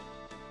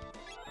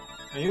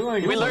 You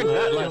want to We get learned some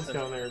that heals lesson.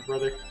 down there,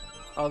 brother.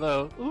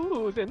 Although,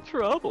 ooh, it's in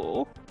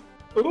trouble.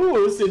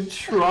 Ooh, it's in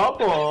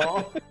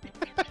trouble.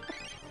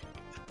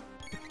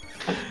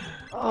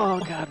 Oh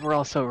God, we're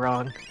all so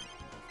wrong.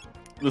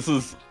 This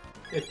is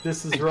If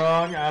this is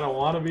wrong, I don't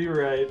want to be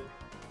right.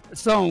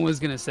 Someone was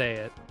gonna say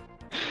it.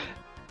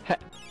 I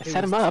It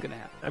set was him up. gonna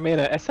happen. I mean,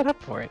 I set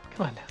up for it.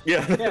 Come on now.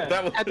 yeah. Yeah.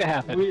 That was Had to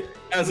happen.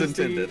 As it was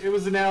intended. it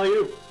was an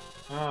alley-oop.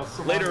 Oh,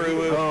 so Later, long-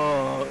 Uwu.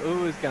 Oh,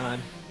 ooh is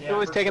gone. Yeah,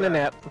 Ooh is for taking a sure.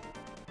 nap.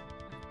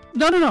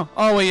 No.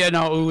 Oh wait, yeah,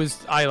 no. It was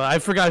Isla. I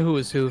forgot who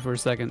was who for a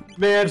second.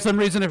 Man, For some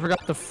reason, I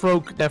forgot the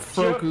Froke. That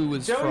Froku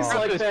was Joey's Frog.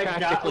 like Is that guy,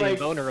 practically like-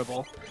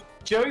 invulnerable.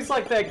 Joey's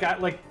like that guy,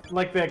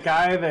 like that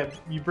guy that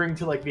you bring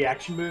to like the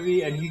action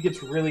movie, and he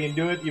gets really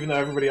into it, even though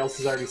everybody else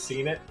has already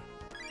seen it.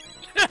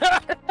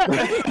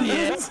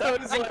 Yeah. So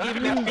it's like,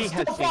 Even if he he's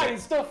had still seen fine, it.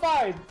 he's still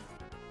fine.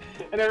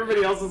 And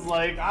everybody else is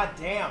like, God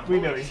damn. we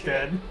know holy he's shit.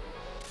 dead.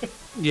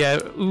 Yeah,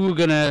 ooh,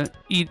 gonna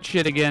eat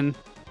shit again.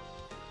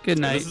 Good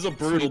night. This is a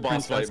brutal sweet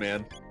boss princess. fight,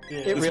 man. Yeah.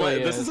 It This, really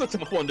this is. is a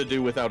tough one to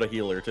do without a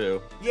healer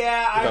too.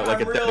 Yeah, Without,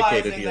 like, I'm a dedicated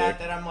realizing healer.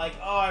 that I'm like,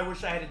 oh, I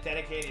wish I had a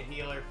dedicated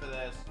healer for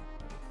this.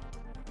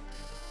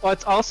 Well,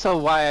 it's also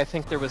why I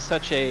think there was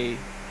such a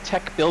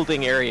tech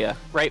building area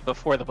right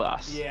before the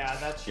boss. Yeah,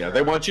 that's true. Yeah,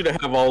 they want you to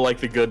have all like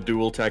the good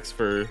dual techs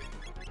for.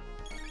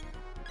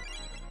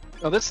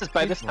 Well, this is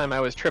by this time I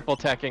was triple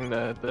teching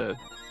the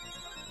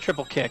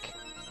triple kick.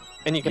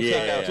 And you can Yeah.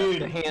 take out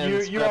Dude, the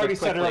hands. you rather already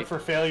set her quickly. up for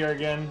failure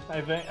again.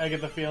 I think I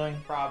get the feeling.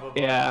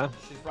 Probably. Yeah.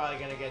 She's probably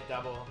gonna get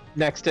double.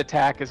 Next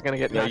attack is gonna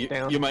get Yeah, knocked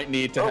down. you might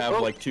need to have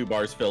like 2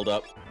 bars filled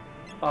up.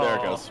 There it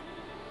Oh, goes.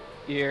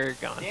 You're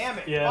gone. Damn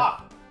it! Yeah.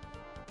 Fuck.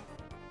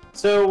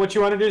 So what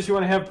you want to do is you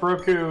want to have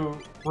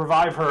Broku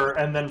revive her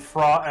and then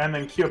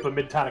queue up a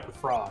mid tonic with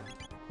Frog.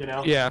 You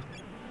know? Yeah.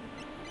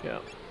 Yeah.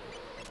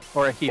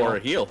 Or a heal. Or a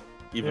heal.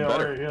 Even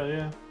better.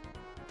 Yeah.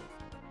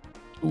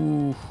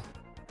 Ooh.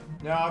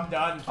 No, I'm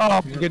done.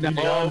 Oh, good night.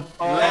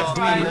 That's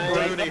fine.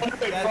 Rudy.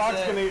 Frog's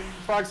gonna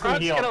Frog's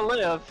heal. gonna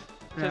live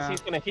because Yeah. he's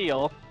gonna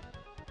heal.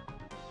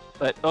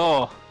 But that's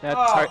Oh,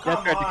 hard. come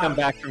That's hard to come on.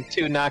 back from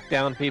 2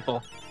 knockdown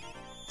people.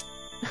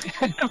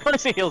 Of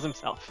course he heals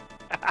himself.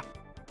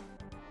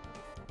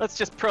 Let's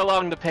just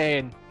prolong the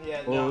pain.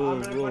 Yeah, no,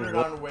 I'm gonna put it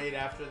on wait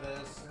after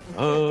this.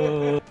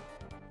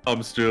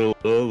 I'm still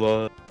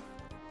alive.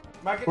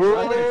 My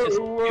controller,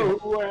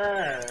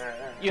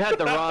 You had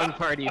the wrong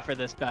party for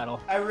this battle.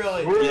 I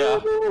really Yeah.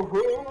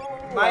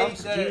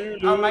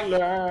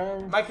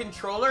 my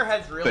controller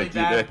has really Thank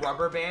you, bad Nick.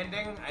 rubber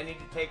banding. I need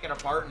to take it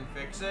apart and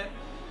fix it.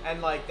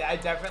 And like I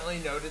definitely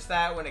noticed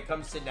that when it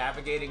comes to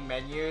navigating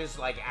menus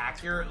like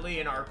accurately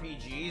in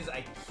RPGs,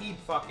 I keep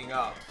fucking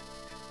up.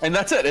 And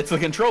that's it. It's the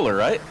controller,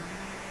 right?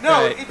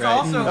 No, Right, it's right.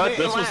 also No, me. it's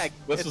This was- lag.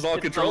 this It's- was all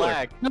it's the controller.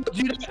 lag. No,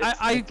 dude,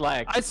 It's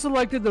lag. I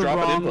selected the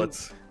Dropping wrong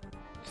inputs.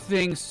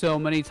 thing so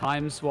many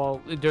times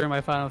during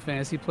my Final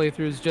Fantasy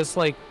playthroughs, just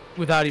like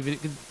without even it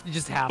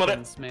just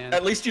happens, man.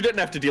 At least you didn't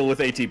have to deal with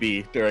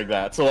ATB during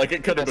that, so like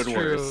it could have That's been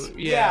true. worse.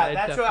 Yeah, it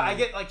that's what I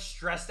definitely- get like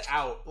stressed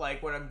out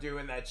like when I'm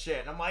doing that shit.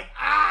 And I'm like,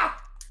 ah!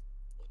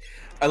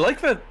 I like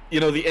that,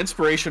 the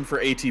inspiration for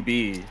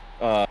ATB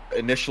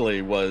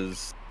initially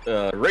was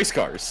race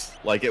cars.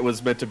 Like it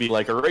was meant to be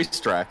like a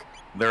racetrack.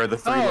 There are the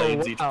 3 Oh,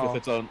 lanes, each wow. with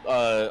its own.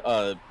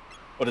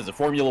 What is it?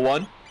 Formula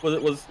One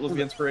was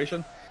the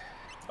inspiration.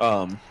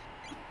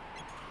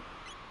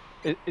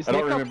 Is I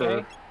don't Nick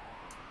remember.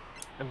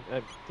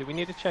 okay? Do we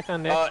need to check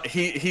on Nick?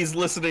 He's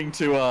listening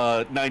to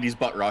 90s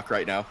butt rock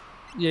right now.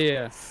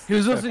 Yeah. He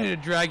was listening to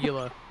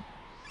Dragula.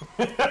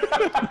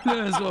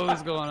 That's what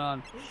was going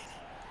on.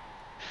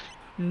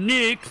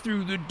 Nick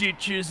through the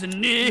ditches and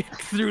Nick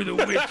through the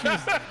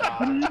witches.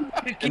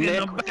 Nick in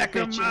the back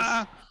of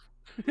my.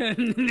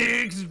 And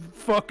Nick's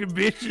fucking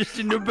bitches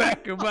in the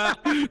back of my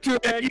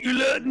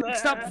Dragula.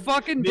 Stop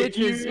fucking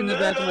bitches in the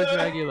back of my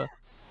Dragula.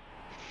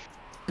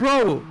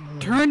 Bro,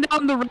 turn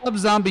down the Rob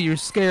Zombie. You're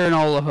scaring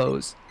all the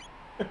hoes.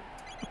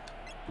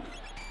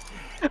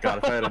 God,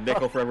 if I had a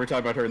nickel for every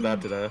time I'd heard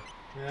that today.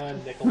 Yeah,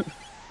 nickel.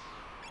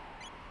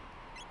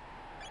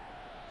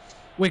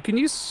 Wait, can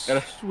you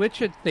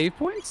switch at save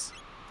points?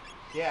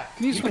 Yeah.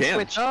 Can you You switch? can.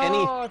 Switch Oh, any.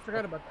 I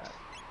forgot about that.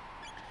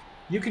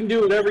 You can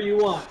do whatever you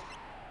want.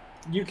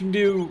 You can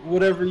do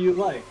whatever you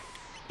like.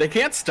 They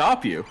can't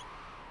stop you.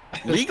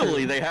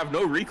 Legally, they have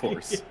no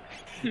recourse.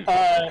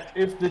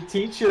 If the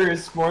teacher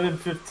is more than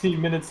 15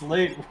 minutes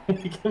late,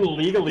 we can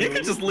legally. You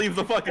can just leave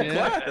the fucking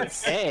Yeah.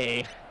 class.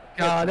 Hey.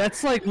 God,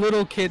 that's like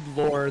little kid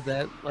lore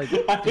that like.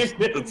 That's It's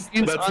the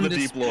deep lore.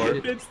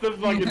 undisputed. It's the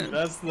fucking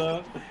best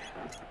though.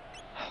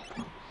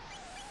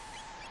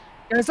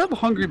 Guys, I'm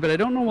hungry, but I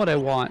don't know what I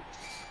want.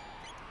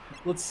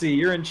 Let's see.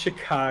 You're in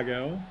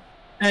Chicago.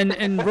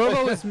 And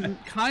Robo is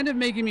kind of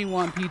making me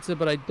want pizza,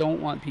 but I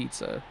don't want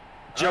pizza.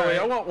 Joey,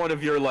 I want one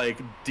of your like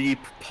deep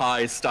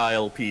pie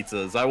style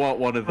pizzas. I want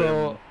one of them.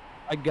 Bro,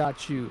 I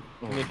got you.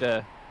 You need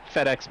to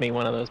FedEx me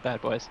one of those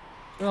bad boys.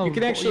 Oh, You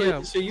can actually,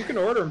 yeah. so you can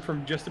order them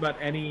from just about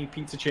any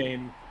pizza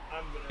chain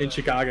I'm gonna in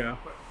Chicago.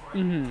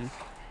 Mm-hmm.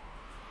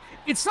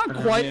 It's not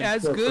quite man,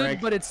 as poor good,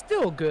 Frank. but it's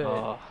still good.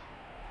 Oh,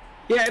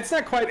 Yeah, it's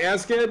not quite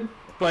as good,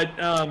 but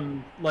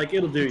like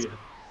it'll do you.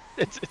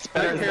 it's I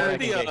better than what I heard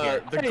can get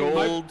here. the Hey,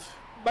 gold,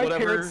 My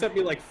whatever. parents sent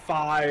me like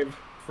 5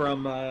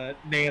 from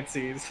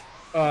Nancy's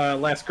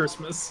last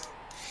Christmas.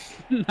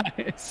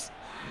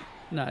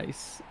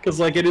 Nice. Because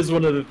like it is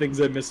one of the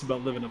things I miss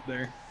about living up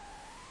there.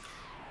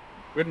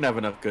 We didn't have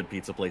enough good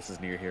pizza places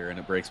near here, and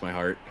it breaks my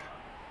heart.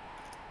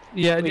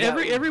 Yeah, We got-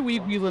 every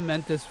week we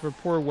lament this for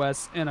poor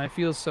Wes, and I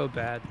feel so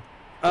bad.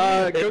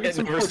 Go It get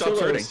some never stops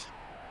hurting. Portillo's.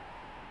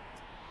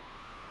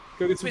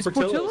 Go get some Is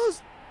Portillo's.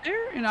 Portillo's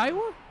there in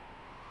Iowa?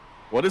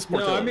 What is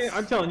Portillo's? No, I mean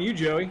I'm telling you,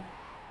 Joey.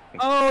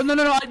 Oh no!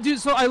 I do.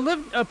 So I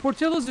live.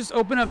 Portillo's just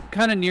opened up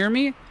kind of near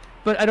me,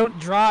 but I don't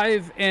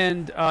drive,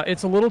 and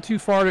it's a little too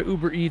far to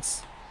Uber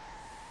Eats.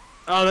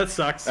 Oh, that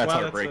sucks. That's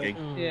Wow,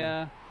 heartbreaking.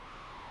 Yeah.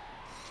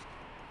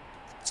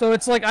 So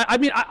it's like I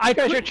mean I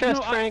Treasure could, chest,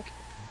 you know, Frank.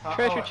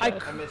 Treasure oh,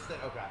 chest. I missed it.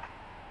 Okay.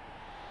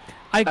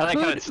 I I like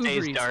could how it stays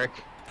Uber Eats, dark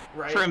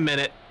Right. for a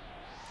minute.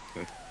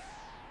 It's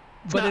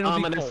but not it'll be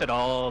ominous cold. at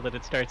all that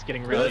it starts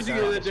getting For really those of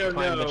you dark that as you don't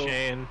climb the know,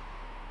 chain.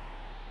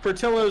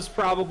 Portillo's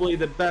probably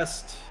the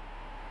best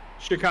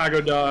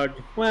Chicago dog.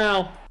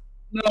 Well,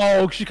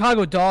 No,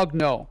 Chicago dog.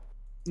 No.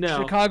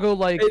 no. Chicago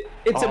like.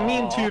 It's a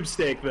mean Aw. tube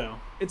steak though.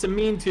 It's a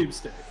mean tube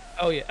steak.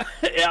 Oh yeah.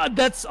 Yeah.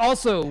 That's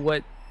also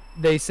what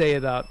they say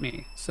about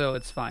me. So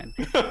it's fine.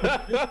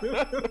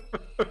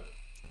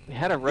 We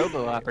had a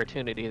robo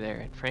opportunity there,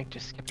 and Frank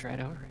just skipped right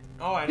over it.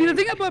 Oh, I The didn't.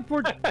 thing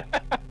about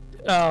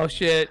oh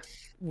shit.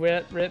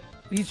 Rip.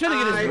 He's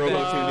trying to get his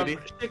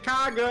Robo-tunity.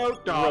 Chicago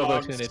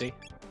dogs. Robo-tunity.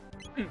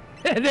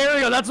 There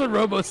we go. That's what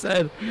Robo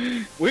said.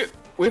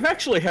 We've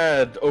actually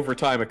had over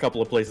time a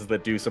couple of places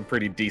that do some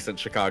pretty decent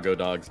Chicago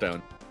dogs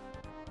down.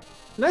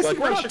 Nice Like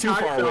thing we're about not too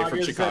Chicago far away dog from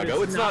is that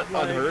Chicago. It's not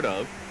like- unheard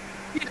of.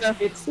 Yeah.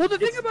 Well, the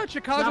thing it's about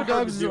Chicago not hard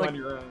dogs to is do like on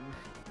your own.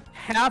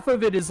 half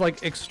of it is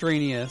like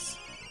extraneous.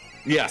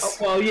 Yes.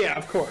 Oh, well, yeah,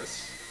 of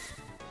course.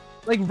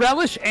 Like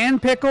relish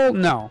and pickle,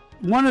 no.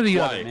 One or the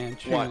Why? other, man.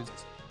 Choose. Why?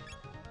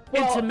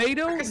 And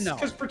tomato, no.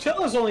 Because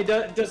Portillo's only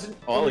doesn't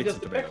I'll only eat does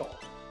the the tomato. pickle.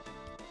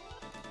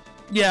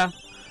 Yeah.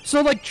 So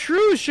like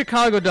true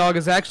Chicago dog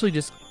is actually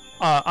just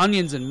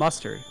onions and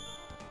mustard.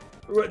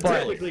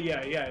 Technically,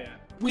 yeah.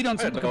 We don't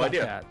I had talk no about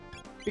idea. that.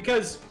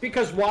 Because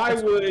why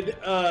would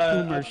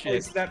boomer a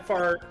place shit. that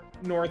far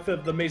north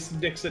of the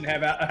Mason-Dixon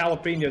have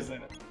jalapenos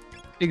in it?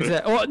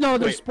 Exactly. Well, no,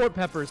 there's Wait. sport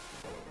peppers.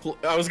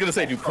 I was gonna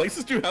say, do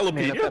places do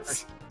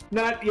jalapenos?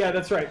 Yeah,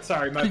 that's right.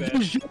 Sorry, my bad.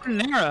 There's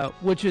jardinera,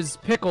 which is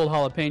pickled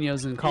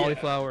jalapenos and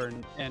cauliflower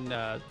and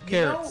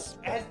carrots.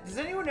 You know, does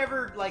anyone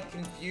ever like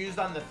confused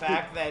on the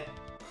fact that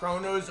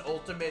Chrono's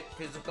ultimate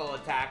physical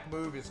attack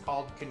move is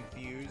called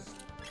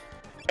Confused?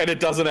 And it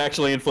doesn't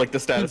actually inflict a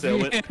status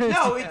ailment.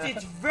 No,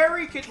 it's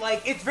very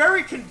it's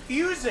very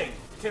confusing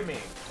to me.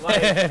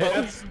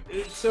 Like,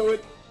 So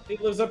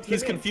it lives up to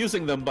He's the name.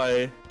 confusing them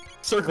by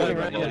circling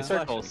Running them. around in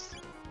circles.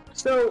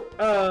 So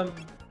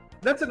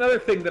that's another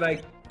thing that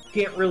I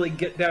can't really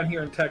get down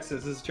here in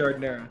Texas is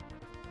jardinera.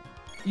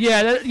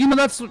 Yeah,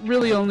 that's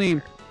really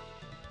only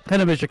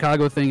kind of a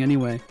Chicago thing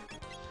anyway.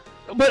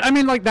 But I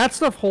mean, like that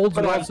stuff holds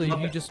But I well, so love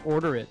you it. just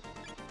order it.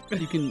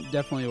 You can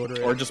definitely order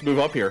it. Or just move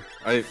up here.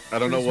 I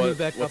don't know Just move what's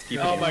back up keeping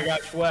here. Oh you. my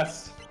gosh,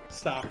 Wes,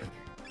 stop!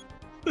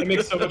 I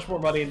make so much more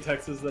money in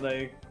Texas than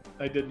I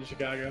did in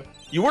Chicago.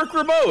 You work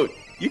remote.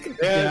 You can.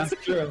 Yeah, that's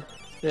true.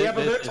 Yeah,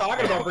 but they're This is-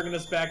 talking about bringing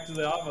us back to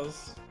the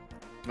office.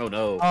 Oh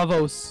no.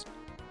 Avos.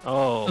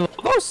 Oh,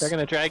 Avos. they're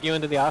gonna drag you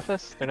into the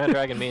office? They're not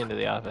dragging me into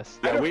the office.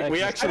 Yeah, we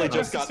Texas. actually don't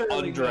just got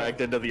necessarily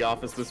undragged into the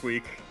office this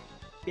week.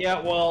 Yeah,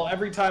 well,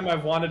 every time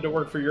I've wanted to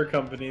work for your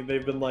company,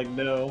 they've been like,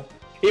 no.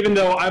 Even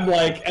though I'm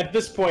like, at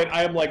this point,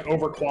 I am like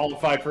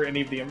overqualified for any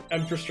of the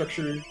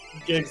infrastructure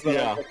gigs that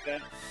Yeah. I've looked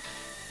at.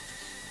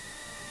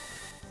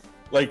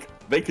 Like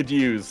they could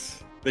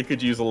use a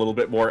little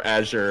bit more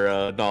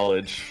Azure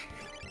knowledge.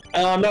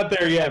 I'm not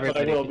there yet, but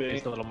I Everybody will could be.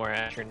 use a little more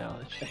Azure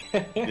knowledge.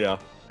 Yeah.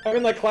 I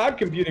mean, like cloud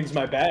computing's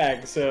my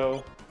bag,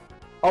 so.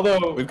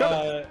 Although We've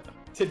got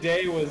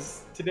today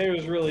was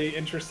really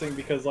interesting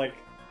because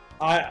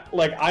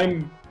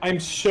I'm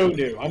so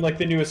new. I'm like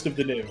the newest of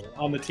the new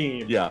on the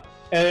team. Yeah.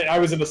 And I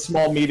was in a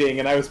small meeting,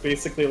 and I was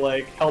basically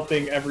like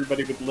helping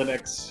everybody with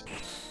Linux.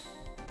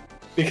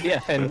 The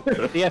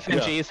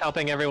FNG is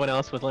helping everyone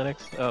else with Linux.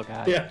 Oh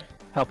god. Yeah.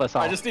 Help us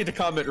all. I just need to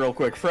comment real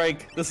quick,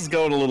 Frank. This is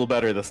going a little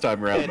better this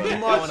time around. It buddy.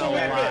 is Much going a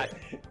better. lot.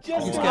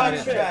 Just He's a got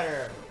much it.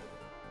 better.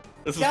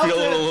 This is feeling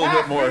a little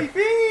bit more.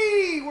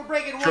 Baby! We're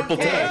breaking Triple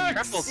 1K. tap.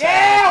 Triple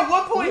tap. Yeah,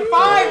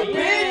 1.5,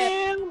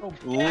 bitch!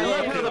 I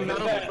love how the mouth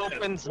Yeah.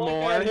 opens Look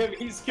more at him,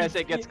 he's as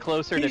it gets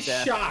closer to he's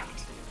death.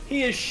 shocked.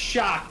 He is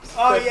shocked.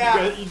 Oh, that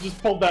yeah. you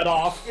just pulled that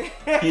off.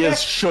 He is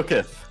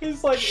shooketh.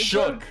 He's like,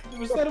 Shook.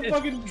 Was that a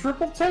fucking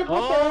triple tap?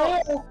 What Oh.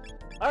 the hell?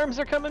 Arms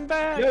are coming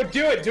back. Yo,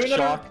 do it.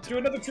 Shocked. Do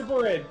another triple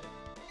raid.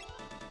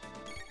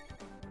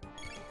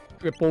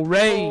 Triple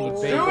Ray,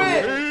 Oh. baby. Do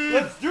it!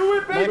 Let's do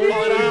it, baby!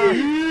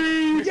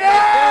 Let's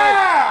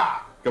Yeah!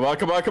 Come on,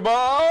 come on, come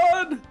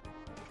on!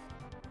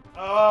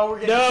 Oh, we're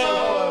getting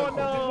No, so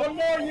no. One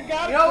more. You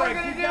got You it. know what we're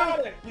Frank, gonna you got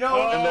do? it. You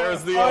know, And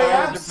there's the oh,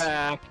 yeah? arms.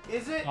 back.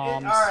 Is it?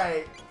 Arms.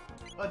 Alright.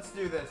 Let's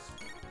do this.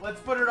 Let's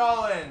put it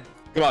all in.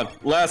 Come on,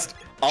 last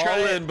all Try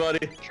it. in,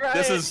 buddy. Try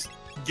This it. is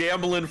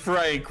Gambling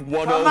Frank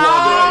 101 Come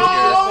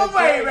right on,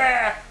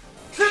 baby!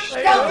 Triple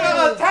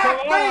attack,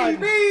 come on.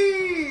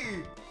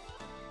 baby!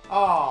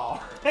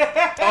 Oh. here.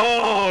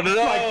 Oh no!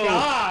 Oh my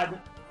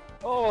god.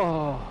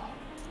 Oh.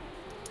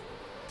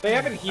 They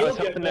haven't healed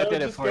yet. hoping that though.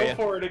 did it Just for go you.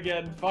 for it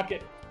again. Fuck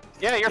it.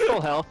 Yeah, you're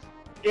full health.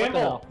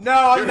 Gamble. No,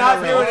 I'm You're not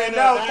not doing right. it.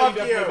 No, Now fuck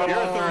you you. definitely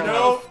You're a third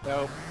Nope.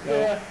 Nope.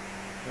 Yeah.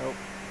 Nope.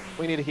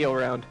 We need a heal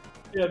round.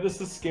 Yeah, this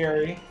is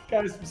scary.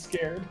 Guys, I'm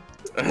scared.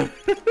 I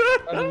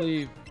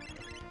believe.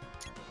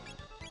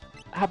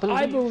 I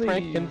believe, believe.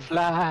 Frank can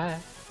fly.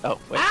 Oh,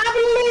 wait. I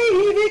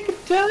believe it can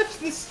touch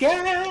the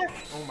sky.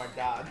 Oh my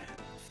god.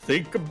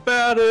 Think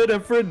about it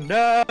every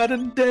night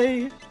and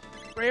day.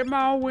 Spread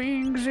my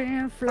wings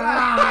and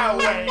Ah,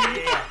 fly.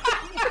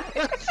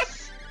 wait.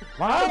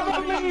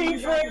 I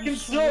believe Frank can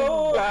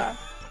soar.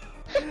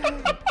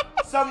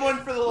 Someone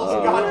for the little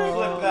Scotch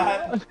flip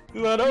that.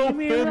 That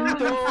open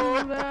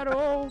door. That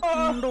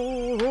open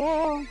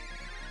door.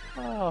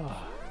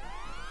 Oh.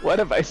 What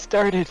have I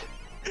started?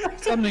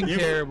 Something You-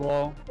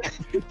 terrible.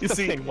 You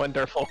see, Something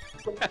wonderful.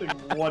 Something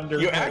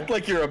wonderful. you act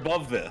like you're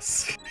above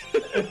this.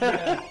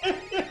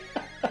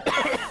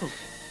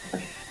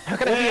 Okay.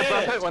 gonna be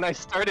above it when I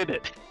started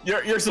it.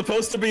 You're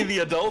supposed to be the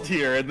adult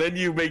here, and then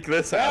you make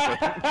this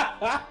happen.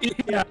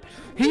 Yeah,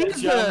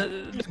 he's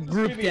the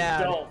group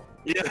dad.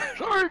 Yeah.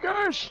 Sorry,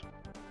 guys.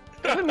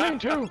 Didn't mean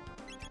to.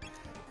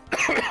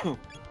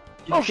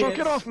 Also,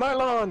 get off my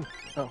lawn.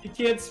 Oh. You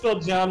can't spell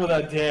John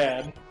without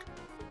dad.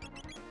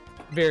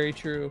 Very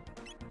true.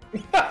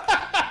 The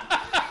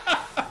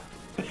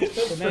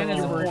man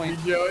has a point.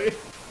 Joey.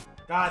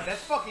 God,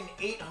 that's fucking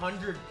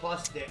 800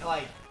 plus,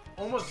 like,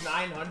 almost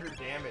 900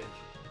 damage.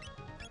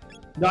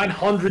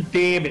 900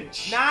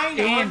 damage.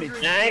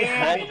 900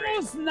 damage.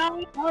 Almost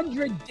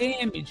 900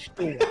 damage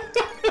to it.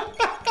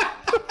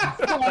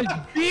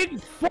 That's big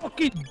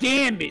fucking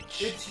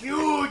damage. It's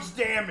huge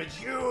damage,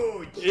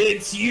 huge.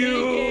 It's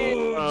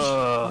huge.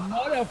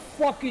 What a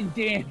fucking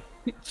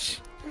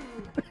damage.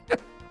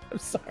 I'm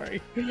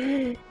sorry.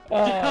 John.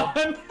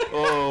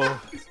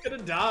 Oh. He's gonna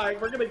die.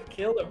 We're gonna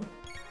kill him.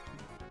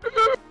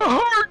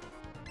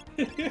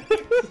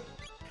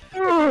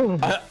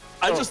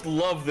 I just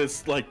love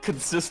this like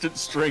consistent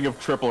string of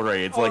triple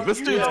raids. Like this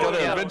dude's gonna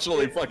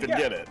eventually fucking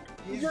get it.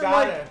 He's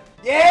got it.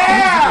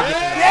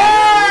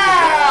 Yeah!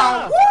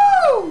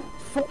 Woo!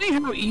 Funny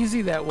how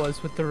easy that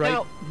was with the right.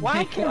 Now,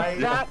 why can Right.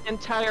 that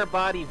entire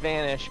body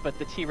vanish, but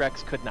the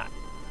T-Rex could not?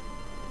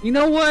 You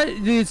know what?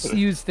 It's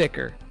used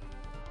thicker.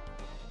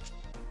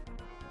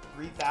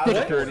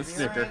 3,000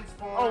 Sticker. experience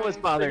Always points.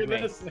 bothered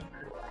me.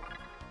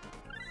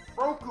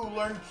 Roku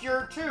learned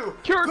Cure 2.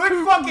 Cure Good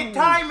 2. fucking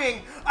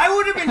timing. I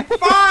would have been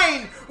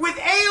fine with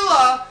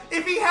Ayla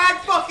if he had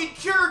fucking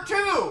Cure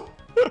 2.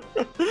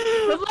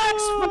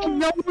 Relax, fucking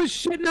no one was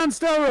shitting on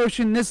Star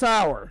Ocean this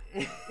hour.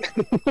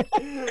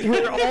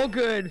 We're all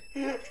good.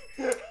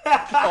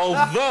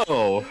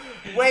 Although,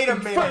 Wait a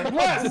minute.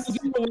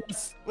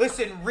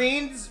 Listen,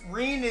 Reen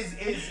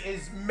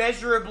is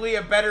measurably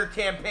a better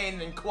campaign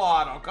than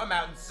Claude. I'll come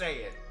out and say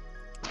it.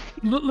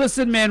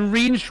 Listen, man,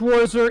 Reen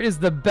Schwarzer is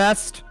the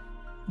best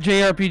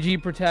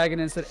JRPG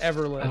protagonist that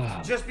ever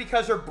lived. Just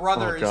because her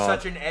brother is God.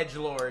 such an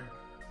edgelord.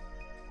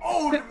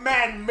 Old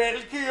man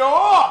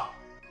Melchior!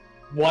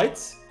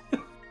 What?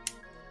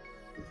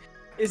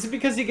 Is it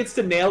because he gets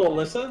to nail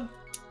Alyssa?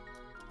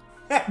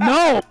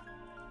 No,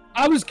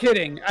 I was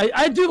kidding.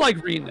 I do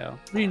like Reen though.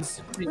 Reen's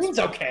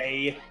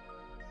okay.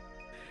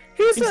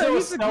 he's He's a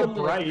always good so little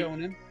bright.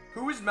 shonen.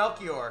 Who is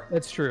Melchior?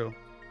 That's true.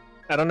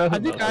 I don't know who I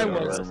think those I are.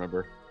 was. I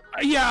remember.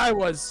 Yeah, I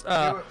was.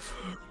 Oh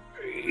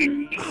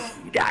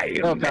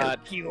god.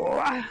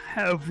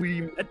 Have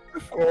we met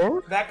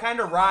before? That kind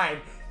of rhyme.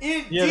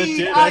 Indeed, Yeah, that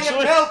did, I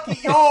actually. am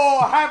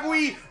Melchior. Have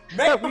we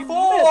met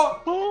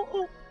before?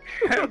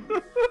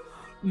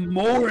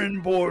 More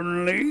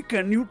importantly,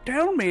 can you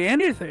tell me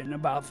anything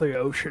about the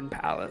Ocean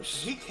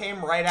Palace? He came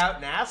right out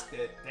and asked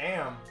it.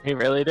 Damn. He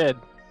really did.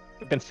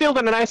 Been sealed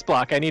in an ice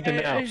block. I need to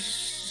know.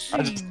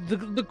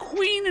 The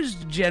queen is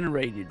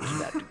degenerated to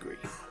that degree.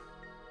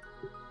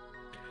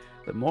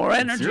 The more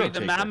energy Zero the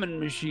taker. mammon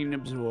machine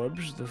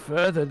absorbs, the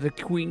further the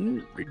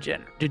queen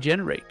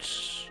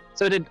degenerates.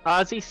 So did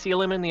Ozzy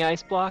seal him in the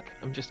ice block?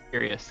 I'm just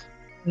curious.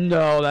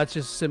 No, that's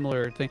just a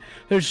similar thing.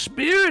 Their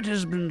spirit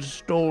has been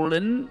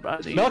stolen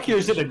by the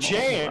Melchior's in a small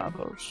jam.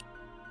 robbers.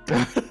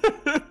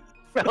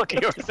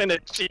 Melchior's in a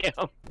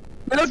jam.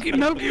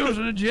 Melchior's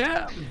in a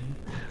jam.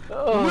 We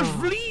must Oh.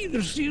 flee.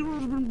 The seal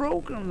has been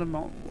broken. The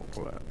mountain will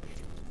collapse.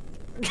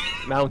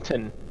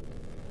 Mountain.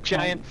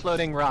 Giant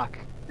floating rock.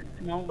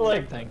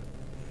 Like, Same thing.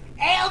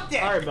 Elder!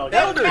 Alright,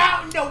 Melchior. The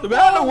mountain The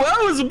mountain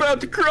well is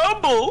about to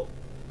crumble.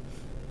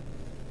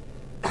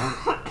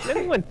 Did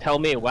anyone tell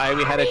me why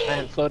we had a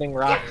giant floating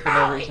rock for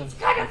no reason?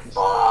 gonna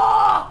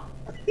fall!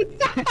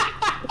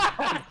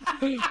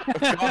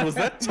 God, was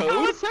that How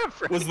Toad? is that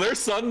from? Was their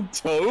son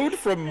Toad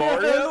from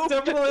Mario?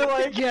 That's definitely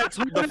like Yeah, it's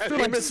The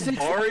famous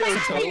Mario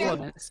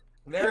Toad?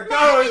 There it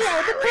goes!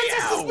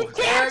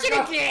 There it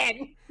goes!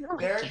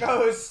 There it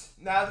goes!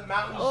 Now the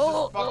mountain's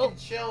just fucking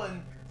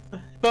chilling.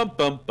 Bum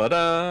bum ba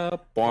da.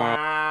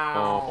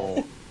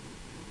 Wow.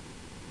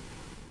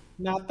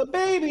 not the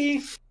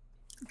baby.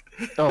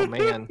 Oh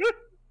man.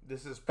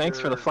 This is Thanks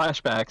for the pure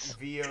flashbacks.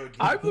 VOD.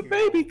 I'm the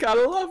baby,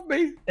 gotta love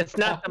me. It's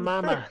not the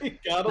mama.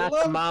 Gotta Not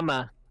love the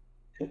mama.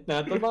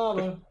 Not the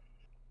mama.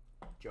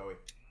 Joey.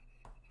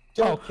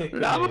 Don't kick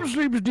Lava me.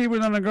 sleeps deep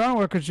within the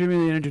ground,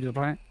 consuming the energy to the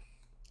planet.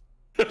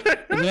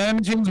 The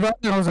machine's back.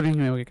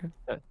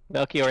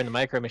 Melchior and the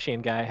Micro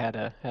Machine guy had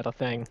a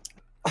thing.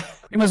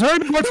 You must hurry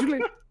before it's too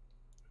late.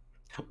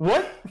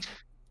 What?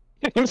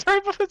 I'm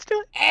sorry, but it's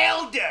too.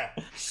 Elder!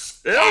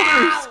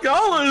 Elder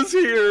Scala's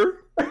here.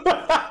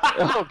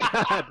 Oh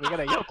god, we got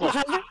a yokel.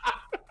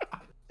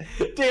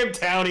 Damn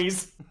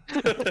townies.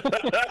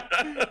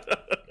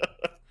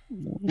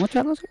 What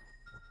channel is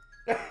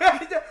it?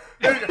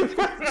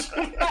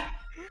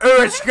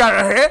 It's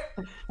got a hit!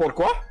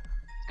 Pourquoi?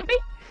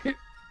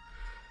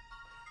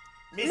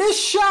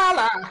 Miss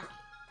Shala,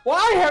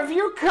 why have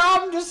you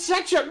come to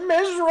such a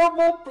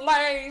miserable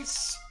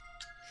place?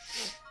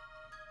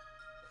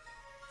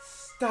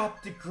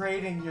 Stop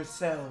degrading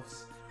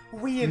yourselves.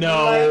 We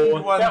No,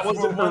 enlightened ones that were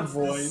wasn't her once the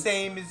voice.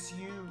 same as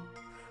you.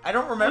 I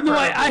don't remember. No,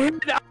 I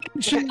had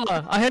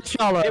Shala. I had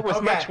Shala. It was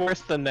Okay. much worse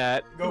than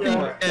that. Go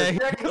for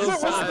it.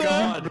 Oh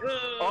God!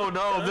 Oh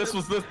no! This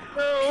was the.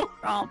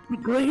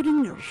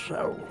 Upgrading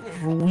yourself,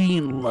 we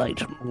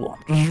enlightened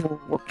ones.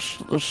 What's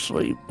the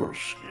saber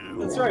skill?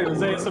 That's right, it was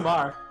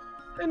ASMR.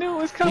 I knew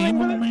it was The coming,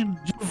 but only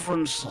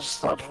difference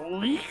is that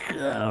leak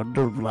out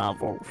of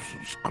levels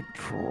is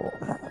control.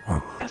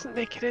 it doesn't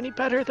make it any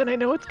better than I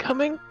know it's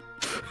coming.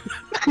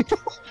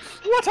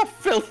 What a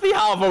filthy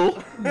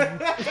hovel!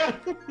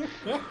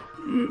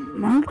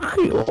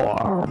 Melchior.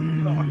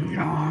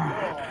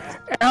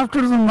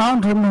 After the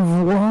mountain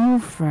of woe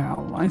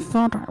fell, I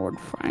thought I would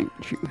find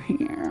you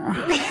here.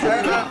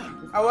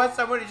 I want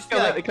somebody to just be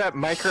like, That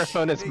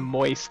microphone is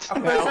moist. I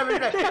want somebody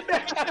to be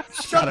like,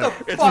 shut the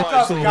It's fuck up,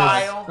 actually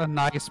Kyle. A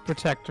nice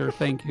protector,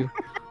 thank you.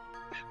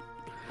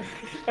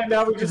 And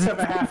now we just have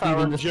a half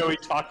hour of Joey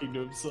talking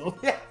to himself.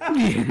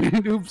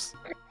 Oops.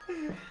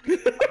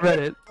 Read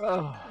it.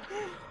 Oh.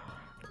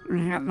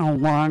 That no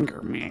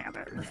longer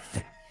matters.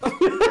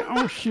 The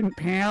Ocean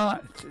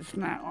Palace is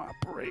now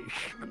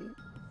operational.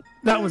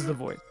 That was the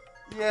voice.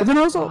 Yeah. But then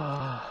also,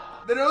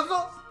 The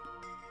nozzles?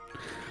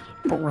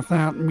 But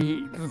without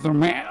me, the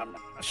man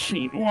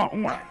machine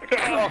won't work.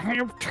 I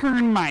have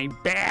turned my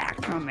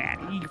back on that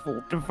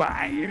evil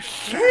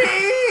device.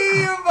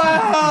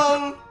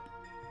 Evil!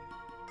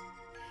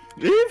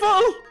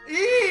 Evil!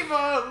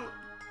 Evil!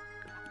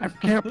 I've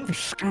kept the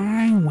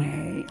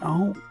skyway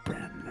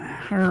open.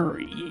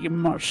 Hurry, you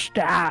must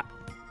stop.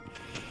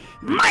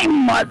 My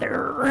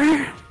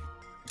mother!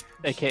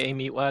 AKA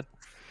Meatwad.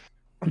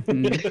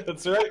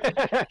 That's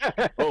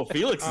right. Oh,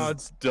 Felix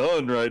is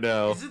done right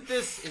now. Is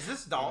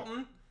this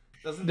Dalton?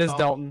 Doesn't this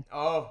Dalton.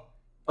 Oh.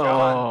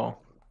 Oh.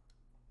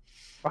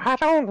 Why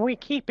don't we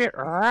keep it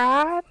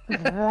right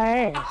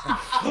there?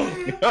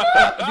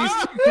 These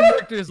two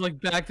characters like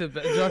back to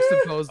back,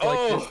 juxtaposed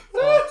like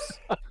this.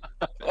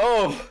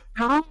 Oh,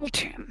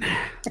 Dalton.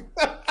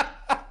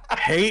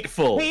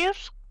 hateful.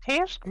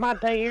 Test, my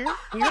dear.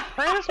 Your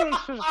presence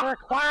is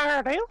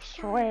required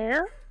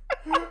elsewhere.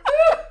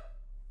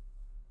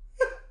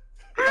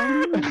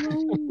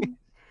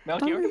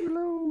 Melchior? See,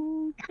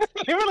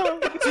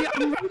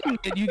 I'm reading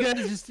it. You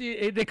guys just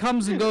it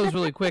comes and goes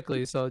really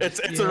quickly, so It's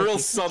you a have real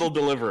to- subtle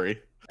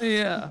delivery.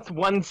 Yeah. It's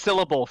one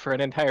syllable for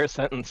an entire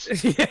sentence.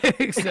 Yeah,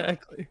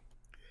 exactly.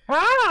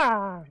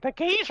 Ah, the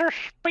geezer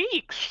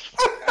speaks.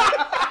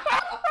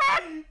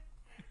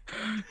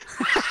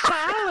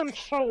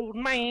 Silence, old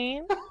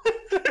man.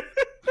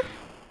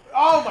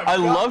 Oh my I god.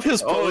 love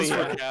his pose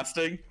yeah. for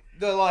casting,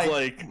 the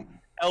like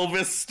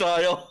Elvis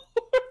style.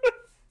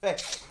 Yeah,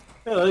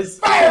 he's-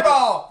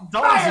 Fireball!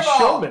 Dalton's a Fireball!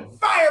 showman. At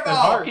Fireball!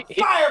 heart.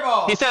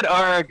 Fireball! He said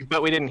arg,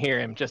 but we didn't hear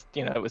him. Just,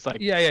 it was like...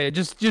 Yeah.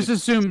 Just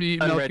assume the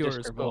Melchior is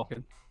Unregisterable.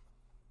 spoken.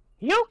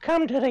 You'll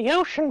come to the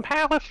Ocean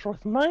Palace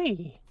with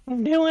me.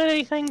 Do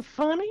anything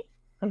funny?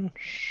 And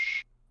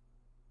shh.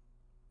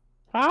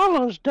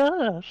 Follows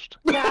dust.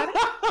 Got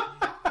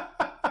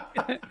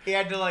it? He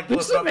had to like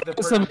There's look some up the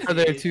ASMR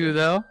there too,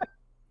 though.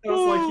 It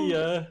was like he,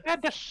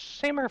 Had to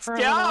simmer for a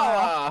little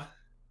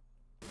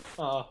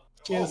while.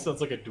 Yeah, he sounds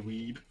like a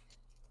dweeb.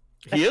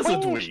 he is a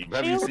Queen's dweeb.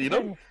 Have you seen him?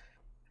 children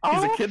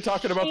He's a all kid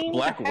talking about the seem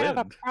Black to have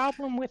a Wind.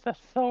 problem with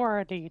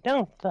authority,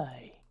 don't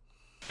they?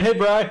 Hey,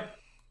 Bri.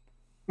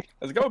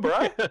 How's it going,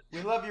 Brian?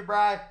 We love you,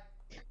 Bri.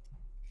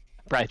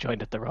 Bri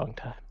joined at the wrong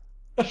time.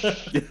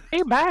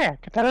 Be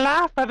back. The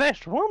life of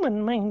this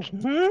woman means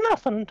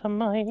nothing to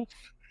me.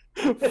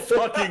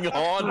 Fucking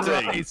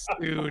haunting. Nice,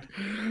 dude.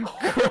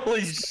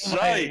 Holy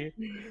shite.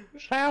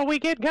 Shall we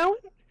get going?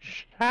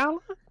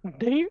 Shall I,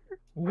 dear?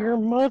 Your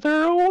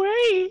mother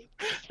away.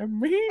 It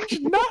means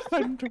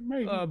nothing to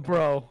me.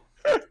 Bro.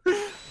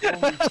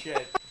 Holy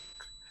shit.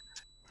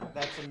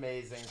 That's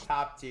amazing.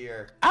 Top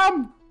tier.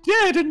 I'm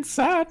dead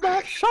inside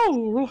my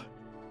soul.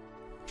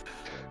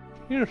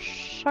 You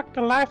sucked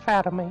the life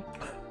out of me.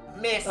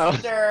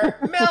 Mr.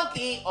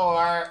 Milky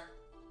or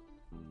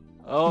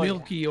Oh, yeah.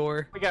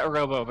 Melchior. We got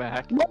Robo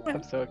back.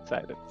 I'm so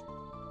excited.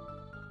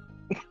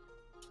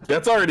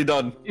 That's already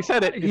done. You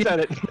said it. You said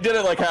it. We did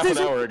it like half an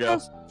hour ago.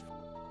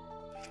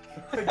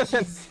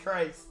 Jesus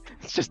Christ.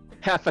 It's just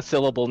half a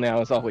syllable now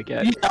is all we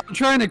get. Yeah, I'm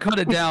trying to cut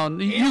it down.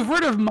 You've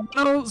heard of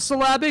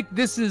monosyllabic?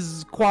 This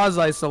is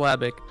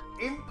quasi-syllabic.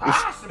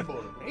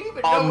 Impossible.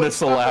 Even though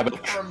it's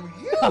Omnisyllabic. coming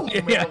from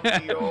you, Yeah.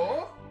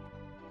 Melchior.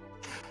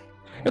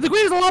 If the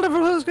queen is a lot of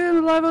us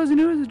going live as you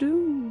knew as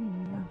do.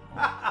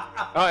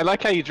 Oh, I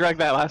like how you dragged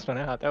that last one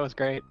out. That was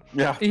great.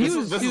 Yeah, He this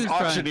was is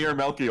trying. Auctioneer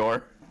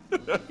Melchior.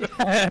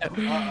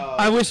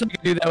 I wish I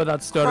could do that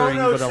without stuttering,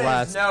 Chrono but says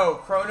alas. no.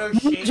 Chrono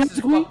shakes his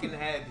fucking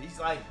head. He's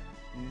like,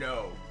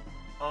 no.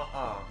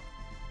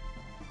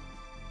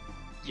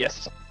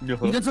 Yes. You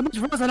did so much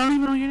for us, I don't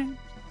even know your name.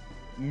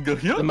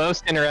 The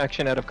most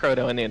interaction out of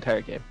Chrono in the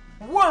entire game.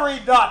 Worry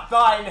not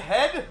thine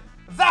head.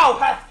 Thou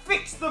hast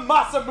fixed the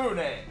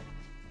Masamune.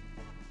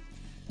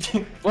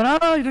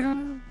 What are you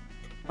doing?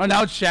 Oh,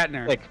 now it's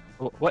Shatner. Like,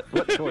 what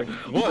sword?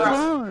 What?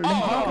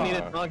 Oh,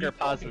 needed longer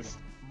pauses.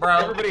 Bro,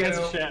 Everybody has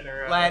a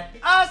Shatner. let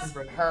us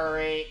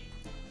hurry.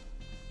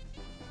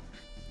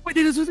 Wait,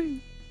 did this with you?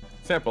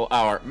 example,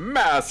 our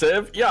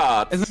massive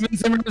yachts. Is it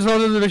similar as well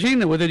to the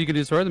machine? With it, you can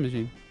destroy the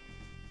machine.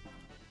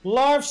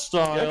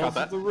 Lifestyles Yeah, I got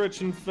that. of the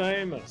rich and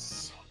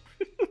famous.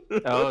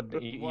 Oh,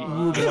 you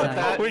want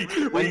that? we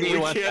When do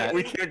you want that?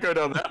 we can't go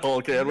down that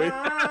hole, can we?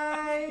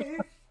 Nice.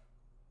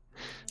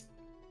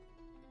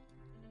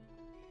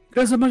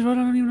 There's so much, I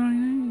don't even know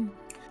anything.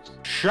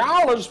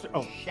 Showers.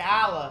 Oh,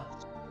 Shala.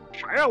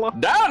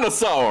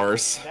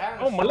 Dinosaurs.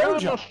 oh,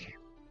 Meloja.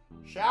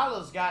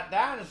 Shala's got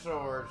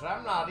dinosaurs.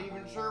 I'm not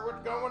even sure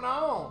what's going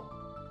on.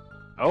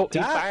 Oh,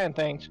 he's That- buying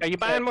things. Are you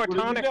buying more Where did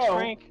you tonics, go?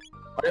 Frank?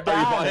 Are you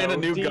buying a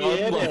new gun?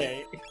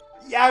 DNA.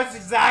 Yeah, that's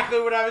exactly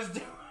what I was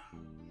doing.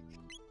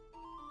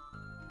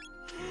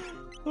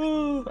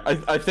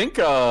 I think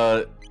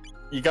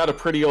you got a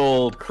pretty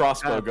old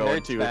crossbow going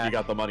Nerd's too if back. you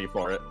got the money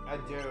for it. I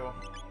do.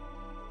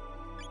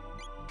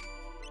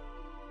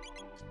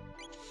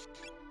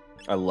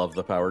 I love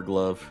the power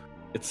glove.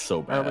 It's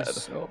so That bad.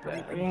 was so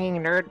bad.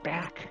 Bringing nerd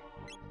back.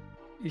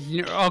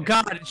 Oh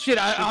god, shit!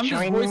 I'm just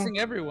join voicing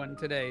everyone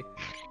today.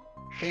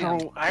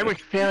 Damn. So I was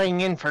filling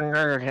in for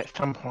nerd at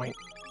some point.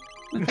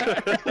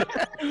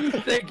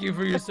 Thank you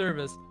for your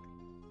service.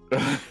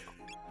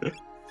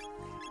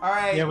 All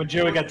right. Yeah, when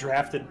Joey got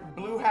drafted.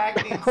 Blue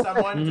Hack needs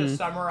someone to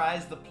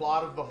summarize the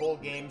plot of the whole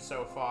game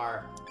so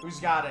far. Who's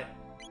got it?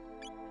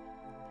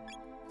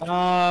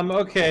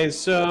 Okay,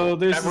 so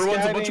there's Everyone's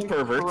this guy a bunch of named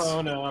perverts.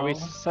 Chrono. Are we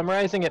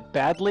summarizing it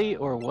badly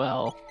or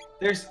well?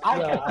 I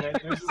got it.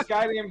 There's this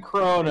guy named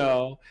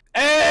Chrono.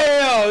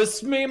 Hey, yo,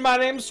 it's me. My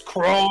name's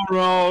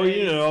Chrono.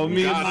 You know,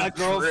 me and my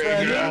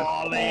girlfriend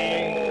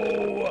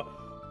Molly.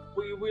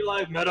 We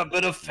like met up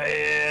at a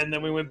fair, and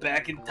then we went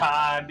back in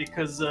time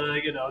because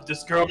you know,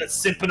 this girl that's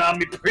sipping on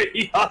me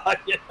pretty hard.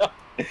 You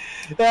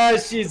know,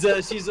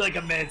 she's like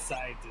a mad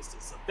scientist or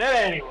something.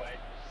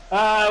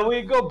 Anyway,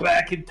 we go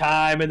back in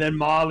time, and then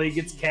Molly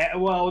gets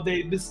Well,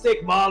 they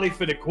mistake Molly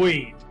for the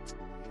queen.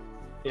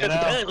 You know?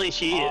 Apparently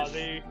she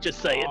Molly, Just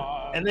saying.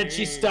 and then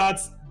she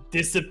starts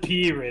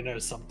disappearing or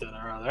something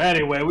or other.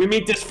 Anyway, we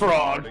meet this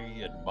frog.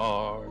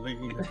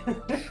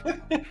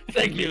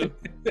 Thank you.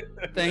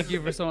 Thank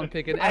you for someone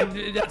picking.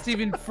 And that's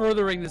even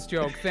furthering this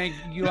joke. Thank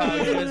you. You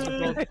guys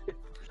are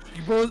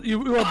both.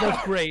 You are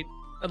both great.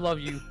 I love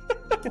you.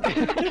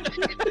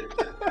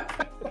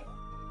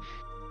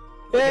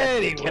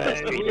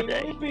 Anyway, me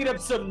today. we beat up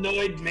some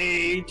Noid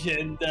mage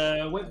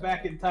and went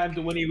back in time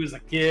to when he was a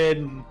kid.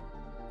 And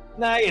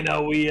now, you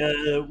know, we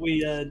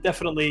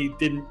definitely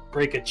didn't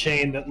break a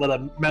chain that let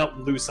a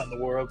mountain loose on the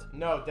world.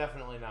 No,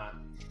 definitely not.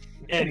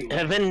 Anyway,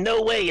 Have in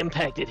no way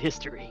impacted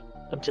history.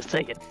 I'm just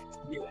saying.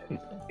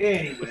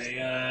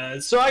 anyway,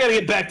 so I gotta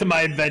get back to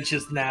my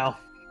adventures now.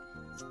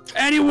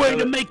 Anyway,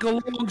 to make a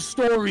long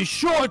story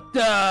short,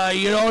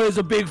 you know, there's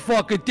a big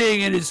fucking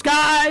thing in the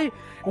sky,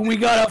 and we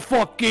gotta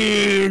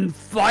fucking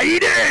fight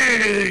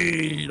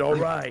it. All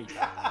right.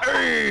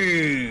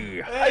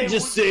 Hey, I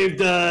just saved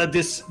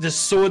this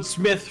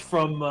swordsmith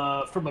from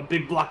a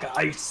big block of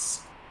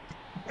ice.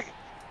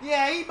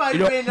 Yeah, he might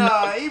You have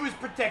know- been, he was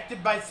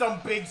protected by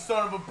some big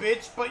son of a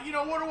bitch, but you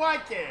know, what do I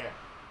care?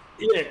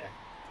 Yeah,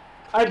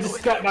 I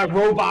just got my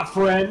robot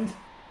friend.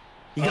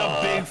 You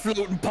got big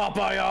floating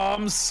Popeye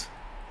arms.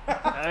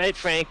 Alright,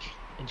 Frank.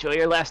 Enjoy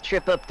your last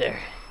trip up there.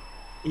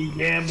 He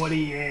am what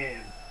he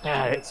am.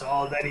 Alright. That's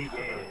all that he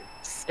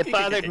is. It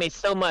bothered me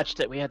so much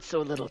that we had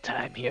so little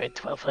time here in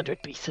 1200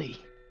 BC.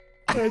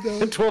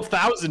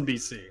 12,000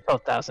 BC.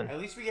 12,000. At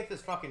least we get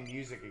this fucking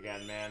music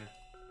again, man.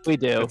 We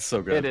do. It's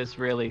so good. It is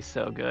really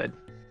so good.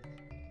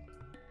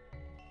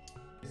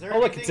 Is there Oh,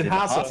 look, it's in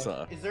anything,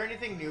 Hasa. is there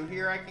anything new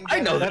here I can get? I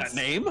know That's-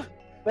 that name.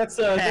 That's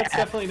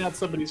definitely not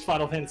somebody's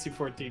Final Fantasy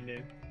 14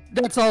 name.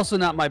 That's also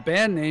not my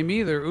band name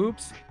either.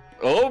 Oops.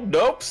 Oh,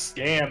 nope.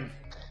 Damn.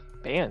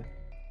 Man.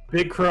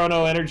 Big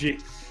Chrono energy.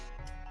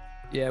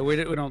 Yeah, we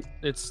don't.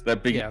 It's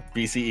That big Yeah.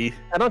 BCE.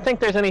 I don't think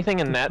there's anything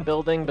in that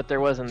building, but there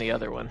was in the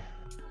other one.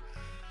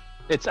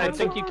 I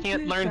think you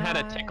can't learn how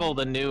to tickle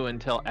the new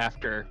until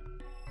after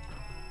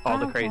all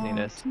the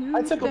craziness.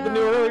 I tickled the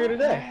new earlier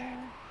today.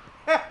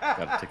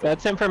 Gotta tickle.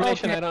 That's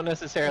information Okay. I don't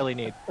necessarily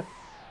need.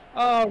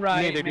 All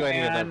right. Neither do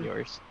any of man.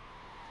 yours.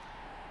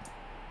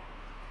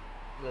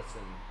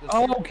 Listen,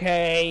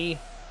 Okay.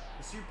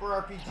 the Super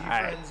RPG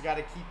Alright. friends got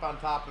to keep on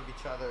top of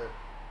each other.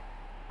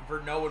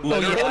 For no one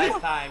Literally.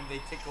 last time they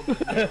tickled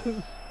the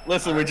new.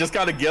 Listen, we just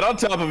gotta get on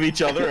top of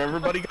each other.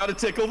 Everybody gotta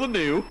tickle the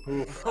new.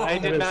 I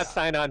did That not is-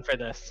 sign on for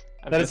this.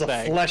 I'm That is just a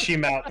saying. fleshy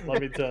mount,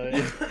 let me tell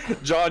you.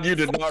 John, you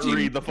did not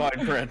read the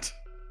fine print.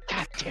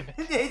 God damn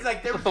it. He's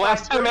like, they're The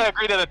last fine time I for-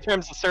 agreed to the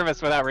terms of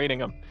service without reading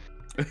them.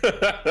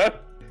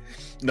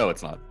 No,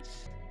 it's not.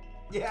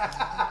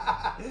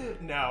 Yeah.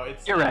 No,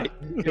 it's You're not. right.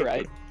 You're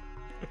right.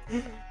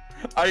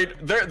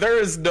 There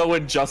is no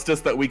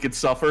injustice that we could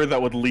suffer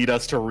that would lead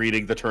us to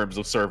reading the terms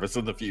of service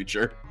in the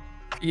future.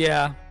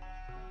 Yeah.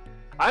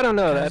 I don't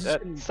know.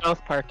 That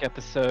South Park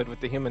episode with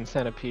the human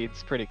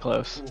centipede's pretty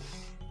close.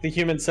 The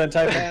human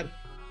Sentai man.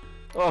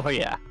 Oh,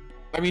 yeah.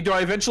 I mean, do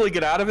I eventually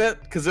get out of it?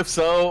 Because if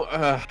so,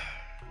 I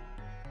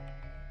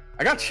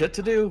got shit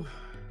to do.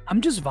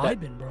 I'm just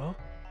vibing, bro.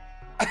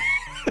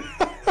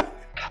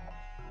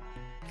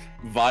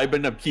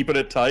 vibing. I'm keeping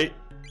it tight.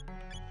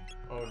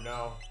 Oh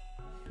no.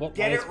 What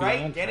Get lies it right,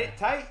 beyond get that? it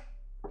tight.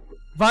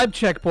 Vibe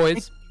check,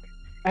 boys.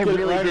 I Get it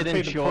really right or did pay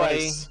the enjoy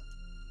price.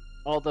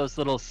 all those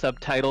little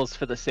subtitles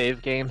for the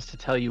save games to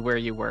tell you where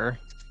you were.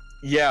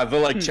 Yeah, the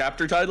like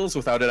chapter titles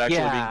without it actually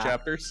Yeah. being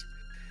chapters.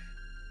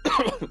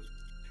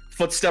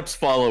 Footsteps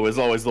follow is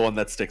always the one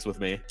that sticks with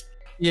me.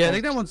 Yeah, I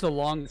think that one's the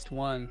longest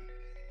one.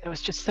 It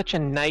was just such a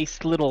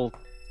nice little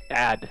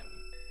ad.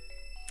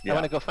 Yeah. I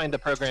want to go find the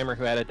programmer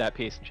who added that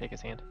piece and shake his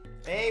hand.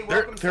 Hey, There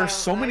welcome, are Silent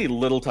so many Night.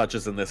 little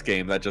touches in this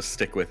game that just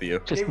stick with you.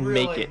 Just They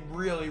really, make it.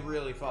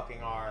 really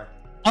fucking are.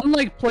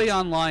 Unlike Play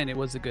Online, it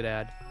was a good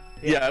ad.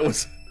 Yeah, it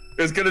was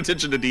good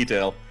attention to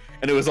detail,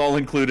 and it was all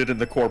included in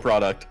the core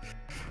product.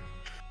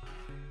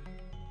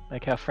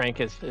 Like how Frank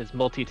is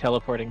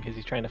multi-teleporting because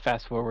he's trying to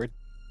fast forward.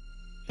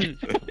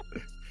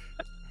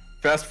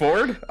 Fast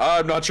forward?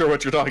 I'm not sure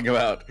what you're talking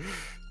about.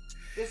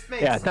 This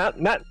makes Yeah,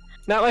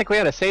 not like we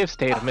had a save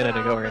state a minute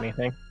ago or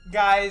anything.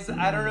 Guys,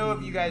 I don't know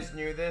if you guys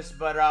knew this,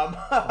 but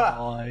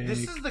this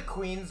is the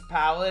Queen's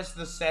Palace,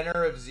 the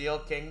center of Zeal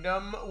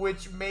Kingdom,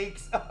 which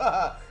makes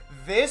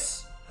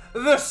this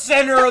the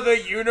center of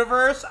the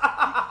universe.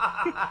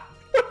 God,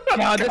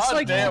 that's God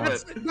like damn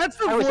that's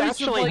the I was voice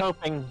actually of like,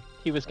 hoping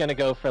he was gonna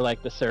go for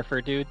like the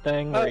surfer dude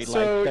thing where he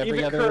So liked every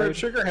even other Chrono road.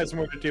 Trigger has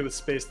more to do with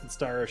space than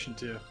Star Ocean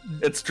 2.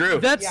 It's true.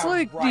 that's Yeah,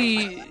 like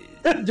right.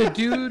 the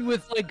dude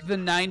with like the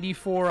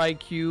 94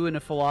 IQ in a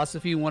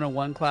philosophy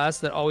 101 class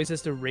that always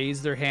has to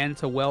raise their hand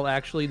to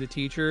actually the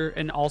teacher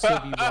and also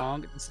be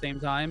wrong at the same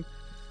time.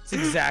 It's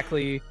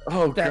exactly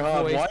Oh that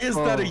god, voice. why is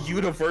that a Oh.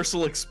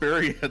 universal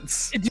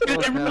experience? Dude,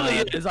 it really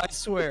is, I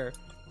swear.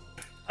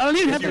 I don't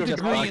even have You a have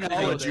degree in not all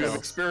of college, you have this.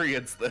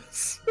 experienced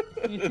this.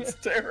 It's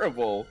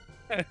terrible.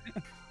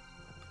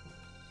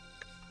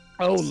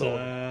 Oh lord.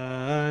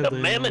 The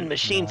mammon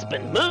machine's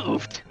been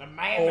moved. The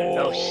man.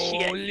 Oh,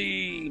 shit.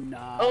 Holy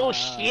nah. Oh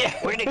shit,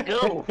 where'd it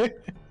go? Where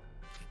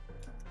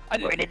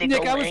did it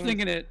Nick, go, I was Ring?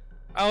 thinking it.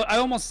 I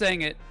almost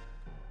sang it.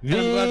 And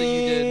I'm glad that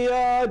you did.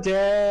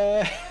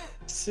 The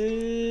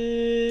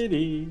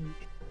audacity.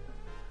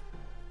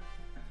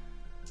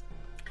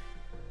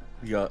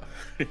 Yeah,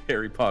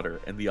 Harry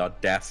Potter and the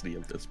audacity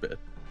of this bit.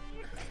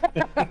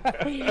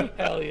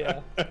 Hell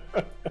yeah.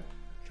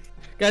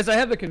 Guys, I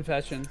have a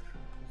confession.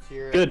 Let's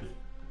hear it. Good.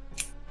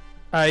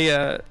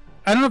 I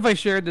don't know if I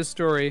shared this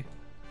story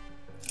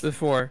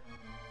before,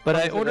 but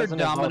I As long as it ordered doesn't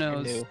involve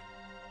Domino's canoe.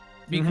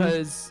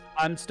 because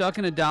I'm stuck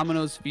in a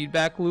Domino's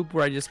feedback loop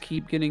where I just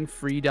keep getting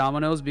free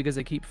Domino's because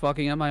I keep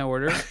fucking up my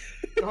order.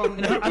 Oh, And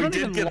no. I We don't did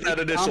even get like that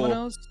initial-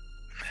 Domino's.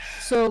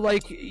 So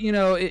like, you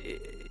know,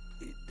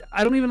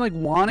 I don't even like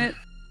want it,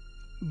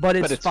 but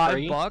it's, it's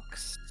free?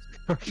 $5.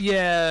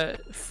 Yeah,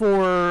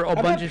 for a I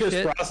bunch bet of Pierce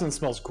shit. Brosnan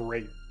smells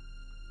great.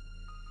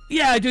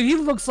 Yeah, dude, he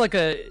looks like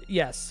a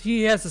yes.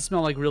 He has to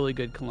smell like really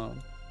good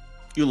cologne.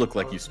 You look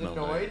like Oh, you smell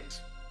annoyed?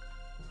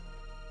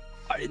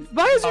 nice.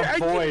 Visor,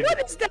 Avoid.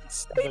 what is that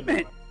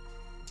statement?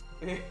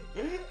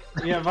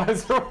 Yeah,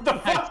 Visor, what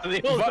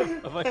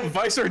the fuck?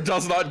 Visor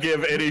does not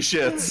give any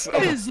shits.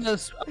 It is a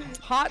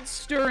hot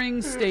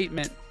stirring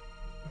statement.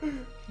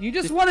 You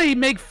just want to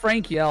make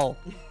Frank yell.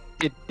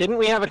 Didn't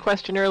we have a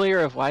question earlier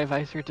of why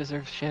Visor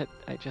deserves shit?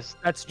 I just,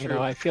 That's you true.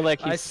 know, I feel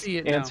like I he's see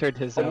it now. answered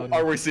his own.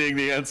 Are we seeing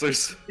the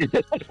answers?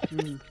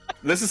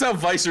 This is how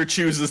Visor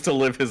chooses to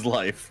live his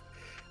life.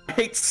 I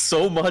hate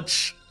so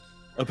much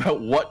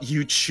about what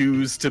you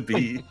choose to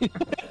be.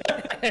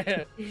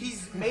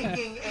 He's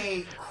making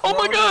a Oh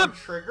my Chrono God!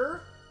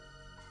 Trigger.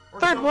 Or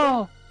Third something?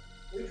 wall.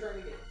 What are you trying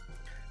to get?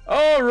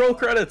 Oh, roll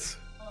credits.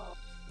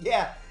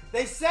 Yeah,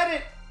 they said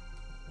it.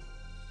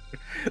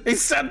 They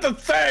said the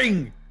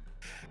thing.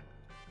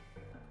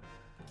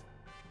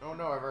 Oh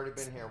no, I've already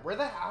been here.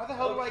 How the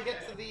hell do I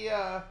get to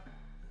the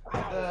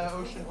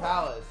Ocean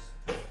Palace?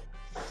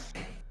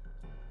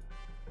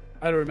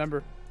 I don't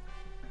remember.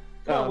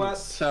 Come on,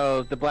 Wes.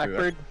 So the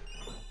Blackbird.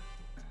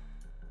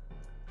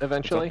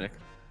 Eventually. What's up, Nick?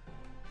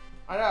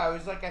 I know. I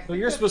was like, I think Well,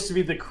 you're that- supposed to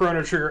be the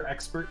Chrono Trigger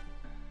expert.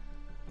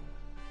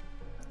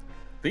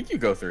 I think you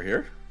go through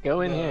here.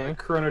 Go in The here.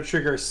 Chrono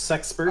Trigger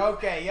sexpert.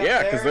 Okay. Yep,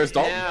 Yeah, 'cause there there's he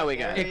Dalton. is. Yeah, we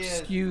got There it. he is.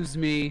 Excuse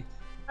me.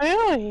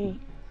 Really?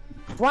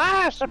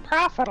 Why is the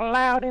prophet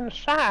allowed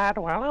inside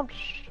while I'm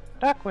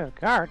stuck with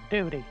guard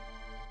duty?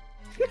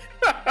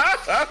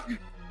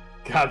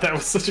 God, that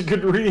was such a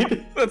good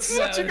read. That's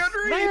such a Yes. good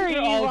read. There you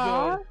all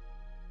are. good.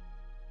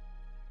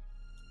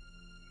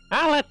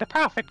 I'll let the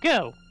prophet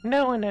go,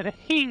 knowing that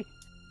he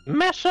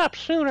mess up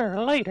sooner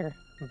or later.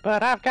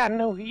 But I've got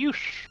no use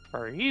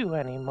for you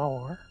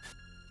anymore.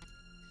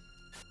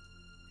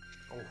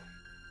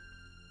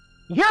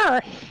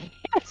 You're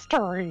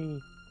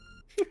history.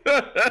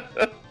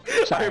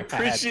 I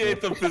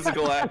appreciate the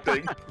physical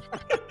acting.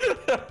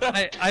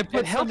 I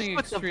put It helps something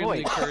with the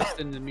extremely voice. cursed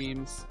in the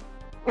memes.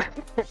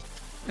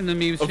 In the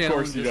memes Of channel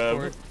course in you have.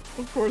 Discord.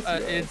 Of course.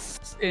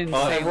 It's insane.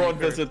 Everyone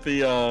visit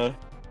the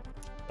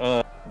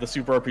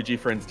Super RPG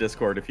Friends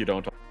Discord if you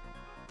don't.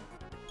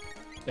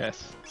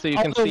 Yes. So you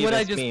can Although see what I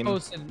this just meme.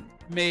 posted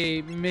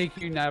may make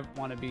you not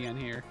want to be on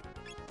here.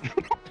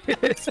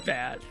 It's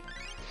bad.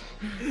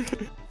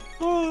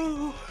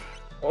 Oh.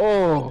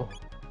 Oh.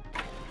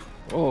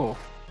 All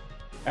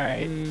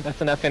right,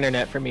 that's enough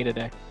internet for me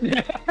today.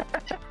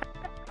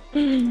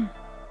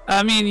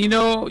 I mean, you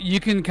know, you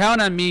can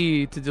count on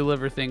me to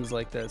deliver things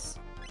like this.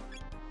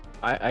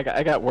 I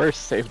got worse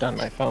saved on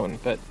my phone,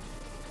 but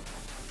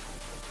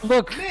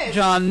Look,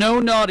 John, no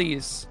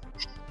naughties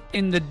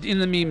in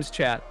the memes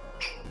chat.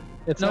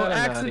 it's No not a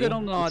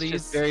accidental naughty. It's naughties.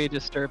 just very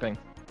disturbing.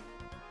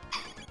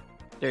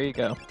 There you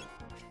go.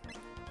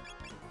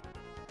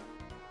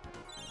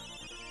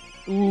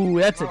 Ooh,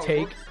 that's a Oh,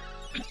 take.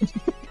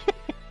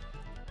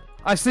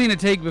 I've seen a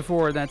take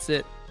before, and that's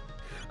it.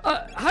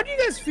 How do you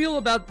guys feel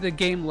about the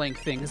game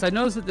length thing? Because I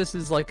noticed that this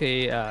is like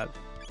a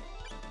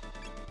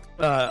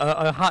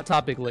hot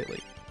topic lately,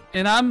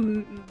 and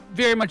I'm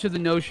very much of the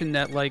notion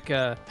that like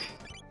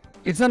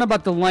it's not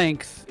about the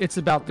length; it's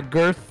about the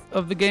girth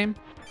of the game.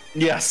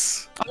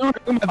 Yes. I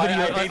I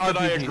hate that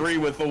I agree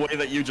with the way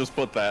that you just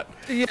put that.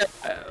 Yeah,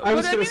 I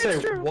was but gonna mean, say,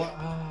 it's true. what?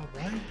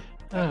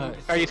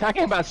 Are you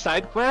talking about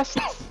side quests?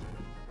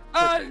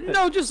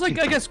 No, just like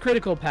I guess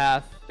critical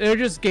path. They're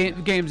just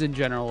games in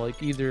general,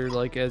 like either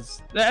like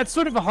as that's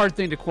sort of a hard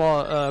thing to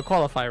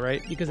qualify,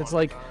 right? Because it's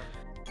like,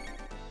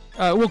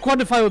 well,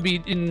 quantify would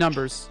be in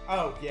numbers.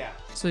 Oh, yeah.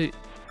 So,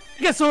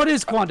 yeah, so it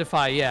is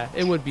quantify. Yeah,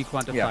 it would be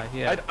quantify.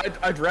 Yeah.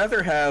 I'd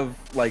rather have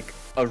like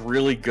a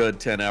really good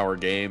 10-hour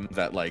game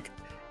that like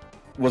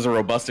was a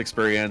robust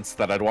experience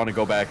that I'd want to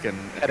go back and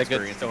Had a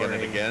good experience again and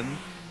story. again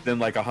than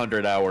like a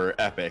 100-hour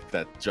epic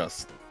that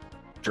just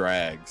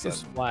drags.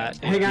 Just and, flat.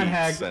 and Hang on,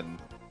 repeats Hag. and-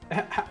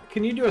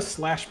 Can you do a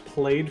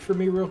 /played for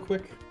me real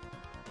quick?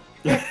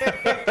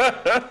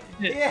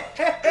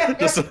 Yeah.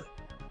 Just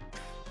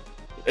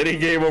any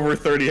game over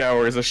 30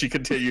 hours as she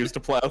continues to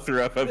plow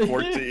through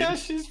FF14. Yeah,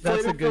 she's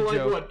That's played a it good for like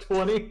joke. what,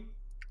 20?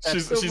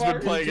 She's so far been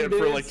in playing 2 it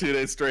for like days? 2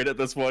 days straight at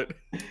this point.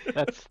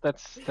 That's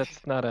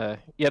not a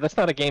that's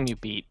not a game you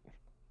beat.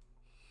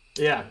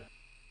 Yeah.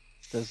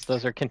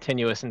 Those are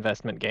continuous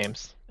investment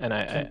games, and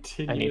I need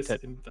Continuous to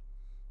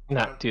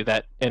not do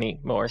that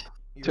anymore.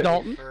 You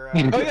Dalton?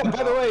 ready for, Oh yeah,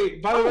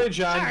 by the way,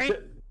 John, sorry.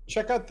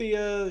 check out the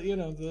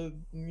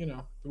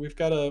we've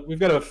got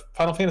a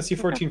Final Fantasy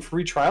 14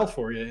 free trial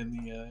for you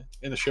in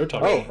the show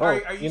talk. Wait, Oh,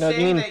 are you you know,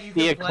 saying the that you can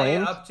play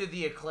acclaimed? up to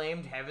the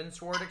acclaimed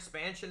Heavensward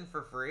expansion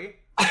for free?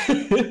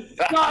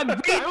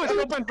 God, I was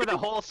hoping for the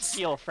whole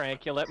steal,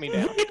 Frank. You let me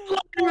down.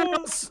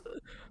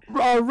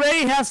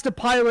 Ray has to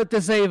pilot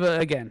this Ava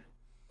again.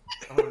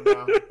 Oh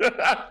no.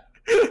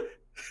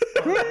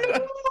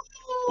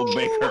 We'll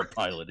make her a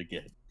pilot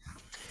again.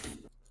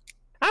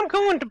 I'm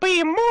going to be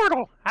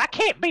immortal. I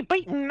can't be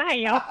beaten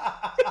now.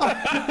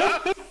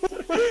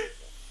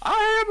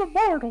 I am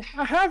immortal.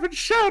 I haven't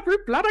shed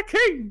with blood of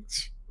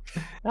kings.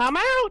 I'm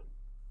out.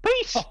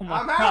 Peace. Oh my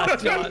I'm God,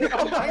 out. John.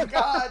 Oh my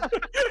god.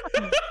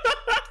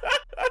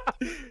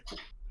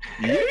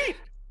 Yeet.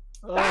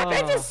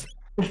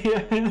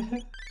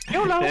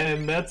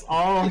 And that's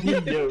all he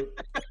wrote.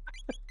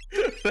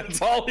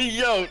 That's all he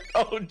yoked.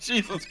 Oh,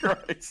 Jesus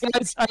Christ.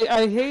 Guys,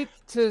 I hate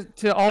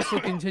to also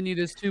continue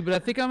this too, but I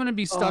think I'm gonna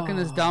be stuck in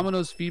this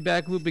Domino's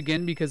feedback loop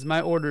again because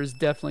my order is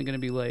definitely gonna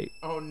be late.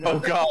 Oh no. Oh,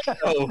 God.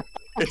 No.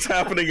 It's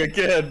happening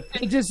again.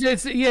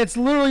 It's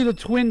literally the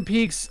Twin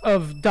Peaks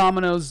of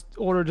Domino's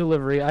order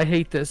delivery. I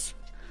hate this.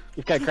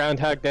 You've got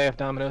Groundhog Day of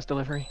Domino's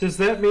delivery. Does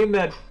that mean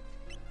that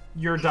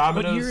your What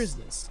Domino's year is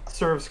this?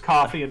 serves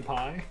coffee and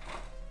pie?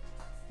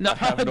 No,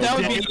 have no that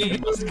would idea. be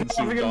Must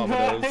consume Coffee and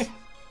Domino's. pie?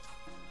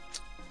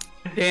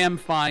 damn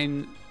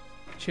fine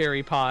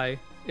cherry pie.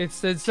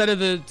 It's instead of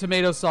the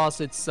tomato sauce,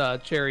 it's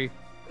cherry.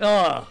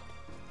 Ugh.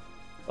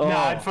 Nah,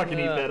 I'd fucking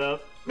eat that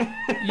up.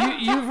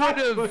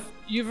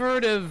 You've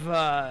heard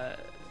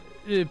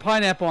of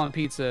pineapple on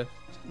pizza.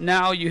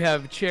 Now you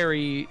have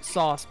cherry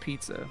sauce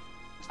pizza.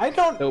 I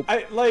don't. Nope.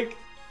 I like.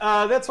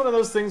 That's one of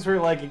those things where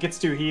like it gets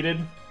too heated.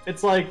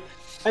 It's like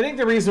I think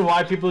the reason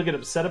why people get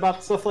upset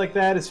about stuff like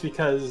that is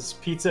because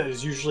pizza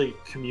is usually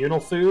communal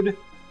food.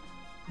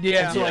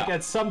 Yeah. And so like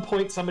at some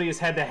point somebody has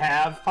had to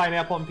have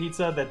pineapple on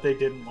pizza that they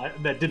didn't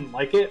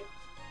like it.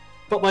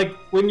 But like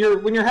when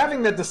you're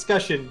having that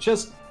discussion,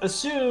 just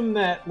assume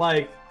that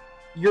like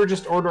you're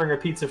just ordering a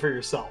pizza for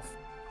yourself.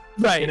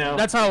 Right. You know?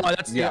 That's how.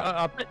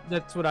 Yeah.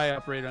 That's what I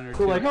operate under. So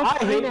too. like No, I hate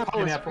pineapple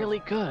is pineapple. really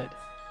good.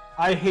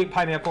 I hate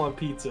pineapple on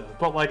pizza,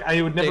 but like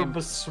I would never Same.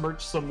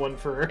 besmirch someone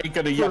for. Ain't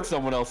gonna yuck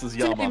someone else's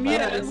yum on Same, that.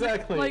 Yeah, Yeah,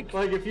 exactly. like-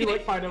 Like if you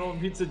like pineapple on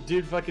pizza,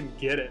 dude, fucking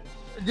get it.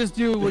 Just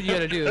do what you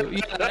gotta do.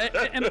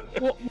 Yeah, and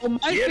well,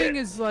 my Get thing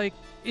is like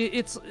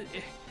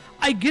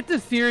I get the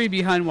theory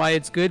behind why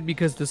it's good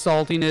because the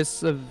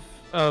saltiness of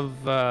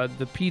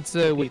the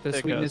pizza with the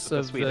Pizza sweetness goes with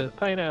of sweet the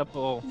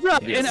pineapple.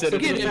 right, Yeah, and I so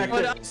get the it, fact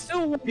but that I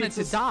still want it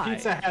to die.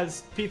 Pizza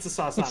has pizza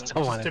sauce on it,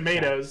 Still which want is it to die.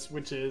 tomatoes,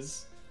 which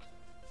is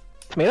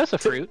Tomatoes a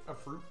fruit. A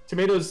fruit.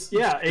 tomatoes.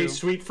 Yeah, a true.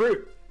 sweet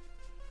fruit.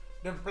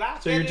 The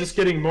black So you're just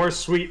getting more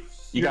sweet.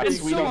 You got It's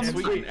sweet so on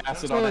sweet sweet. and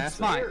acid So on it's acid.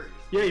 fine.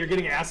 Yeah, you're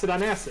getting acid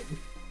on acid.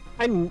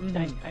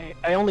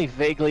 I only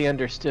vaguely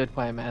understood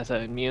why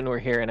Mazza and Mune were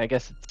here, and I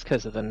guess it's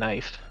because of the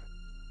knife.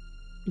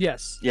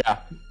 Yes. Yeah.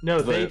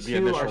 No, The they the too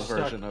initial are stuck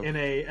version of- in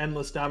a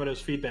endless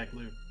Domino's feedback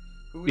loop.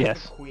 Who is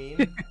Yes. the queen?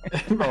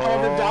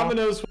 The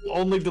Dominoes will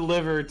only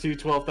deliver to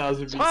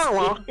 12,000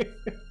 Tyler. BC.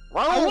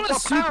 I want a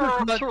super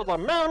power cut. to the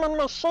man and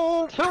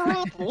machine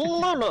to its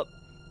limit.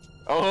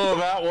 Oh,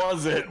 that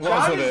was it,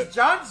 wasn't it?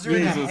 John's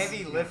doing the Jesus.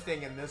 heavy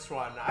lifting in this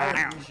one.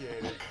 I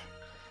appreciate it.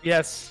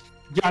 Yes.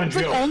 John It's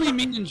like Joe. only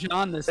me and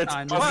John this It's-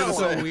 time. I was This is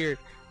gonna so say. weird.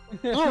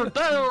 You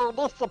dare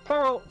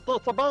disobey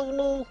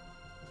me?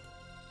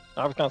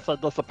 I was gonna say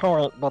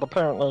disapparent, but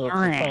apparently it's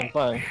the same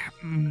thing.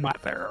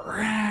 Mother.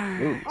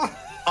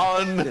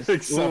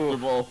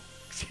 Unacceptable.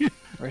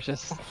 We're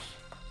just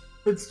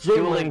It's Jane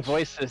dueling Lynch.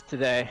 voices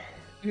today.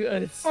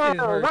 It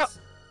hurts.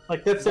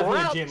 Like, that's definitely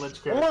a Let's Jane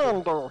Lynch character.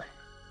 wonder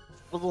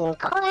the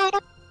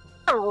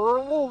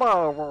incredible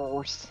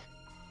levels.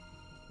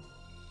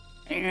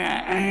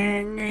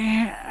 And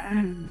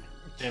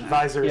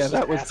Visor is Yeah, just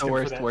that was the asking for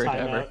worst that word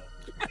timeout.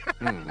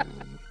 ever.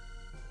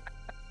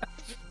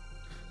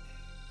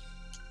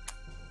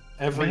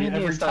 Every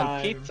Mayonnaise on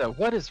time. pizza.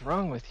 What is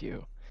wrong with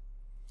you?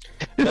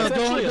 No, That's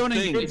actually don't a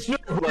thing.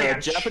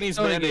 engage. Japanese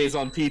Don't mayonnaise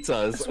on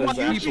pizza is That's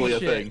why actually a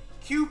shit. thing.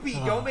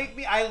 Kewpie, don't make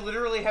me. I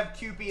literally have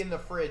Kewpie in the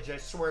fridge. I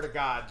swear to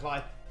God.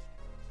 Like,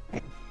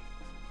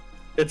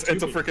 It's a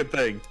freaking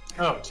thing.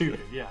 Oh, two,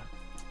 yeah.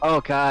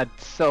 Oh god,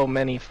 so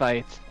many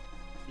fights.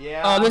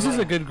 yeah. Oh, this is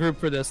a good group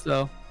for this,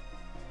 though.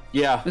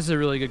 Yeah, This is a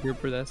really good group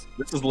for this.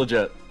 this is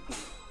legit.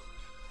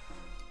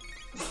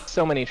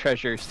 So many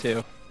treasures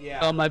too.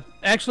 Yeah.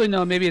 Actually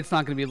no, maybe it's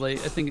not gonna be late.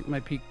 I think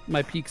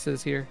my peak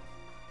says here.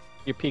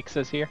 Your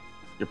pizza's here.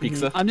 Your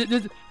pizza.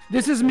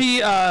 This is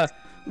me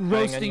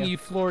roasting on you. you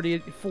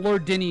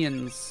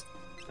Floridians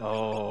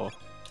Oh.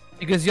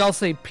 because y'all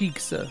say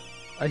pizza.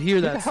 I hear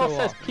Who the that hell so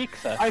says often.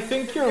 pizza? I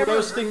think you're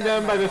roasting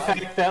them by the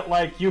fact that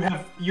like you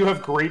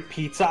have great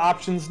pizza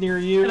options near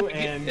you,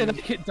 and And I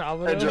get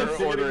Domino's. And you're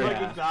Sitting ordering.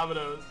 fucking Yeah.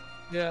 Domino's.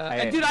 Yeah,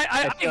 I dude,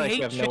 I feel like you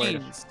hate have nowhere to-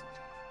 chains.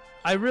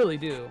 I really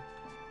do.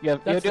 You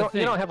That's the don't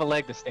thing. have a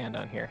leg to stand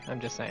on here. I'm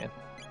just saying.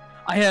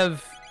 I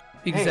have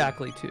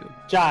exactly two.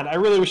 John, I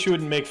really wish you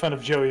wouldn't make fun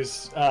of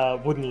Joey's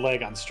wooden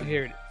leg on stream.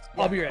 Here it is.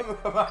 I'll be right.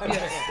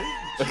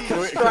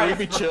 Can we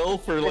be chill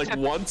for like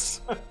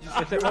once?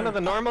 Is it one of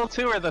the normal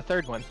two or the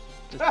third one?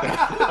 Just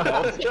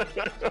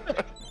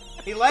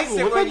He likes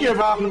it Look when at you your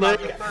talk wooden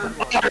about leg. the third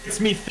one. Oh, it's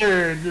me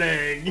third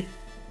leg.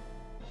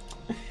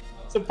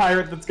 It's a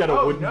pirate that's got a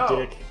Oh, wooden no.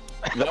 dick.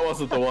 That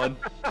wasn't the one.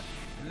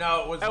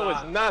 No, it was that not.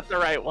 was not the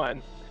right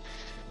one.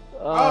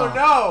 Oh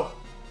no!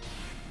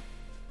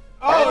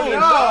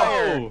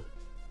 Oh,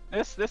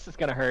 no! This is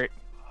gonna hurt.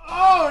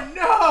 Oh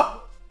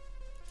no!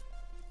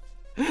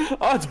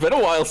 Oh, it's been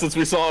a while since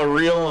we saw a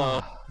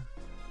real.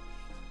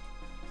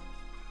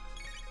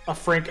 A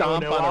Frank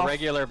Stomp Ono on a off.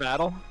 regular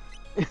battle.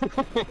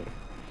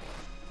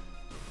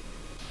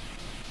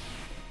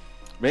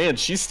 Man,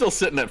 she's still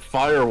sitting at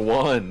fire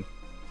 1.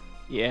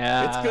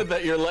 Yeah. It's good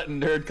that you're letting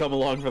Nerd come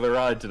along for the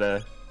ride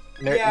today.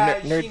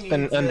 Yeah, she Nerd's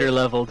been needs it.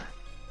 underleveled.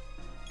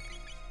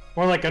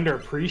 More like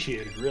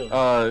underappreciated, really.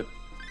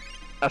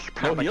 That's No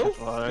probably heal? what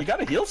it was. You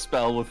got a heal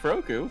spell with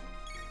Froku.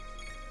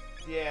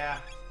 Yeah.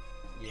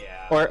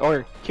 Yeah.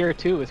 Or Cure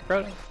 2 with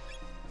Chrono.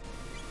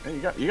 Hey,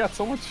 you got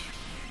so much.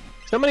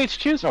 So many to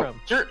choose No,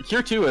 from.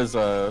 Cure 2 is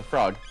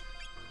Frog.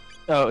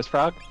 Oh, it was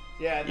Frog?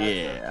 Yeah, that's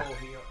Yeah. a full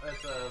heal.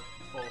 That's a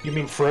full You heal.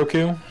 mean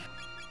Froku?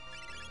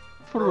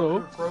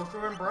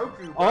 Froku and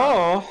Broku, bro.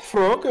 Oh,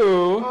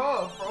 Froku.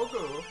 Oh,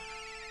 Froku.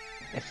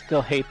 I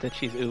still hate that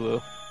she's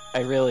Uwu. I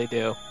really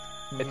do.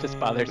 It just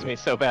bothers me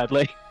so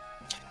badly.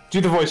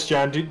 Do the voice,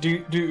 John. Do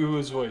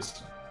Uwu's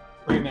voice.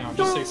 Right now,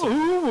 just say something.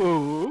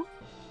 Uwu!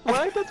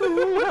 Why does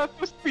Uwu have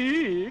to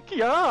speak?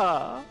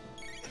 Yeah!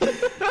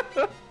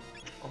 Oh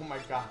my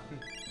god.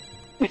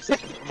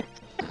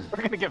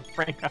 We're gonna get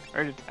Frank a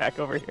heart attack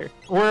over here.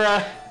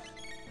 We're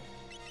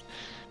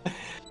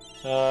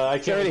I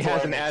He can't already wait till has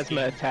our an next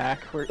asthma game. attack.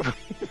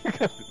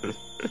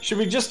 Should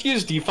we just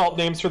use default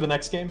names for the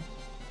next game?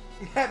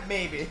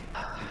 Maybe.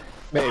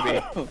 Maybe.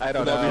 I don't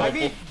That'd be know. I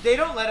mean, they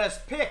don't let us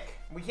pick.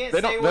 We can't They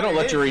say don't. what They don't it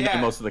let is. you rename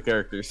Yeah. most of the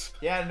characters.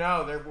 Yeah,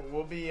 no,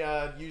 we'll be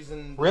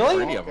using Really?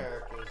 the Any of 'em.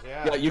 characters.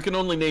 Yeah. Yeah, you can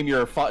only name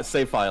your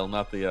save file,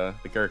 not the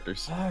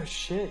characters. Oh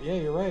shit! Yeah,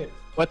 you're right.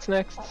 What's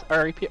next?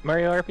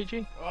 Mario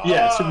RPG? Oh,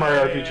 Yeah, Super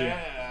Mario RPG.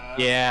 Yeah.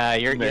 Yeah,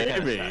 you're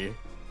Maybe.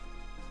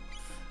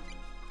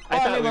 I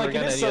thought mean, we were like,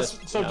 gonna it is use,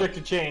 subject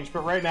to change,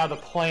 but right now the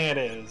plan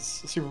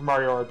is Super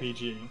Mario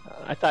RPG.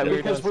 I thought we were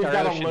doing Because we've Star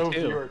got a Ocean low 2.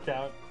 viewer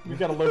count. We've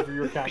got a low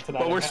viewer count tonight.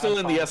 But we're I'm still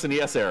in the fine.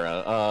 SNES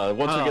era.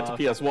 Once we get to Oh.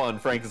 PS1,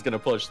 Frank is going to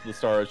push the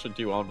Star Ocean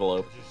 2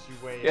 envelope. Just you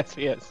wait. Yes,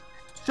 he is. It's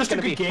It's just a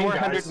gonna good be game, guys.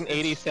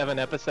 487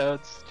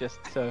 episodes, just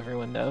so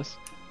everyone knows.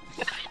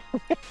 Yeah,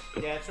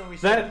 that's what we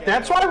said.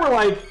 That's why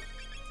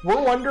we're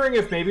wondering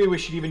if maybe we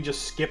should even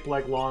just skip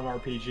like long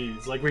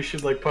RPGs. Like we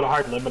should like put a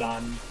hard limit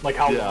on like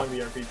how Yeah. long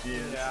the RPG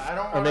is. Yeah, I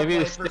don't Or want to maybe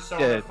play we stick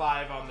Persona to-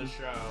 5 on the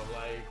show.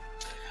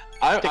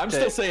 Like, I'm to-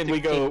 still saying we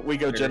go stick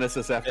to-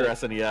 Genesis after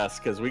SNES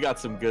because we got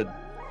some good.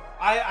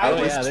 I At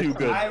would, least two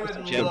good I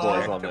would Gem Boys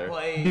love on to there.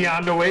 play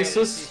Beyond Phantasy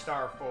Oasis?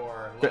 Star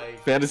 4.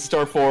 Like, Phantasy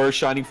Star 4,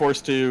 Shining Force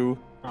 2,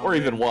 Oh, or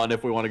even man. 1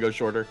 if we want to go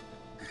shorter.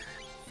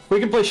 We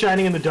can play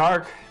Shining in the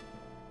Dark.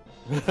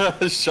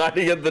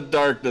 Shining in the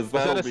darkness. Is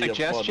that That'll a be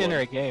suggestion a or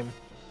a game?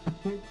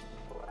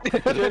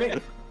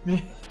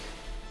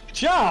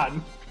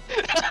 John.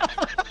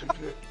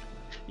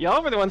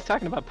 Y'all were the ones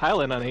talking about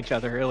piling on each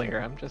other earlier.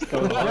 I'm just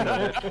going along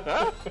with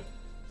it.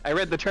 I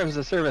read the terms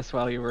of service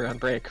while you were on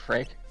break,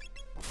 Frank.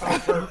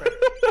 Oh, perfect.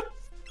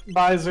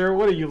 Visor,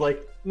 what are you,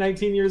 like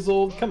 19 years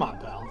old? Come on,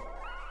 pal.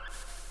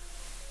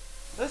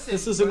 Listen,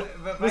 This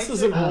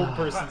is an old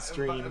person Vi-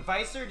 stream.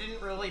 Visor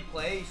didn't really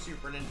play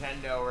Super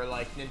Nintendo or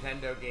like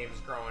Nintendo games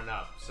growing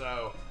up,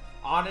 so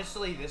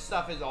honestly, this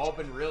stuff has all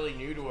been really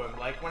new to him.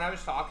 Like when I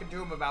was talking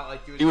to him about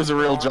like doing, He was a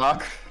Super real Mario-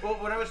 jock. Well,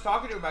 when I was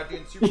talking to him about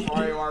doing Super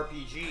Mario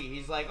RPG,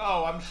 he's like,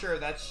 "Oh, I'm sure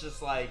that's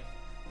just like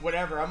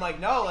whatever." I'm like,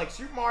 "No, like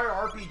Super Mario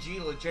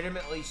RPG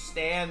legitimately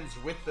stands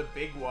with the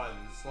big ones,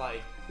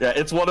 like." Yeah,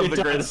 it's one of It the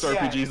does. greatest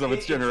RPGs of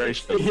its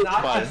generation. It's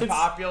not But- as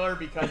popular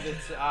because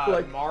it's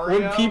Like, Mario.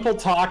 when people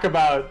talk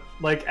about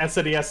like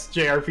SNES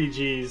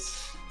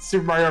JRPGs,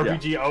 Super Mario Yeah.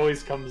 RPG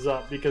always comes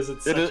up because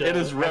it's It such is, it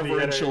is heavy hitter.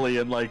 reverentially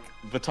in like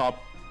the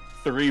top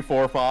 3,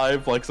 4,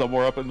 5, like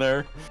somewhere up in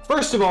there.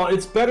 First of all,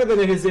 it's better than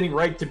it has any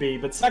right to be.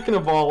 But second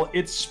of all,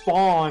 it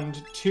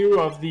spawned two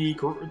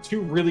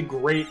really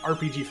great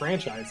RPG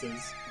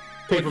franchises: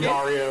 Paper Okay.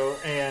 Mario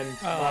and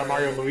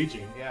Mario and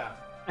Luigi. Yeah.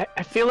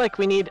 I feel like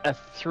we need a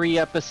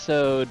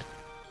 3-episode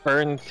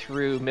burn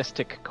through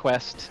Mystic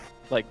Quest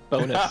like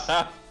bonus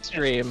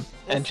stream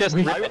and just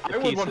rip I it to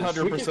would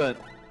pieces. 100%.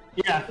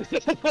 Yeah,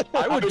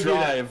 I would would do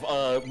that. drive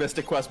a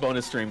Mystic Quest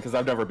bonus stream because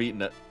I've never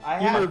beaten it. I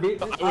You never have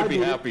beat- I would be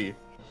beat it. happy.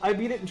 I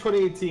beat it in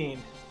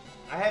 2018.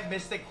 I have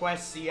Mystic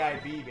Quest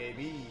CIB,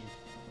 baby.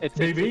 It's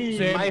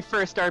Maybe. my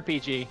first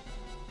RPG.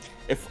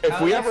 If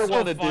Oh, we that's ever so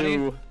want to funny.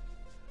 do,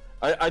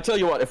 I tell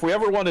you what, if we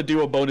ever want to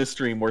do a bonus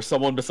stream where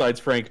someone besides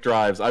Frank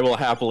drives, I will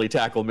happily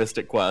tackle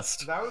Mystic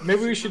Quest. That would be Maybe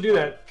we super should do fun.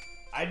 that.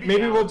 I'd be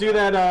Maybe down we'll with do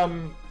that.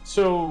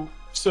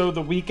 So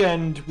the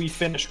weekend we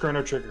finish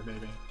Chrono Trigger,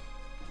 maybe.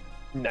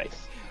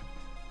 Nice.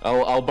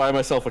 I'll buy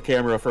myself a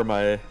camera for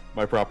my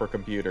proper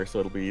computer, so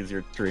it'll be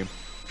easier to stream.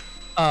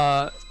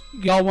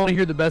 Y'all want to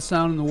hear the best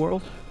sound in the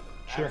world?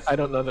 Sure. I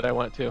don't know that I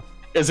want to.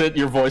 Is it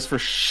your voice for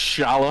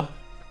Shala?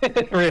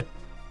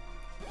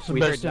 It's the We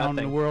best heard sound in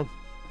nothing. the world.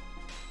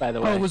 By the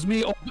Oh, way, it was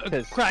me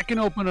Yes. cracking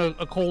open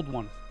a cold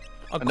one.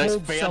 A nice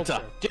cold Fanta.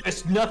 seltzer.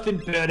 There's nothing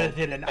better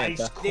than an Fanta. ice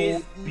There's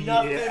cold beer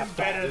nothing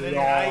after better than an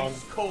long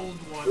ice cold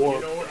one. work.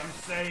 You know what I'm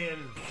saying?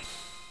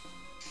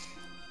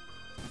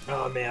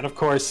 Oh man, of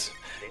course.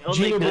 The only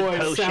Gina good Boy,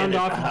 potion sound is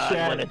off the in hard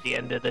chat. one at the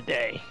end of the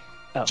day.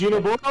 Oh. Gina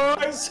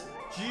boys.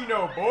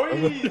 Gino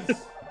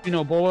boys. You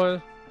know,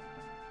 boy.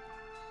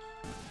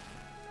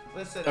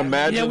 Listen,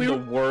 Imagine Yeah, we- the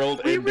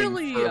world we ending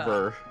really,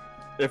 fervor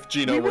if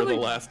Gino we were the really-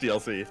 last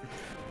DLC.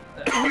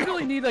 We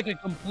really need like a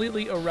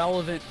completely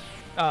irrelevant,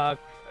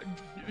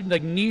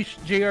 like niche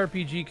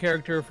JRPG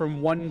character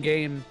from one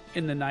game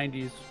in the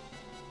 '90s.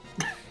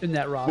 In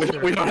that We, roster.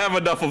 we don't have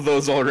enough of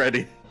those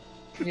already.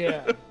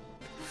 Yeah.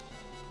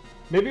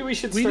 Maybe we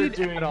should We start need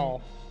doing. it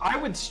all. I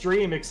would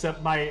stream,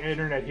 except my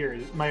internet here.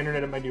 My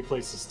internet at my new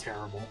place is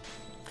terrible.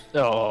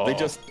 Oh, They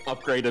just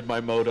upgraded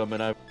my modem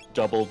and I've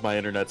doubled my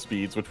internet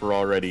speeds, which were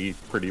already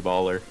pretty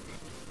baller.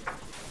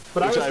 But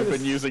Which I was I've gonna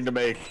been using to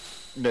make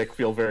Nick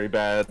feel very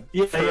bad.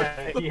 Yeah, for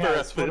yeah, the he has.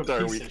 rest of What the a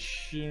entire piece week. of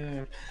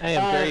shit. I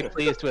am very Uh,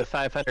 pleased with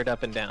 500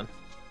 up and down.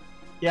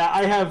 Yeah,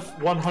 I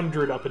have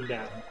 100 up and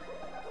down.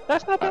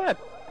 That's not bad.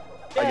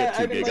 I get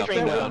 2 mean, gig like, up that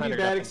and wouldn't down. be 100 up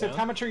bad, and except down.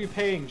 how much are you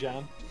paying,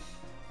 John?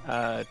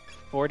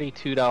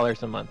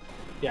 $42 a month.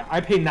 Yeah,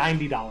 I pay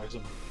 $90 a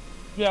month.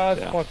 Yeah,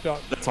 that's Yeah. fucked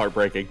up. That's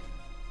heartbreaking.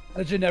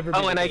 That should never be.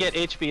 Oh, the and I case.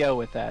 get HBO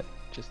with that.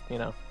 Just, you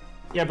know.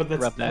 Yeah, but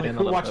that's Rub that like, in a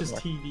who little bit watches more.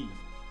 TV?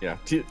 Yeah.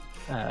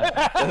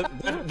 Uh,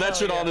 That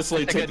should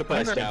honestly That's a take the good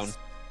price down. preference.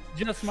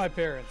 Just my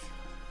parents.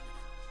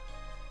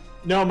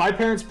 No, my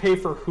parents pay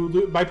for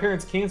Hulu. My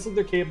parents canceled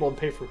their cable and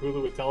pay for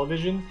Hulu with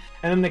television,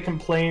 and then they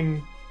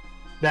complain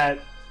that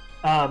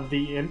going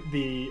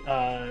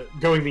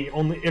the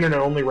only internet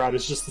only route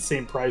is just the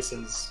same price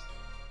as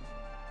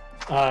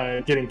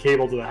getting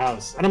cable to the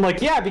house. And I'm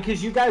like, yeah,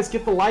 because you guys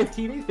get the live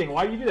TV thing.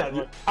 Why do you do that?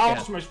 Like, how Yeah.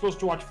 else am I supposed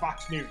to watch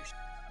Fox News?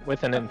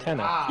 with an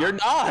antenna. Ah, You're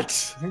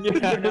not! Yeah,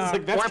 it's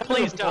like, that's Or kind of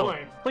please the don't.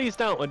 point. Please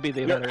don't would be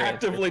the You're other answer.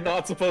 actively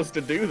not supposed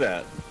to do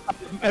that.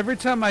 Every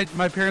time my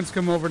parents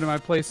come over to my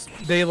place,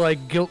 they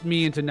like guilt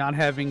me into not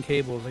having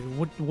cable. Like,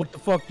 what the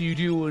fuck do you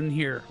do in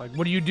here? Like,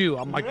 what do you do?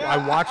 I'm like, I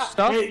watch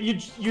stuff. Hey,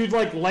 you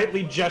like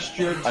lightly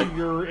gesture to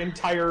your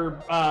entire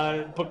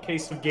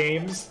bookcase of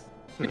games.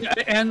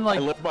 And I like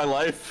live my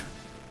life.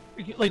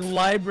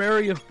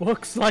 library of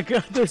books. Like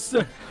there's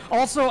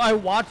also I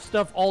watch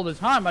stuff all the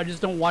time. I just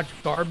don't watch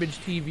garbage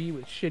TV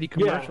with shitty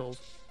commercials.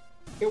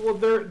 Yeah, well,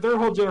 their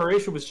whole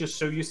generation was just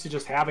so used to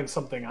just having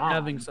something on.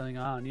 Having something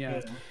on,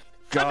 yeah.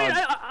 God. I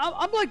mean,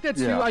 I'm like that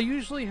too. Yeah. I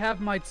usually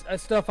have my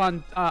stuff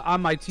on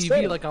my TV.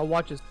 Same. Like I'll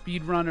watch a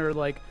speed run or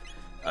like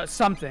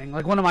something.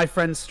 Like one of my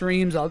friends'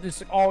 streams. I'll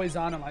just always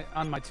on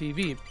my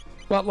TV.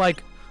 But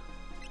like,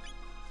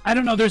 I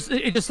don't know. It's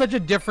just such a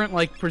different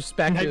like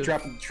perspective. Head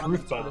dropping on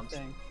truth that sort of bombs.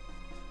 thing.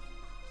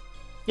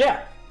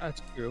 Yeah.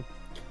 That's true.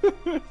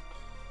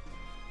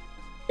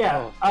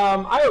 Yeah,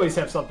 I always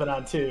have something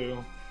on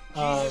too.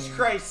 Jesus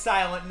Christ,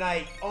 Silent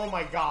Night. Oh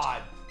my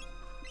god.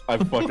 I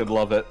fucking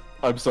love it.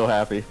 I'm so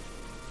happy.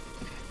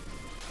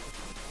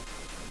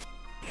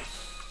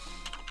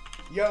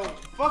 Yo,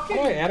 fucking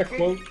Oh, add a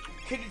quote.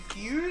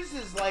 Confuse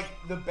is like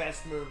the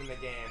best move in the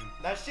game.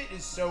 That shit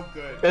is so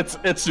good.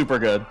 It's super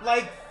good.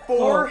 Like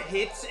 4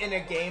 hits in a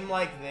game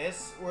like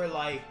this, where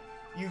like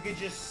you could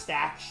just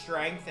stack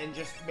strength and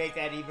just make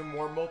that even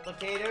more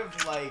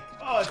multiplicative. Like,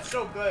 oh, it's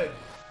so good.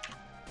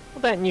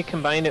 Well, then you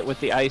combine it with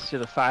the ice or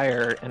the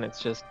fire, and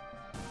it's just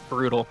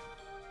brutal.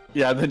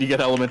 Yeah, and then you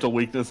get elemental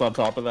weakness on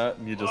top of that,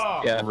 and you just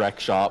wreck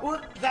shop.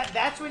 Well,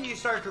 that's when you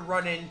start to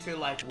run into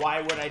like,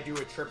 why would I do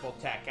a triple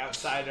tech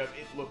outside of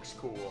it looks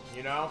cool,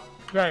 you know?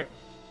 Right.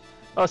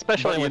 Oh,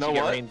 especially But when you you know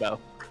get what? rainbow.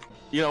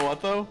 You know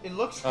what though? It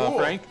looks cool.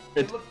 Frank,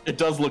 it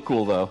does look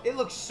cool though. It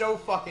looks so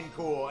fucking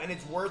cool, and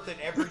it's worth it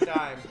every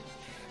time.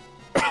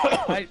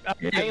 I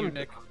am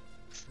Nick.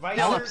 Still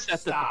Vicer, upset that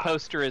stop. the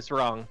poster is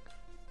wrong.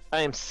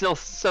 I am still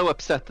so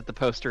upset that the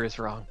poster is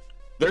wrong.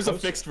 There's a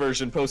fixed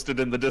version posted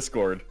in the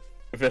Discord,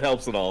 if it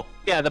helps at all.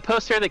 Yeah, the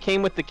poster that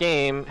came with the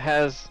game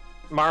has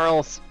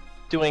Marl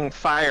doing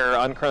fire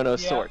on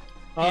Chrono's sword.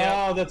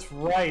 Oh, that's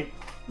right.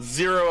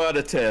 0 out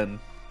of 10.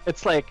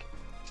 It's like,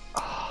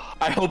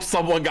 I hope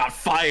someone got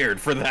fired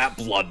for that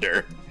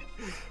blunder.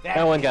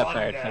 no one got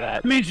fired for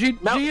that. I mean, she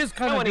is no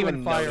kind of one doing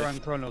even fire noticed. on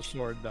Chrono's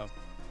sword, though.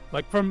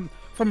 Like, from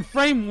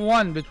frame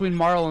 1 between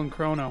Marl and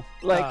Chrono.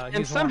 Like, and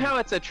he's somehow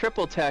horny. it's a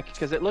triple tech,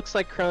 because it looks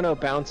like Chrono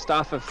bounced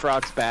off of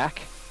Frog's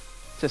back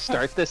to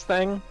start this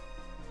thing.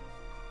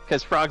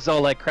 Because Frog's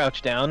all, like,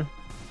 crouched down.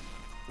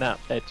 No,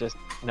 it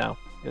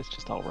was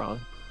just all wrong.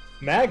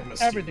 Magma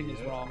Everything is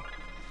Studio. wrong.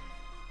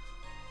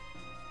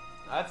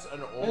 That's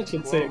an old I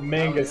should quote. say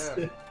manga. Hell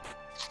yeah.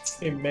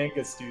 Say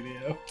manga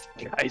studio.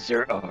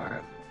 Geyser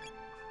arm.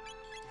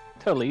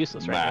 Totally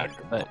useless right now,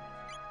 but...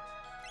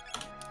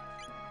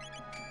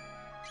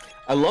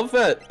 I love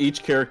that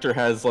each character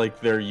has like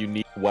their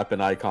unique weapon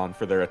icon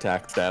for their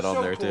attack stat on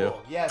So there cool. too.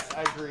 Yes,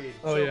 I agree.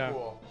 Oh, so yeah.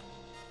 cool.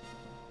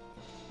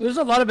 There's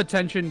a lot of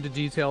attention to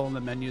detail in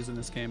the menus in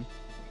this game.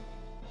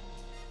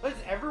 But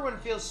everyone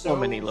feels So so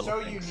many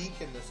little things.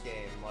 unique in this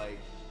game. Like,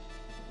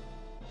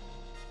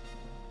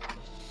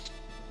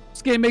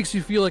 This game makes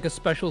you feel like a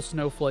special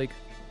snowflake.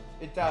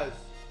 it does.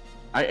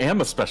 I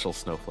am a special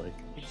snowflake.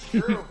 It's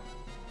true.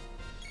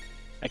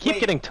 I keep Wait.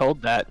 getting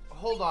told that.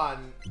 Hold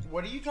on.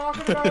 What are you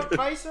talking about,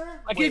 Vicer?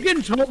 I keep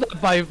getting told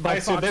that by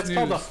So Fox that's News.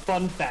 called a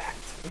fun fact.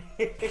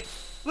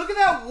 Look at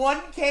that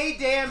 1k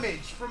damage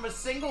from a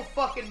single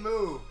fucking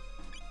move.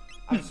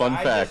 I'm Fun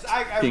sorry, fact: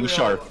 I King really-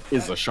 Shark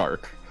is that- a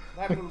shark.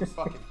 That move's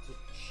fucking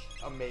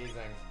amazing.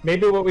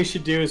 Maybe what we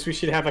should do is we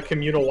should have a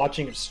communal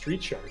watching of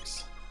Street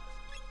Sharks.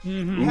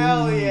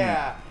 Hell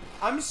yeah.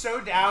 I'm so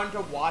down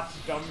to watch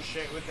dumb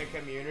shit with the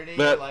community.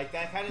 That- like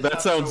that kind of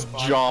That stuff's sounds so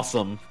fun.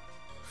 jawsome.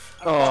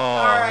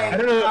 Alright, I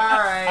don't know.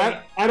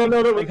 alright. I don't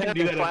know that we I'm can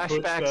do having that on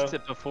Twitch, flashbacks though. to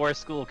before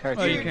school Oh,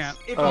 cartoons. you can't.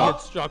 If Oh, all-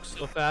 it struck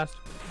so fast.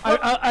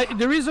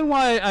 The reason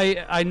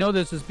why I know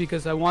this is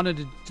because I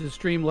wanted to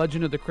stream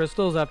Legend of the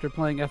Crystals after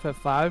playing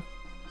FF5,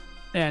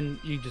 and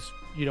you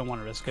don't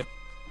want to risk it.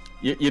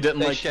 You didn't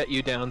They like. shut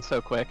you down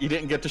so quick. You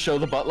didn't get to show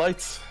the butt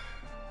lights.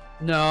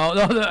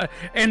 No,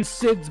 and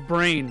Sid's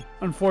brain,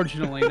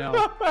 unfortunately,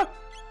 no.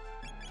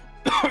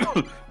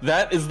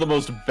 That is the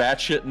most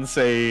batshit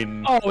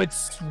insane Oh,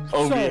 it's so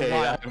OVA.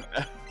 wild.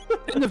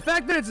 And the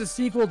fact that it's a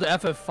sequel to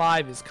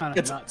FF5 is kind of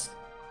It's- nuts.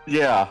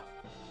 Yeah,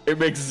 it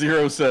makes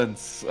zero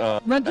sense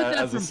Rented that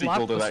as a from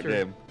sequel to that Blockbuster.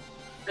 game.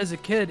 As a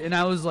kid, and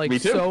I was like Me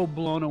too. so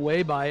blown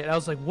away by it. I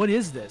was like, "What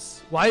is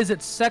this? Why is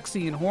it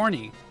sexy and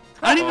horny?"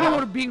 I didn't even know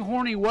what being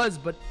horny was,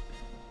 but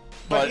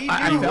But he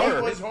I knew know.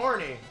 he was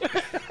horny.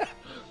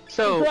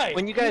 So, Right.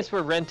 when you guys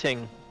were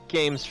renting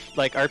games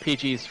like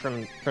RPGs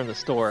from the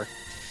store,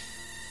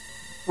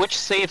 which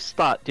save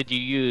spot did you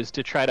use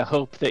to try to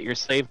hope that your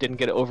save didn't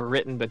get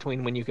overwritten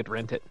between when you could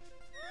rent it?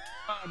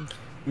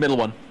 Middle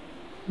one.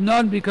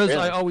 none because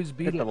Really? I always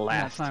beat Hit it the in that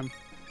last. time.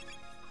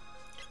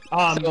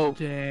 So,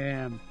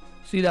 Damn.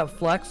 See that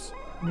flex?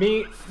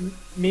 Me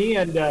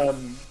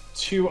and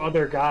 2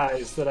 other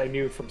guys that I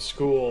knew from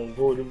school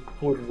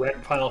would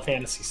rent Final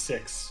Fantasy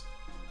VI.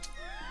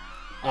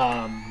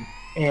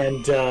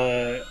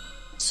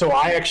 So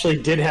I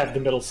actually did have the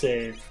middle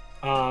save,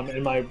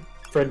 and my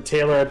friend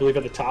Taylor, I believe,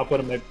 at the top one,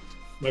 and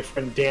my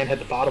friend Dan had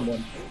the bottom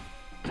one.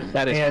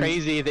 that is and-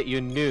 crazy that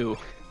you knew.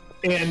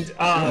 And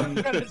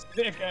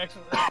Sick,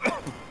 actually.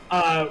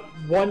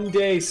 one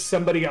day,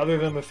 somebody other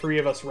than the 3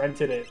 of us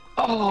rented it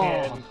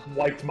and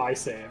wiped my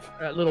save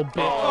That little bitch.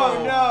 Oh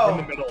in no!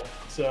 the middle.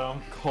 So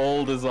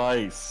Cold as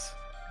ice.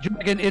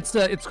 Dragon, it's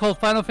called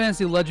Final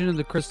Fantasy Legend of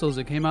the Crystals.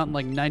 It came out in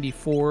like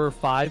 '94 or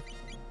 '5.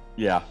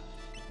 Yeah.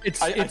 It's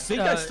I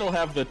think I still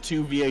have the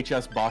 2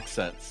 VHS box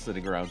sets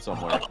sitting around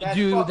somewhere. That's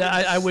dude. fucking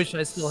I wish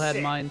I still had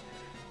sick. mine.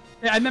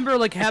 Yeah, I remember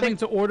like having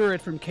to order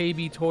it from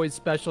KB Toys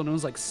Special, and it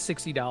was like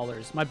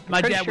 $60. My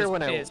pretty dad sure was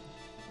when I- pissed.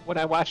 when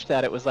I watched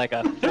that, it was like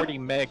a 40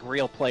 meg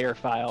real player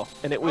file,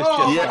 and it was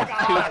Oh just my like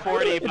God.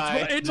 240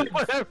 by It's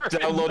whatever.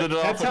 Downloaded it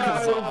off That's of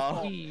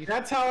how, Kazaa.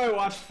 that's how I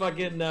watched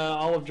fucking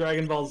all of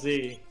Dragon Ball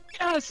Z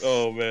Yes.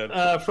 Oh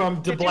man.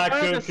 from Did Black you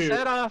buy the Goku.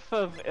 set off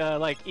of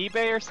like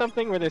eBay or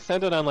something where they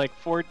send it on like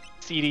 4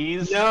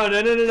 CDs?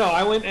 No.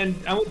 I went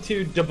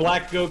to the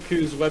Black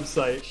Goku's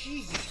website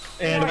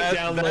and That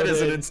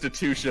is an downloaded.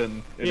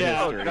 institution in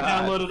Yeah, history.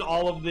 I downloaded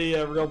all of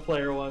the real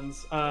player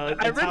ones. I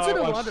That's how rented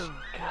a watched lot of.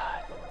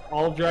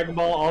 all of Dragon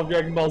Ball, all of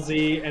Dragon Ball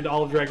Z, and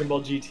all of Dragon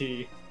Ball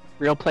GT.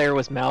 Real player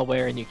was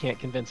malware, and you can't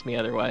convince me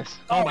otherwise.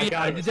 Oh my yeah,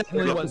 god, it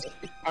definitely was.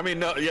 I mean,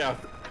 no, yeah,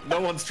 no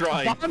one's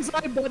trying.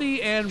 Bonsai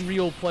Buddy and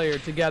Real Player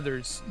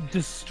together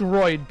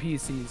destroyed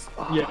PCs.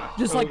 Yeah,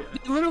 Just oh, like yeah.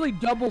 they literally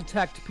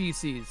double-teched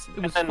PCs.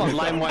 It was And fun.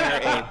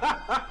 LimeWire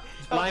AIDS.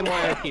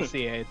 LimeWire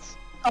PC AIDS.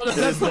 Oh, This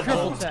that's is the the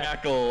triple whole tech.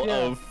 tackle Yeah.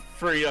 of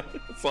free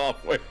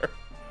software.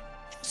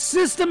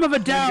 System of a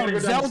gotta Down go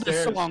Zelda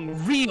downstairs.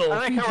 song, Real. I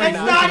like how featuring- we're That's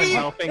not even even.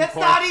 helping That's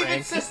poor not even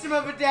Frank. System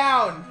of a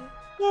Down.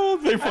 Oh,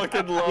 they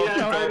fucking love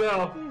Yeah, I it.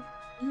 know.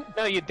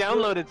 No, you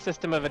downloaded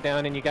System of a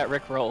Down and you got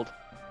Rick rolled.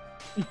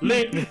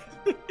 Link,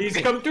 he's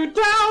come to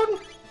town.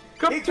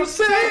 Come He to can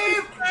save.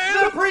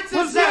 save the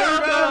Princess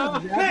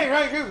Zelda.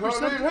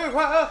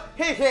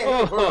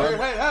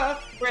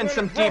 We're in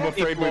some deep, I'm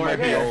afraid we might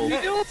be here. old.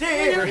 Real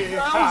Player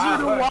allows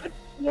you to watch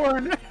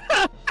porn.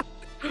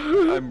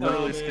 I'm Oh,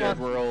 really man. scared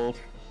we're old.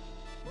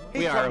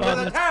 We are comes to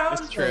old. the town.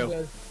 It's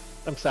true.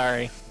 I'm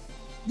sorry.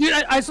 Dude,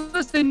 I saw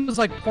this thing was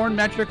like porn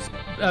metrics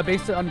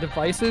based on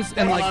devices,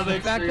 and like the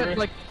thanks, fact that Dreamer.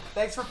 like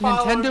Thanks for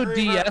following, Nintendo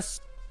Dreamer.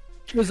 DS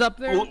was up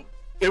there. Well,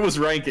 it was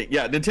ranking.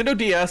 Yeah, Nintendo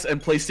DS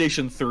and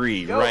PlayStation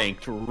 3 Yo.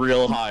 ranked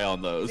real high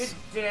on those.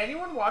 Did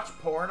anyone watch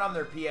porn on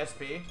their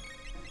PSP?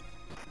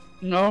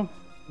 No.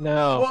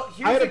 No. Well,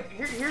 I had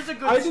here's a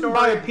good I didn't story.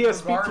 buy a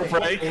PSP regarding- till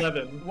Right.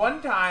 2011. One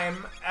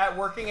time, at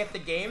working at the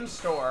game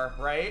store,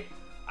 right,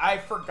 I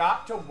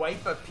forgot to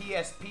wipe a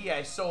PSP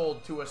I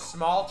sold to a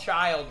small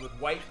child with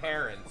white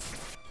parents.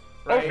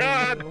 Right? Oh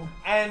God!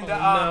 And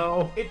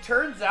no. it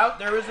turns out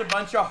there was a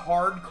bunch of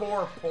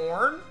hardcore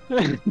porn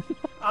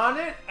on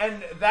it,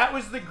 and that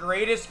was the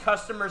greatest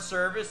customer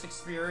service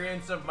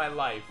experience of my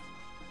life.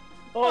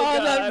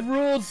 Oh, that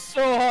ruled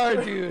so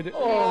hard, dude.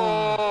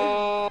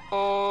 Oh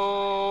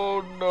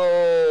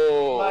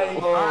no!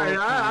 Like, All right,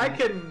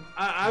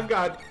 I've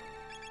got.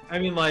 I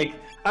mean, like,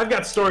 I've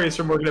got stories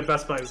from working at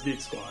Best Buy's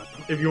Geek Squad.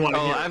 If you want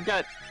to Oh,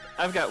 hear.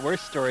 I've got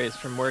worse stories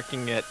from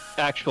working at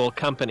actual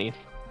company.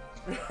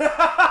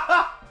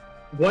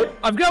 What?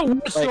 I've got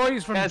worse Like,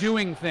 stories from as-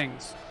 doing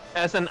things.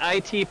 As an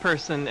IT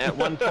person, at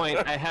one point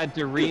I had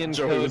to re-encode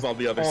Joey was on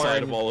the other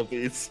side of porn all of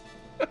these.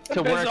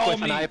 to work all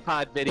with an me.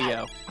 iPod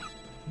video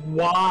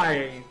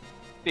Why?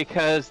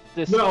 because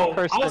this No,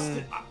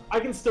 person. I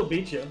can still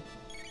beat you.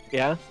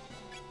 Yeah.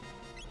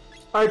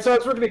 All right, so I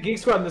was working at Geek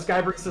Squad, and this guy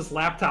brings this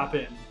laptop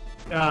in,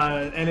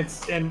 and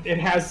it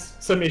has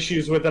some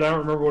issues with it. I don't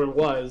remember what it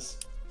was,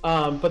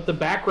 but the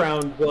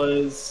background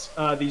was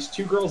these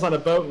two girls on a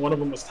boat, and one of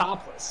them was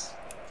topless.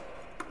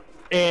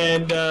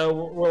 And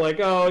we're like,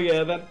 oh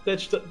yeah,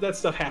 that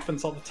stuff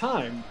happens all the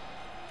time.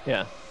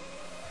 Yeah.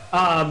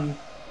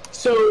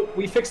 So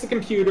we fix the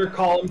computer,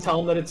 call him, tell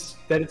him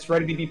that it's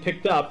ready to be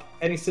picked up,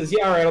 and he says,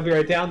 yeah, all right, I'll be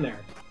right down there.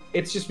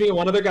 It's just me and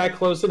one other guy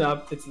closing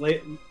up. It's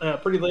late,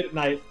 pretty late at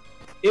night.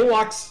 In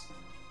walks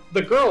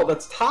the girl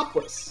that's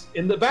topless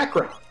in the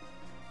background.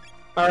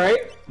 All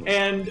right,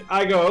 and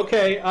I go,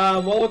 okay,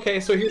 okay.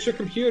 So here's your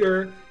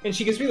computer, and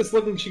she gives me this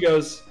look, and she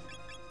goes,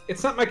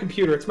 "It's not my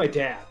computer, it's my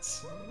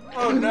dad's."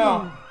 Oh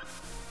no.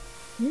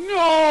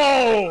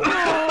 No!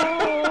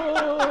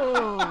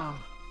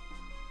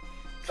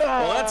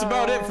 Well, that's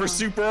about it for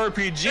Super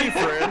RPG,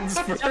 friends.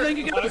 Thank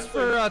you guys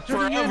for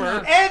tuning in.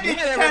 Forever. And it's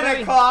Yeah, 10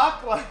 everybody.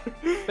 o'clock.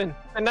 Been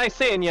nice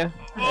seeing you.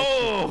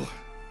 Oh,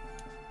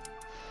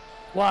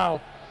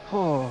 Wow.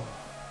 Oh.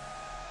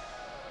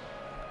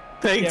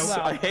 thanks. Yeah,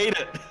 wow. I hate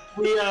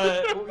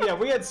it.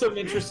 We had some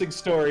interesting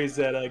stories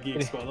at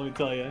Geek Squad. Let me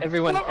tell you.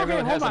 Everyone, Well, okay,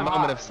 everyone has a hold on.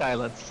 moment of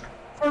silence.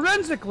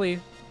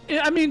 Forensically,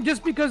 I mean,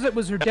 just because it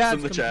was her in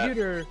dad's the chat.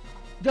 computer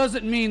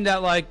doesn't mean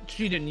that, like,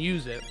 she didn't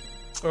use it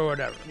or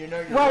whatever. You know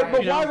you're Right, right.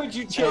 but You why know? would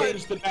you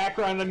change the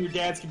background on your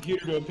dad's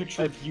computer to a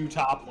picture of you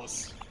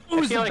topless? It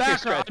was the feel like you're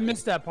background. I stretching.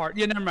 missed that part.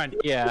 Yeah, never mind.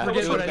 Yeah.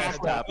 Forget it what was I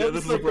messed said. up. Yeah,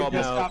 this is the problem.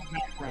 Desktop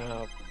background.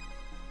 No.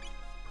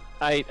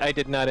 I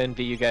did not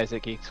envy you guys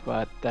at Geek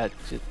Squad. That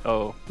just,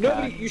 oh.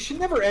 Nobody, God. you should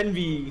never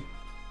envy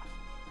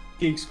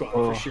Geek Squad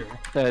Oh. for sure.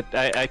 That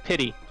I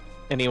pity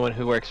anyone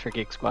who works for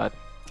Geek Squad.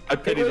 I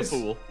pity It the was-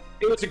 fool.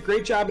 It was a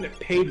great job and it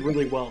paid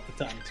really well at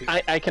the time too.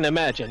 I can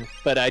imagine,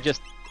 but I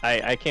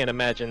can't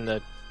imagine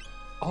the.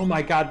 Oh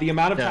my god, the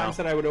amount of No. times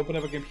that I would open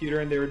up a computer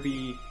and there would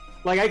be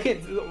like I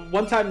can't.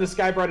 One time this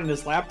guy brought in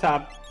his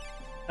laptop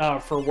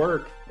for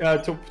work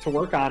to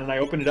work on, and I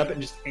opened it up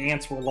and just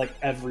ants were like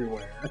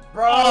everywhere.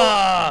 Bro,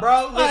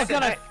 Oh, listen.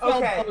 God, I felt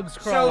Okay, bugs so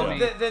crawling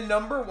me. the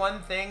number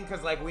one thing,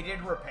 because like we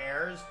did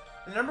repairs,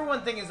 The number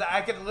one thing is that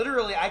I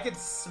could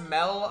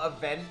smell a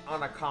vent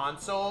on a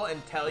console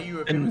and tell you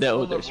if it was No,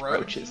 full there's of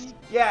roaches. roaches.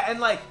 Yeah, and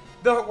like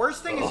the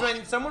worst thing is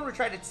when someone would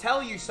try to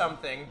tell you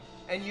something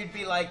and you'd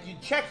be like,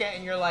 you'd check it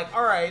and you're like,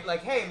 all right,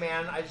 like, hey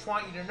man, I just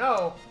want you to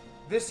know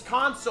this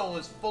console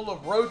is full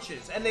of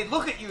roaches. And they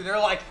look at you, they're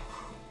like,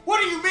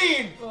 what do you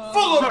mean,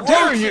 full of roaches?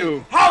 How dare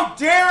you? How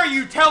dare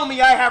you tell me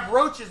I have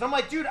roaches? I'm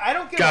like, dude, I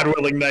don't give God a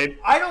willing, Knight.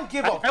 I don't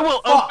give a I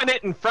will fuck. open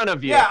it in front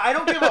of you. Yeah, I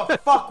don't give a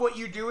fuck what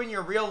you do in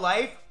your real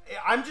life.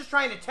 I'm just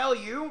trying to tell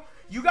you,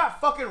 you got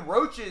fucking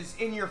roaches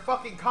in your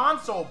fucking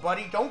console,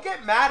 buddy. Don't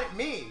get mad at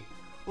me.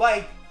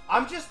 Like,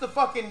 I'm just the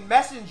fucking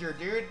messenger,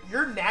 dude.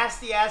 Your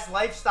nasty ass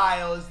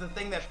lifestyle is the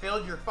thing that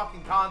filled your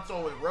fucking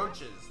console with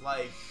roaches.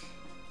 Like,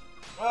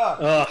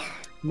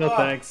 No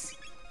thanks.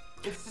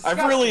 it's I've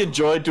disgusting. really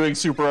enjoyed doing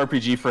Super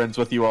RPG Friends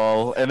with you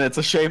all, and it's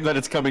a shame that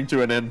it's coming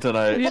to an end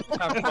tonight. Yeah.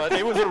 But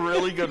it was a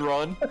really good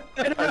run.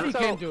 It already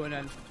came to an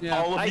end.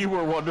 Yeah. All of you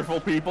were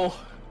wonderful people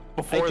I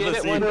before did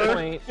this at one evening.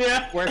 point.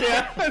 Yeah, Where-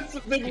 that's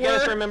a big You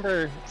guys word.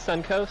 remember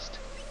Suncoast?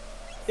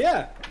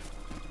 Yeah.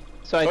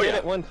 So I Oh, did yeah.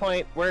 at one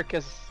point work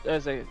as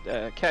a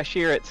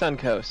cashier at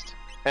Suncoast,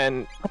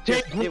 and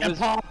just,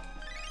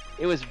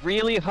 it was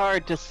really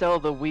hard to sell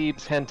the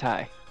weebs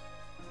hentai.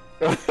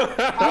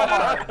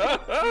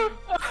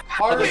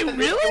 Harder Wait, than-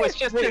 really? It was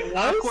just Wait, an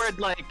what? awkward,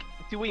 like,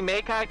 do we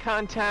make eye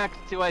contact?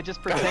 Do I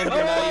just pretend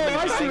you're not even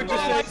I see trying what you're to-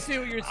 saying. I see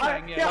what you're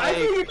saying. Yeah, I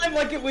think you meant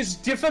like it was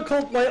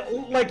difficult,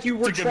 like you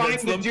were To trying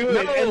convince to them? do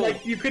it, No, and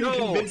like you couldn't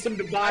no. convince them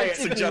to buy I it.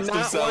 did Suggestive not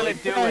want to selling.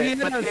 do Oh, it,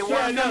 yeah, but they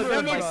yeah, were no,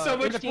 that makes so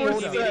much 15 more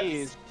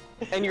DVDs. sense.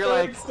 And you're That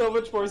like, makes so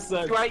much more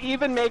sense. do I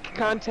even make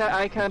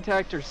eye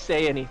contact or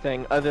say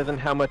anything other than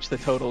how much the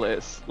total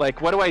is?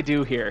 Like, what do I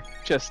do here?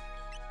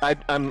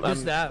 I'm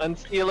Just that.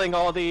 unsealing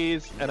all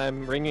these and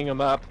I'm ringing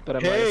them up, but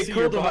I'm Hey, like, See,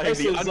 cool you're buying device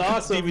the is uncut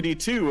awesome. DVD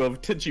 2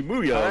 of Tenchi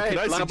Muyo. all right, Can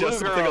I La suggest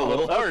Blue something a Girl,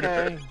 little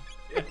harder?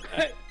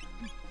 okay.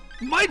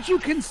 Might you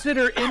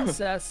consider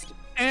incest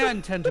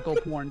and tentacle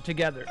porn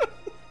together?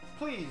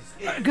 Please.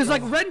 Because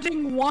like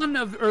renting one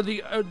of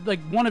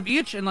one of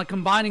each and like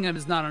combining them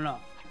is not enough.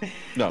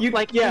 No. You,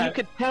 Like, yeah, you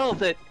could tell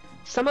that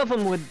some of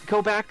them would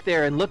go back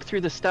there and look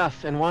through the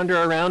stuff and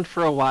wander around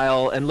for a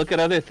while and look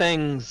at other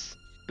things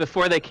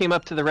before they came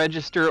up to the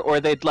register, or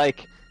they'd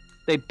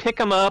pick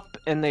them up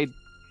and they'd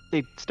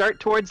start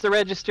towards the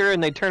register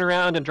and they'd turn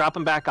around and drop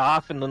them back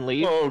off and then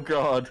leave. Oh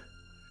god.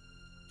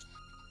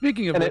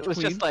 Speaking of And which, it was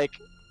Queen, just like,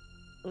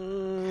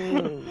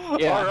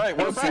 yeah. All right,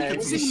 we're back okay.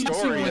 into the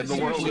story in the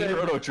world of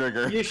Chrono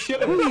Trigger. you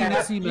should Ooh, have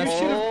messy,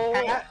 messy.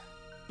 had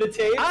the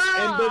tapes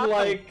and been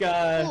like,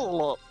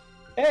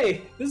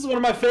 hey, this is one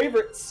of my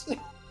favorites.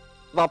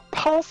 The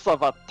pulse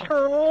of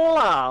eternal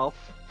love.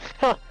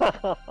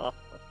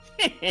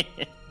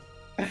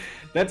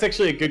 That's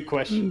actually a good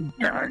question.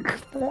 Dark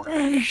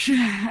flesh.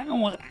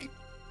 Oh,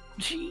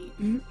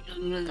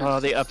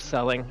 the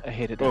upselling. I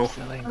hated Oh.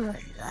 upselling.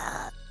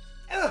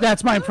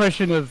 that's my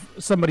impression of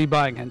somebody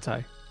buying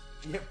hentai.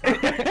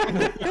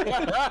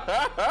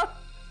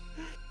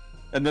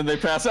 And then they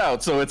pass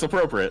out, so it's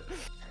appropriate.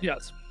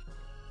 Yes.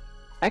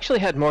 I actually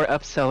had more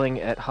upselling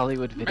at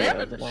Hollywood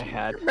Video than I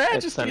had Your at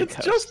Majesty, it's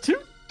Suncoast. just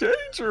too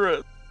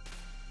dangerous.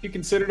 You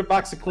considered a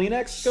box of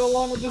Kleenex to go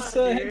along with this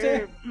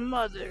hentai?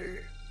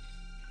 Mother.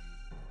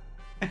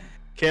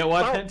 Can't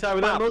watch hentai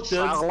without milk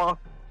duds. Shala.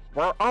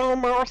 We're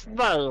almost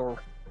there.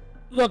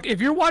 Look,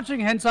 if you're watching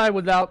hentai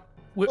without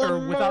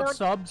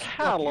subs, fuck you.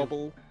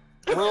 Calible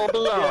will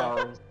be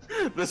ours.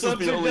 This is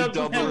the Subject only of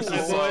dub the versus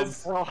hentai, sub.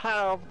 boys. We'll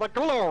have the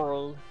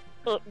glory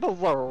it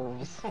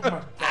deserves.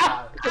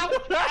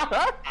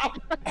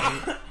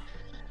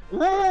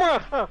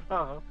 Oh my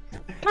god.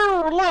 Too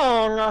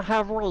long I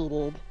have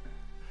waited.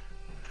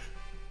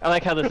 I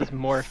like how this is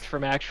morphed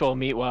from actual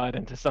meatwad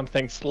into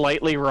something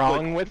slightly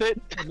wrong with it.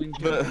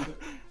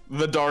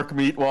 The dark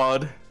meat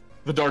wad.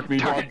 The dark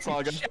meat wad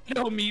saga.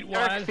 No meat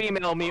Dark wad.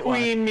 female meatwad.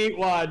 Queen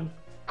Meatwad.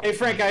 Hey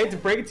Frank, I hate to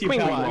break it to you,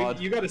 Queen pal.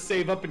 Meatwad. You gotta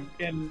save up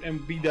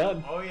and be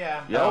done. Oh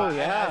yeah. Yeah. Oh,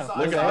 yeah. I saw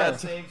Look at that that.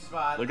 save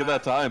spot. Look at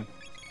that time.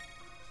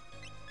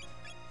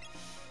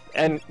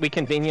 And we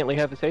conveniently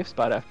have a safe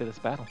spot after this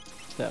battle.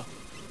 So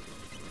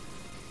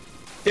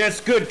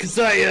That's good, cause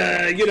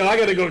I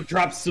gotta go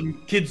drop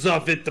some kids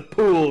off at the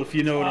pool, if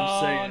you know what I'm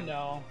Oh saying.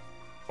 no.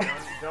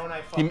 Don't I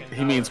He, fucking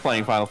he means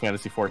playing Final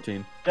Fantasy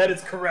 14. That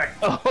is correct.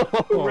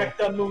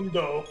 Correcta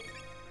mundo.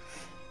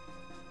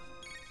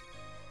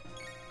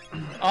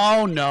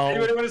 Oh no.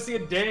 Anybody want to see a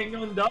dang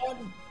on dog?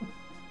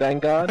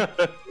 thank God.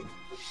 Let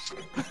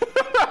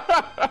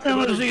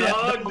me see that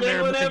Dog, dog day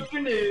there. one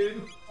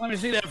afternoon. Let me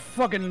see that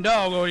fucking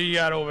dog what you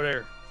got over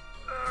there.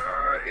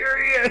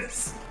 Here he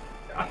is.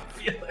 God,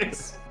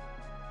 Felix.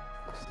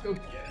 So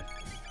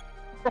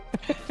good.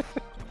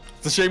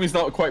 It's a shame he's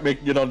not quite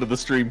making it onto the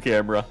stream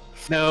camera.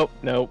 Nope,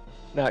 not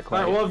All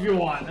quite. right, well, if you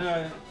want.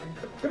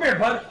 Come here,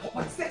 bud.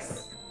 What's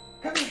this?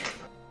 Come here.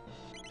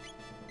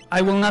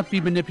 I will not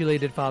be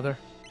manipulated, Father.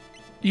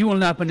 You will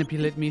not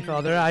manipulate me,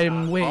 Father. I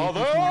am way too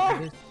smart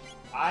for this.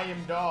 I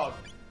am dog.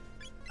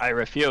 I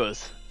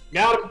refuse.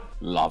 Got him.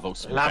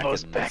 Lavos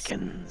Lavos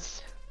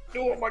beckons.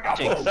 Oh my god.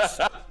 Jinx.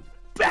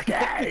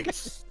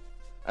 Buckeyes.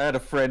 I had a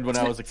friend when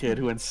I was a kid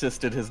who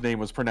insisted his name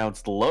was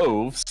pronounced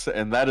Loaves,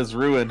 and that has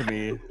ruined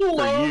me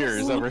for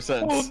years ever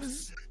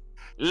since.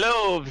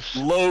 Loaves.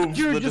 Loaves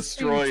You're the just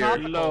being Destroyer.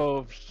 topical.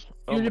 Loaves.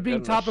 Oh You're my being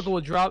goodness. topical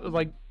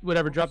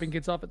with dropping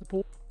kids off at the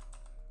pool.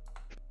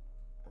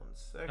 1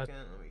 second,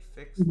 let me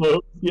fix.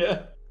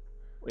 Yeah.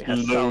 We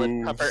have solid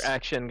Loaves. upper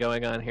action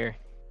going on here.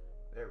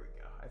 There we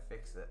go. I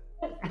fixed it.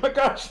 Oh my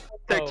gosh.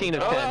 13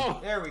 of 10. Oh,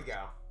 There we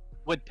go.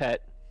 Wood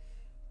pet.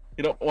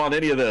 you don't want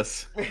any of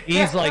this.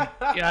 He's like,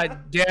 yeah,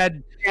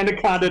 Dad.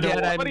 Anaconda. Dad,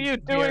 Dad, I'm What are you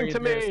doing very to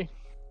me?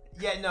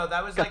 Yeah, no,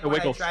 that was Got like the when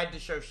wiggles. I tried to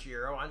show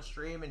Shiro on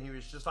stream, and he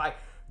was just like,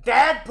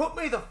 "Dad, put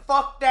me the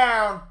fuck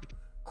down.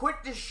 Quit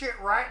this shit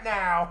right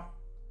now."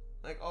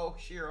 Like, oh,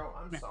 Shiro,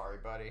 I'm sorry,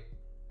 buddy.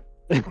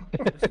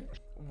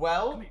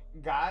 Well,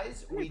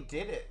 guys, we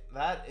did it.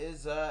 That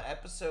is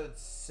episode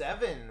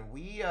 7.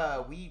 We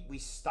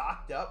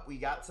stocked up. We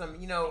got some.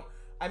 You know,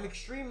 I'm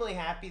extremely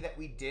happy that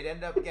we did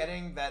end up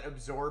getting that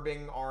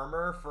absorbing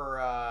armor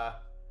for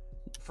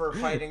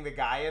fighting the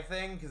Gaia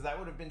thing, because that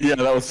would have been Yeah,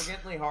 that was-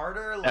 significantly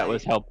harder. That like,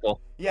 was helpful.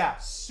 yeah,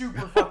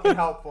 super fucking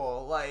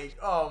helpful. Like,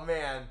 oh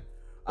man.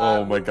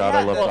 Oh my God,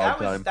 I love that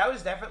Dogtime. that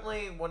was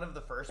definitely one of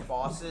the first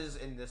bosses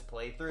in this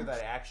playthrough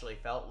that I actually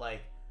felt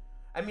like.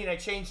 I mean, I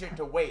changed it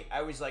to wait.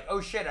 I was like,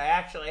 oh shit, I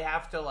actually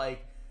have to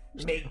like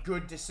make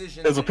good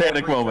decisions. It was a in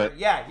panic every moment. turn.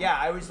 Yeah.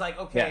 I was like,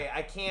 okay,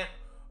 I can't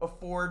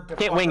afford to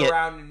Can't fuck wing it.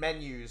 around in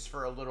menus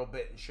for a little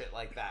bit and shit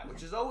like that.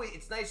 Which is always,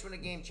 it's nice when a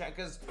game chat,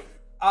 because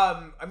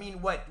I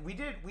mean, what we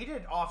did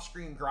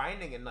off-screen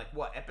grinding in like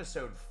what,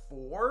 episode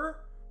 4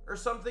 or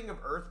something of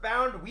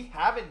Earthbound. We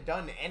haven't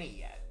done any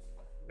yet.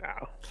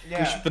 No.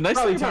 Yeah. The nice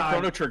Probably thing about time.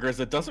 Chrono Trigger is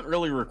it doesn't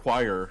really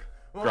require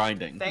Well,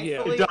 grinding.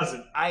 Thankfully, It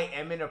doesn't. I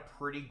am in a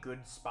pretty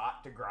good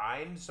spot to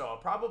grind, so I'll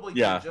probably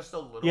Yeah. do just a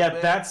little Yeah,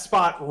 bit. that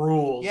spot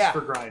rules yeah,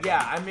 for grinding.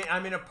 Yeah,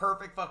 I'm in a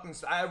perfect fucking.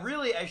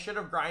 I should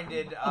have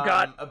grinded. Oh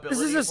God, ability this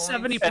is a points.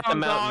 70 At the pound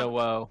mountain dog. of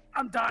woe.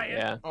 I'm dying.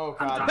 Yeah. Oh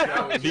God, I'm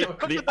that was-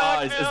 The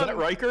eyes. Is that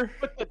Riker?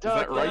 Put the Is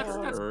that dog right?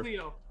 down. That's Or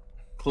Cleo.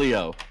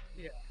 Cleo?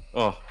 Yeah.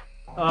 Oh,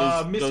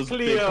 Miss those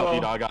big puppy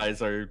Cleo. dog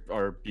eyes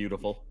are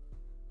beautiful.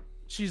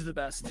 She's the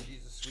best.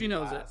 She's a sweet She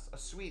knows lass, A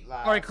sweet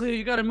lass. All right, Cleo,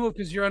 you gotta move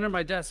because you're under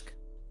my desk.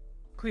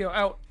 Cleo,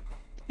 out.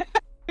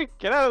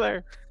 Get out of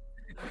there.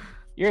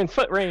 You're in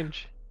foot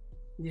range.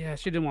 Yeah,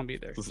 she didn't want to be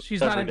there. This is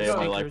She's every not in day of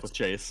my life sneakers. with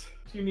Chase.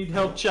 If you need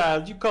help,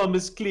 child, you call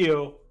Miss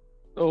Cleo.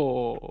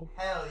 Oh.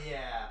 Hell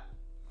yeah.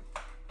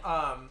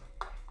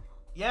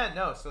 Yeah,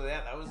 no, so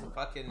yeah, that was a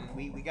fucking.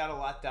 We got a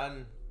lot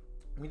done.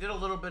 We did a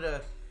little bit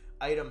of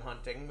item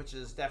hunting, which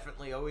is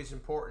definitely always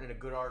important in a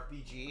good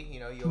RPG.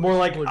 You know, you More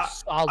always, like Good,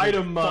 solid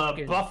item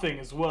fucking- buffing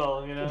as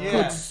well, you know?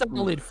 Yeah. Good,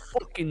 solid,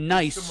 fucking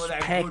nice Some of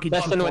that good package.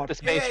 buff. Messing with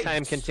the Yeah,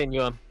 space-time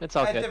continuum. It's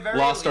all at the good. very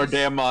Lost our least,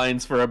 damn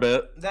minds for a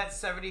bit. That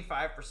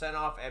 75%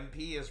 off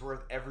MP is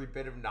worth every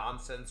bit of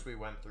nonsense we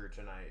went through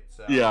tonight.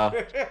 So Yeah,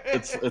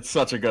 It's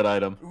such a good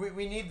item.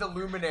 we need the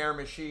Luminaire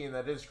machine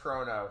that is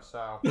Chrono.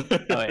 So Oh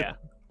yeah.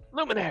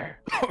 Luminaire.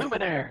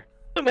 Luminaire.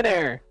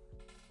 Luminaire.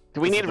 Do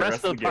we This need is the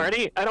rest of the game.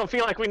 party? I don't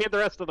feel like we need the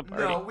rest of the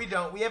party. no, we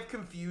don't. We have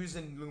Confuse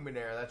and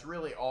Luminaire. That's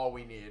really all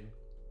we need.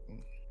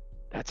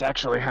 That's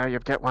actually how you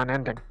get one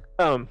ending.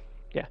 Yeah.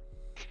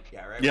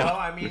 Yeah, right. Yeah. Well,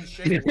 I mean,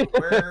 shit,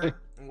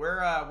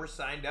 we're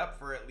signed up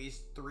for at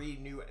least three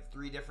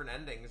different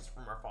endings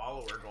from our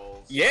follower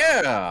goals.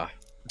 Yeah.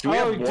 Do we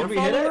Oh, have more did we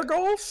hit follower it?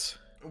 goals?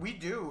 We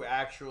do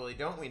actually,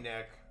 don't we,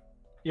 Nick?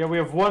 Yeah, we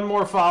have one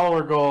more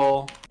follower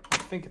goal. I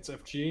think it's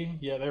FG.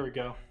 Yeah, there we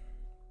go.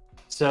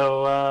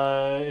 So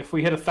if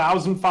we hit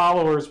 1,000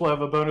 followers, we'll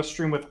have a bonus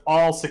stream with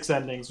all 6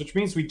 endings, which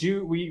means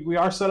we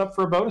are set up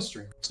for a bonus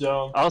stream.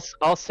 So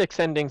All 6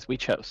 endings we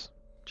chose.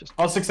 Just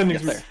all 6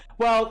 endings, Yes, sir.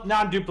 well,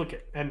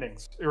 non-duplicate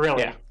endings,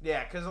 really. Yeah.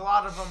 Yeah, because a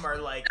lot of them are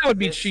like That would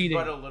be this, cheating.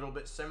 but a little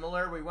bit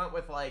similar. We went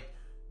with like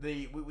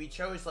we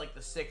chose like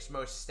the 6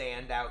 most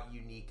standout,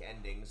 unique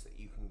endings that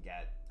you can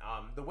get.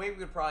 The way we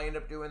would probably end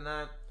up doing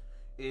that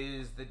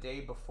is the day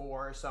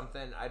before or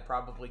something. I'd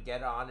probably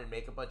get on and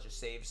make a bunch of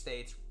save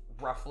states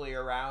roughly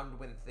around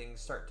when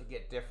things start to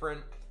get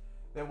different.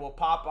 Then we'll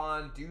pop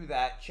on, do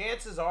that.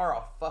 Chances are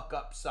I'll fuck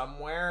up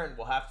somewhere and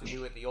we'll have to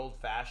do it the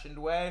old-fashioned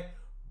way.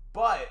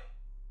 But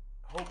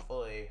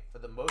hopefully, for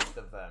the most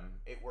of them,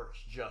 it works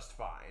just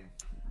fine.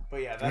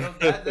 But yeah, that'll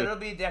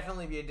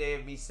definitely be a day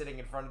of me sitting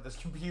in front of this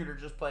computer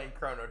just playing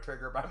Chrono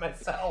Trigger by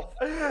myself.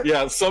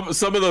 Yeah, some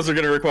of those are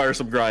going to require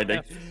some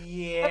grinding.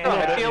 Yeah.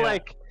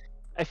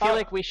 I feel yeah.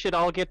 like we should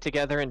all get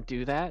together and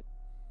do that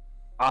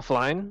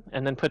offline,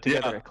 and then put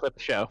together Yeah. a clip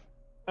show.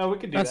 Oh, we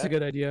could do That's that. a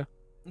good idea.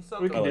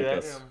 Something We can do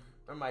like that.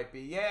 It might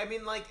be. Yeah, I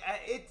mean, like,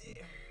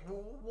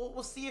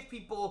 we'll see if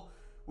people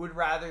would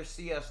rather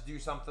see us do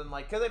something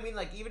like, because I mean,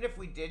 like, even if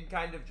we did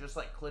kind of just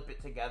like clip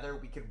it together,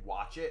 we could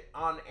watch it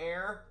on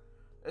air,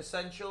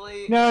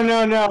 essentially. No.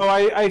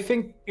 I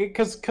think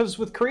because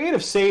with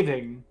creative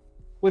saving,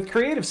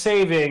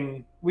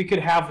 we could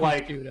have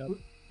like Queue it up.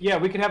 Yeah,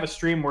 we could have a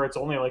stream where it's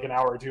only like an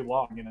hour or two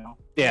long, you know?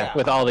 Yeah,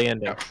 with all the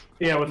endings.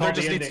 Yeah, with There all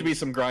just the needs to be endings.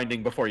 some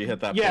grinding before you hit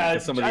that Yeah, point.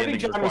 'Cause some of the I think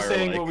endings John was require,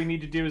 saying like... what we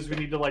need to do is we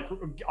need to like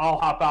all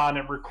hop on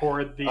and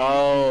record the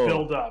Oh.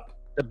 build up.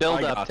 The build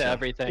I up to gotcha.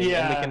 everything.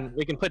 Yeah. And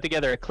we can put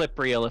together a clip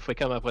reel if we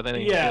come up with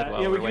anything Yeah, good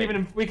while yeah, we're we could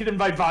waiting. we could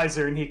invite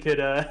Visor and he could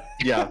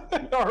Yeah.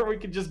 or we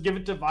could just give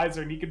it to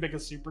Visor and he could make a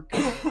super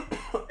cut.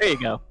 There you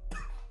go.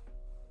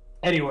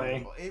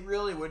 Anyway. It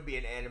really would be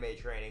an anime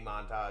training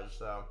montage,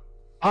 so.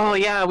 Oh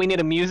yeah, we need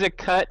a music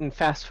cut and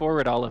fast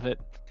forward all of it.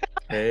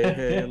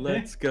 Hey,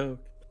 let's go.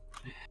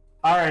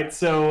 All right,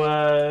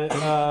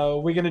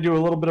 so we gonna do a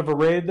little bit of a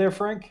raid there,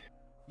 Frank?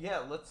 Yeah,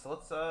 let's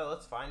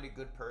find a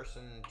good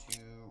person to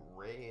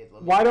raid.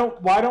 Why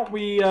don't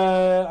we?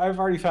 I've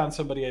already found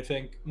somebody, I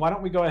think. Why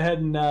don't we go ahead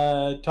and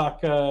talk?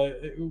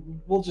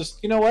 We'll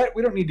just, you know what?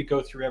 We don't need to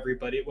go through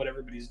what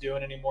everybody's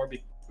doing anymore.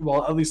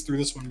 Well, at least through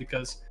this one,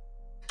 because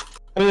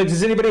I mean, like,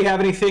 does anybody have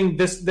anything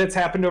that's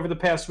happened over the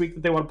past week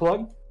that they want to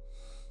plug?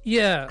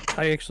 Yeah,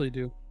 I actually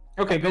do.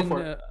 Okay, go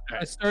for it.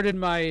 I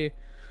started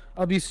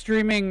I'll be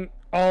streaming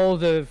all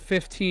the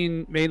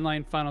 15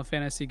 mainline Final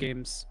Fantasy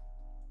games.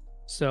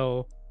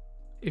 So,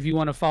 if you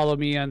want to follow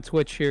me on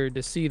Twitch here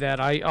to see that,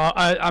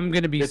 I'm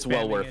going to be. It's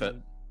well spamming worth it.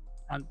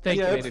 Thank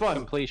you. it's fun.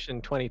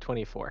 Completion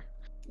 2024.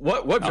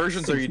 What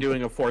versions are you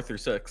doing of 4 through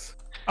 6?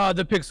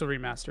 The Pixel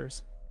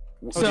remasters.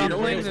 So So do you I'm know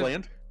when playing those the-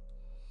 land?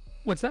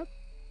 What's that?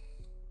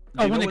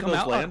 Do you know when they when come those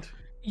out? land?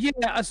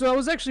 Yeah, so I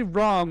was actually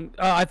wrong.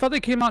 I thought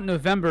they came out in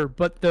November,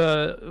 but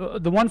the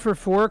one for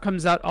 4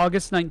 comes out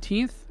August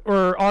 19th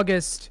or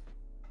August.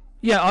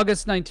 Yeah,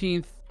 August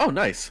 19th, Oh,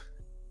 nice.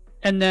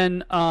 and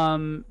then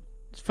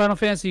Final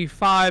Fantasy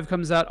 5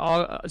 comes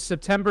out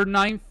September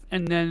 9th,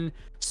 and then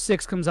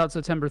 6 comes out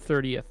September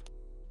 30th.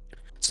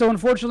 So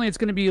unfortunately, it's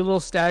going to be a little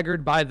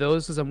staggered by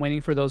those because I'm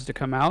waiting for those to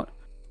come out.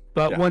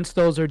 But Yeah. once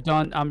those are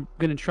done, I'm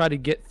going to try to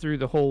get through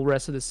the whole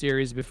rest of the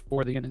series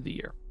before the end of the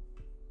year.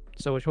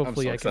 So which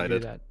hopefully so I can do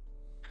excited. that.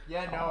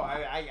 Yeah, no,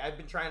 I've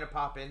been trying to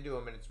pop into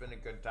them, and it's been a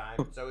good time.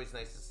 It's always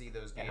nice to see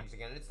those games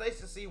again. It's nice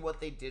to see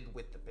what they did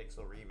with the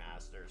Pixel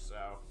remaster.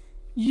 So.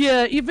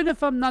 Yeah, even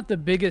if I'm not the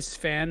biggest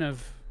fan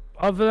of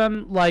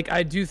them, like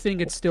I do think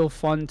it's still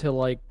fun to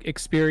like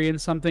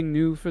experience something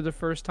new for the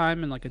first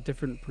time and like a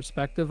different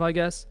perspective, I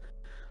guess.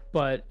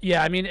 But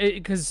yeah, I mean,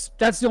 because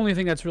that's the only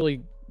thing that's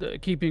really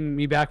keeping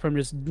me back from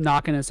just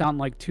knocking this out in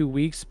like 2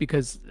 weeks.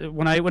 Because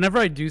whenever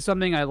I do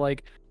something, I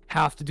like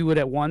have to do it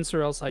at once,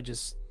 or else I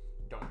just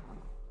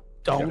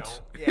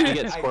don't. Yeah, You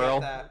get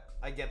squirrel.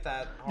 I get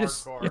that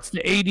Just, hardcore. it's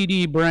the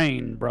ADD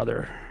brain,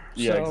 brother.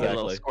 Yeah, So- A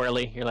little exactly.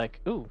 squirrely. You're like,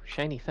 ooh,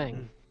 shiny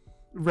thing.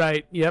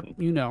 Right. Yep.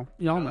 You know.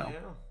 Y'all know. Yeah.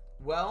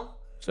 Well,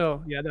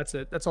 So yeah, that's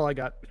it. That's all I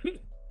got.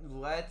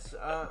 let's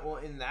well,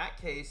 in that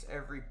case,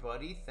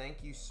 everybody,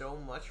 thank you so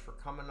much for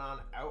coming on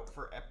out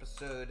for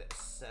episode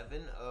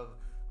 7 of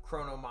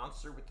Chrono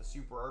Monster with the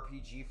Super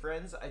RPG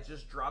friends. I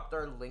just dropped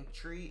our link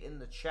tree in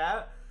the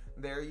chat.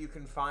 There you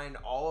can find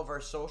all of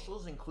our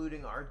socials,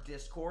 including our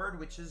Discord,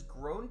 which has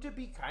grown to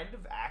be kind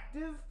of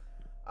active.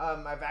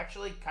 I've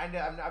actually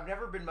I've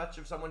never been much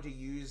of someone to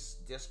use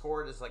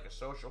Discord as like a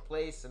social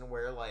place and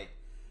where like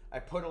I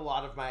put a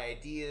lot of my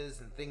ideas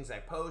and things I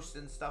post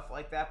and stuff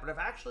like that, but I've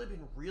actually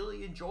been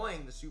really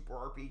enjoying the Super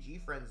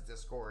RPG Friends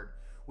Discord.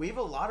 We have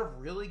a lot of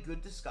really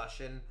good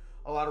discussion,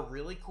 a lot of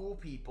really cool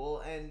people,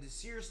 and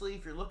seriously,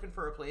 if you're looking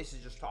for a place to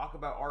just talk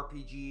about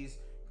RPGs,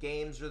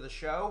 games, or the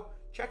show,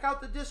 check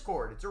out the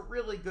Discord. It's a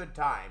really good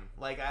time.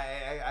 Like,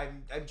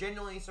 I'm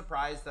genuinely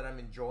surprised that I'm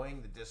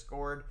enjoying the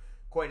Discord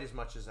quite as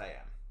much as I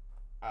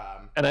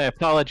am. And I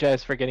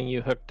apologize for getting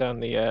you hooked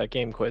on the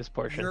game quiz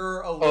portion.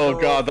 You're a literal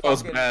Oh god, that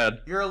was fucking- bad.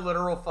 You're a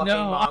literal fucking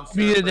No, I monster.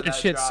 muted for that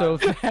shit so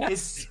job.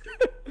 fast.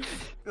 It's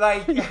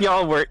like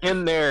Y'all were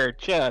in there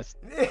just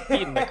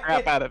eating the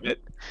crap out of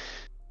it.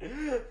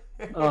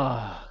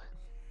 Oh,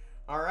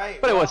 All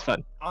right, but it well, was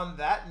fun. On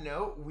that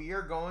note, we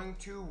are going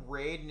to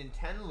raid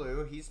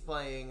Nintendo. He's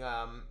playing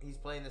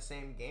the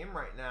same game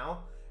right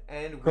now,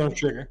 and Chrono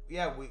Trigger.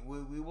 Yeah,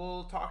 we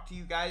will talk to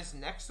you guys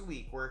next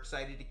week. We're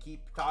excited to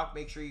keep talk.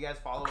 Make sure you guys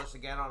follow us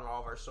again on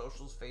all of our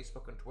socials,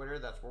 Facebook and Twitter.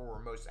 That's where we're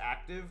most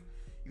active.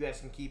 You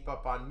guys can keep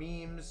up on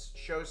memes,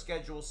 show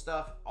schedule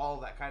stuff, all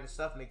that kind of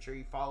stuff. Make sure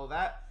you follow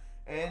that.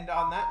 And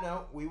on that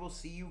note, we will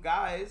see you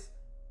guys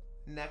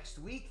next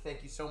week.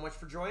 Thank you so much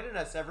for joining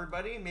us,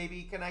 everybody.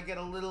 Maybe can I get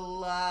a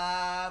little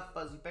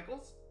Fuzzy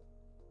Pickles?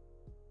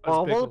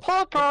 Fuzzy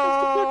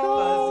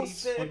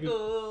Fuzzy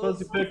Pickles.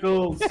 Fuzzy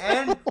Pickles.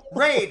 And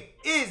raid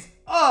is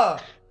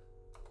up.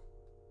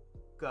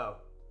 Go.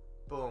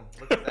 Boom.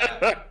 Look at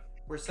that.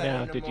 We're sending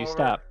Yeah, them did you over.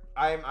 stop?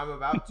 I'm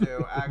about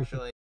to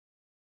actually.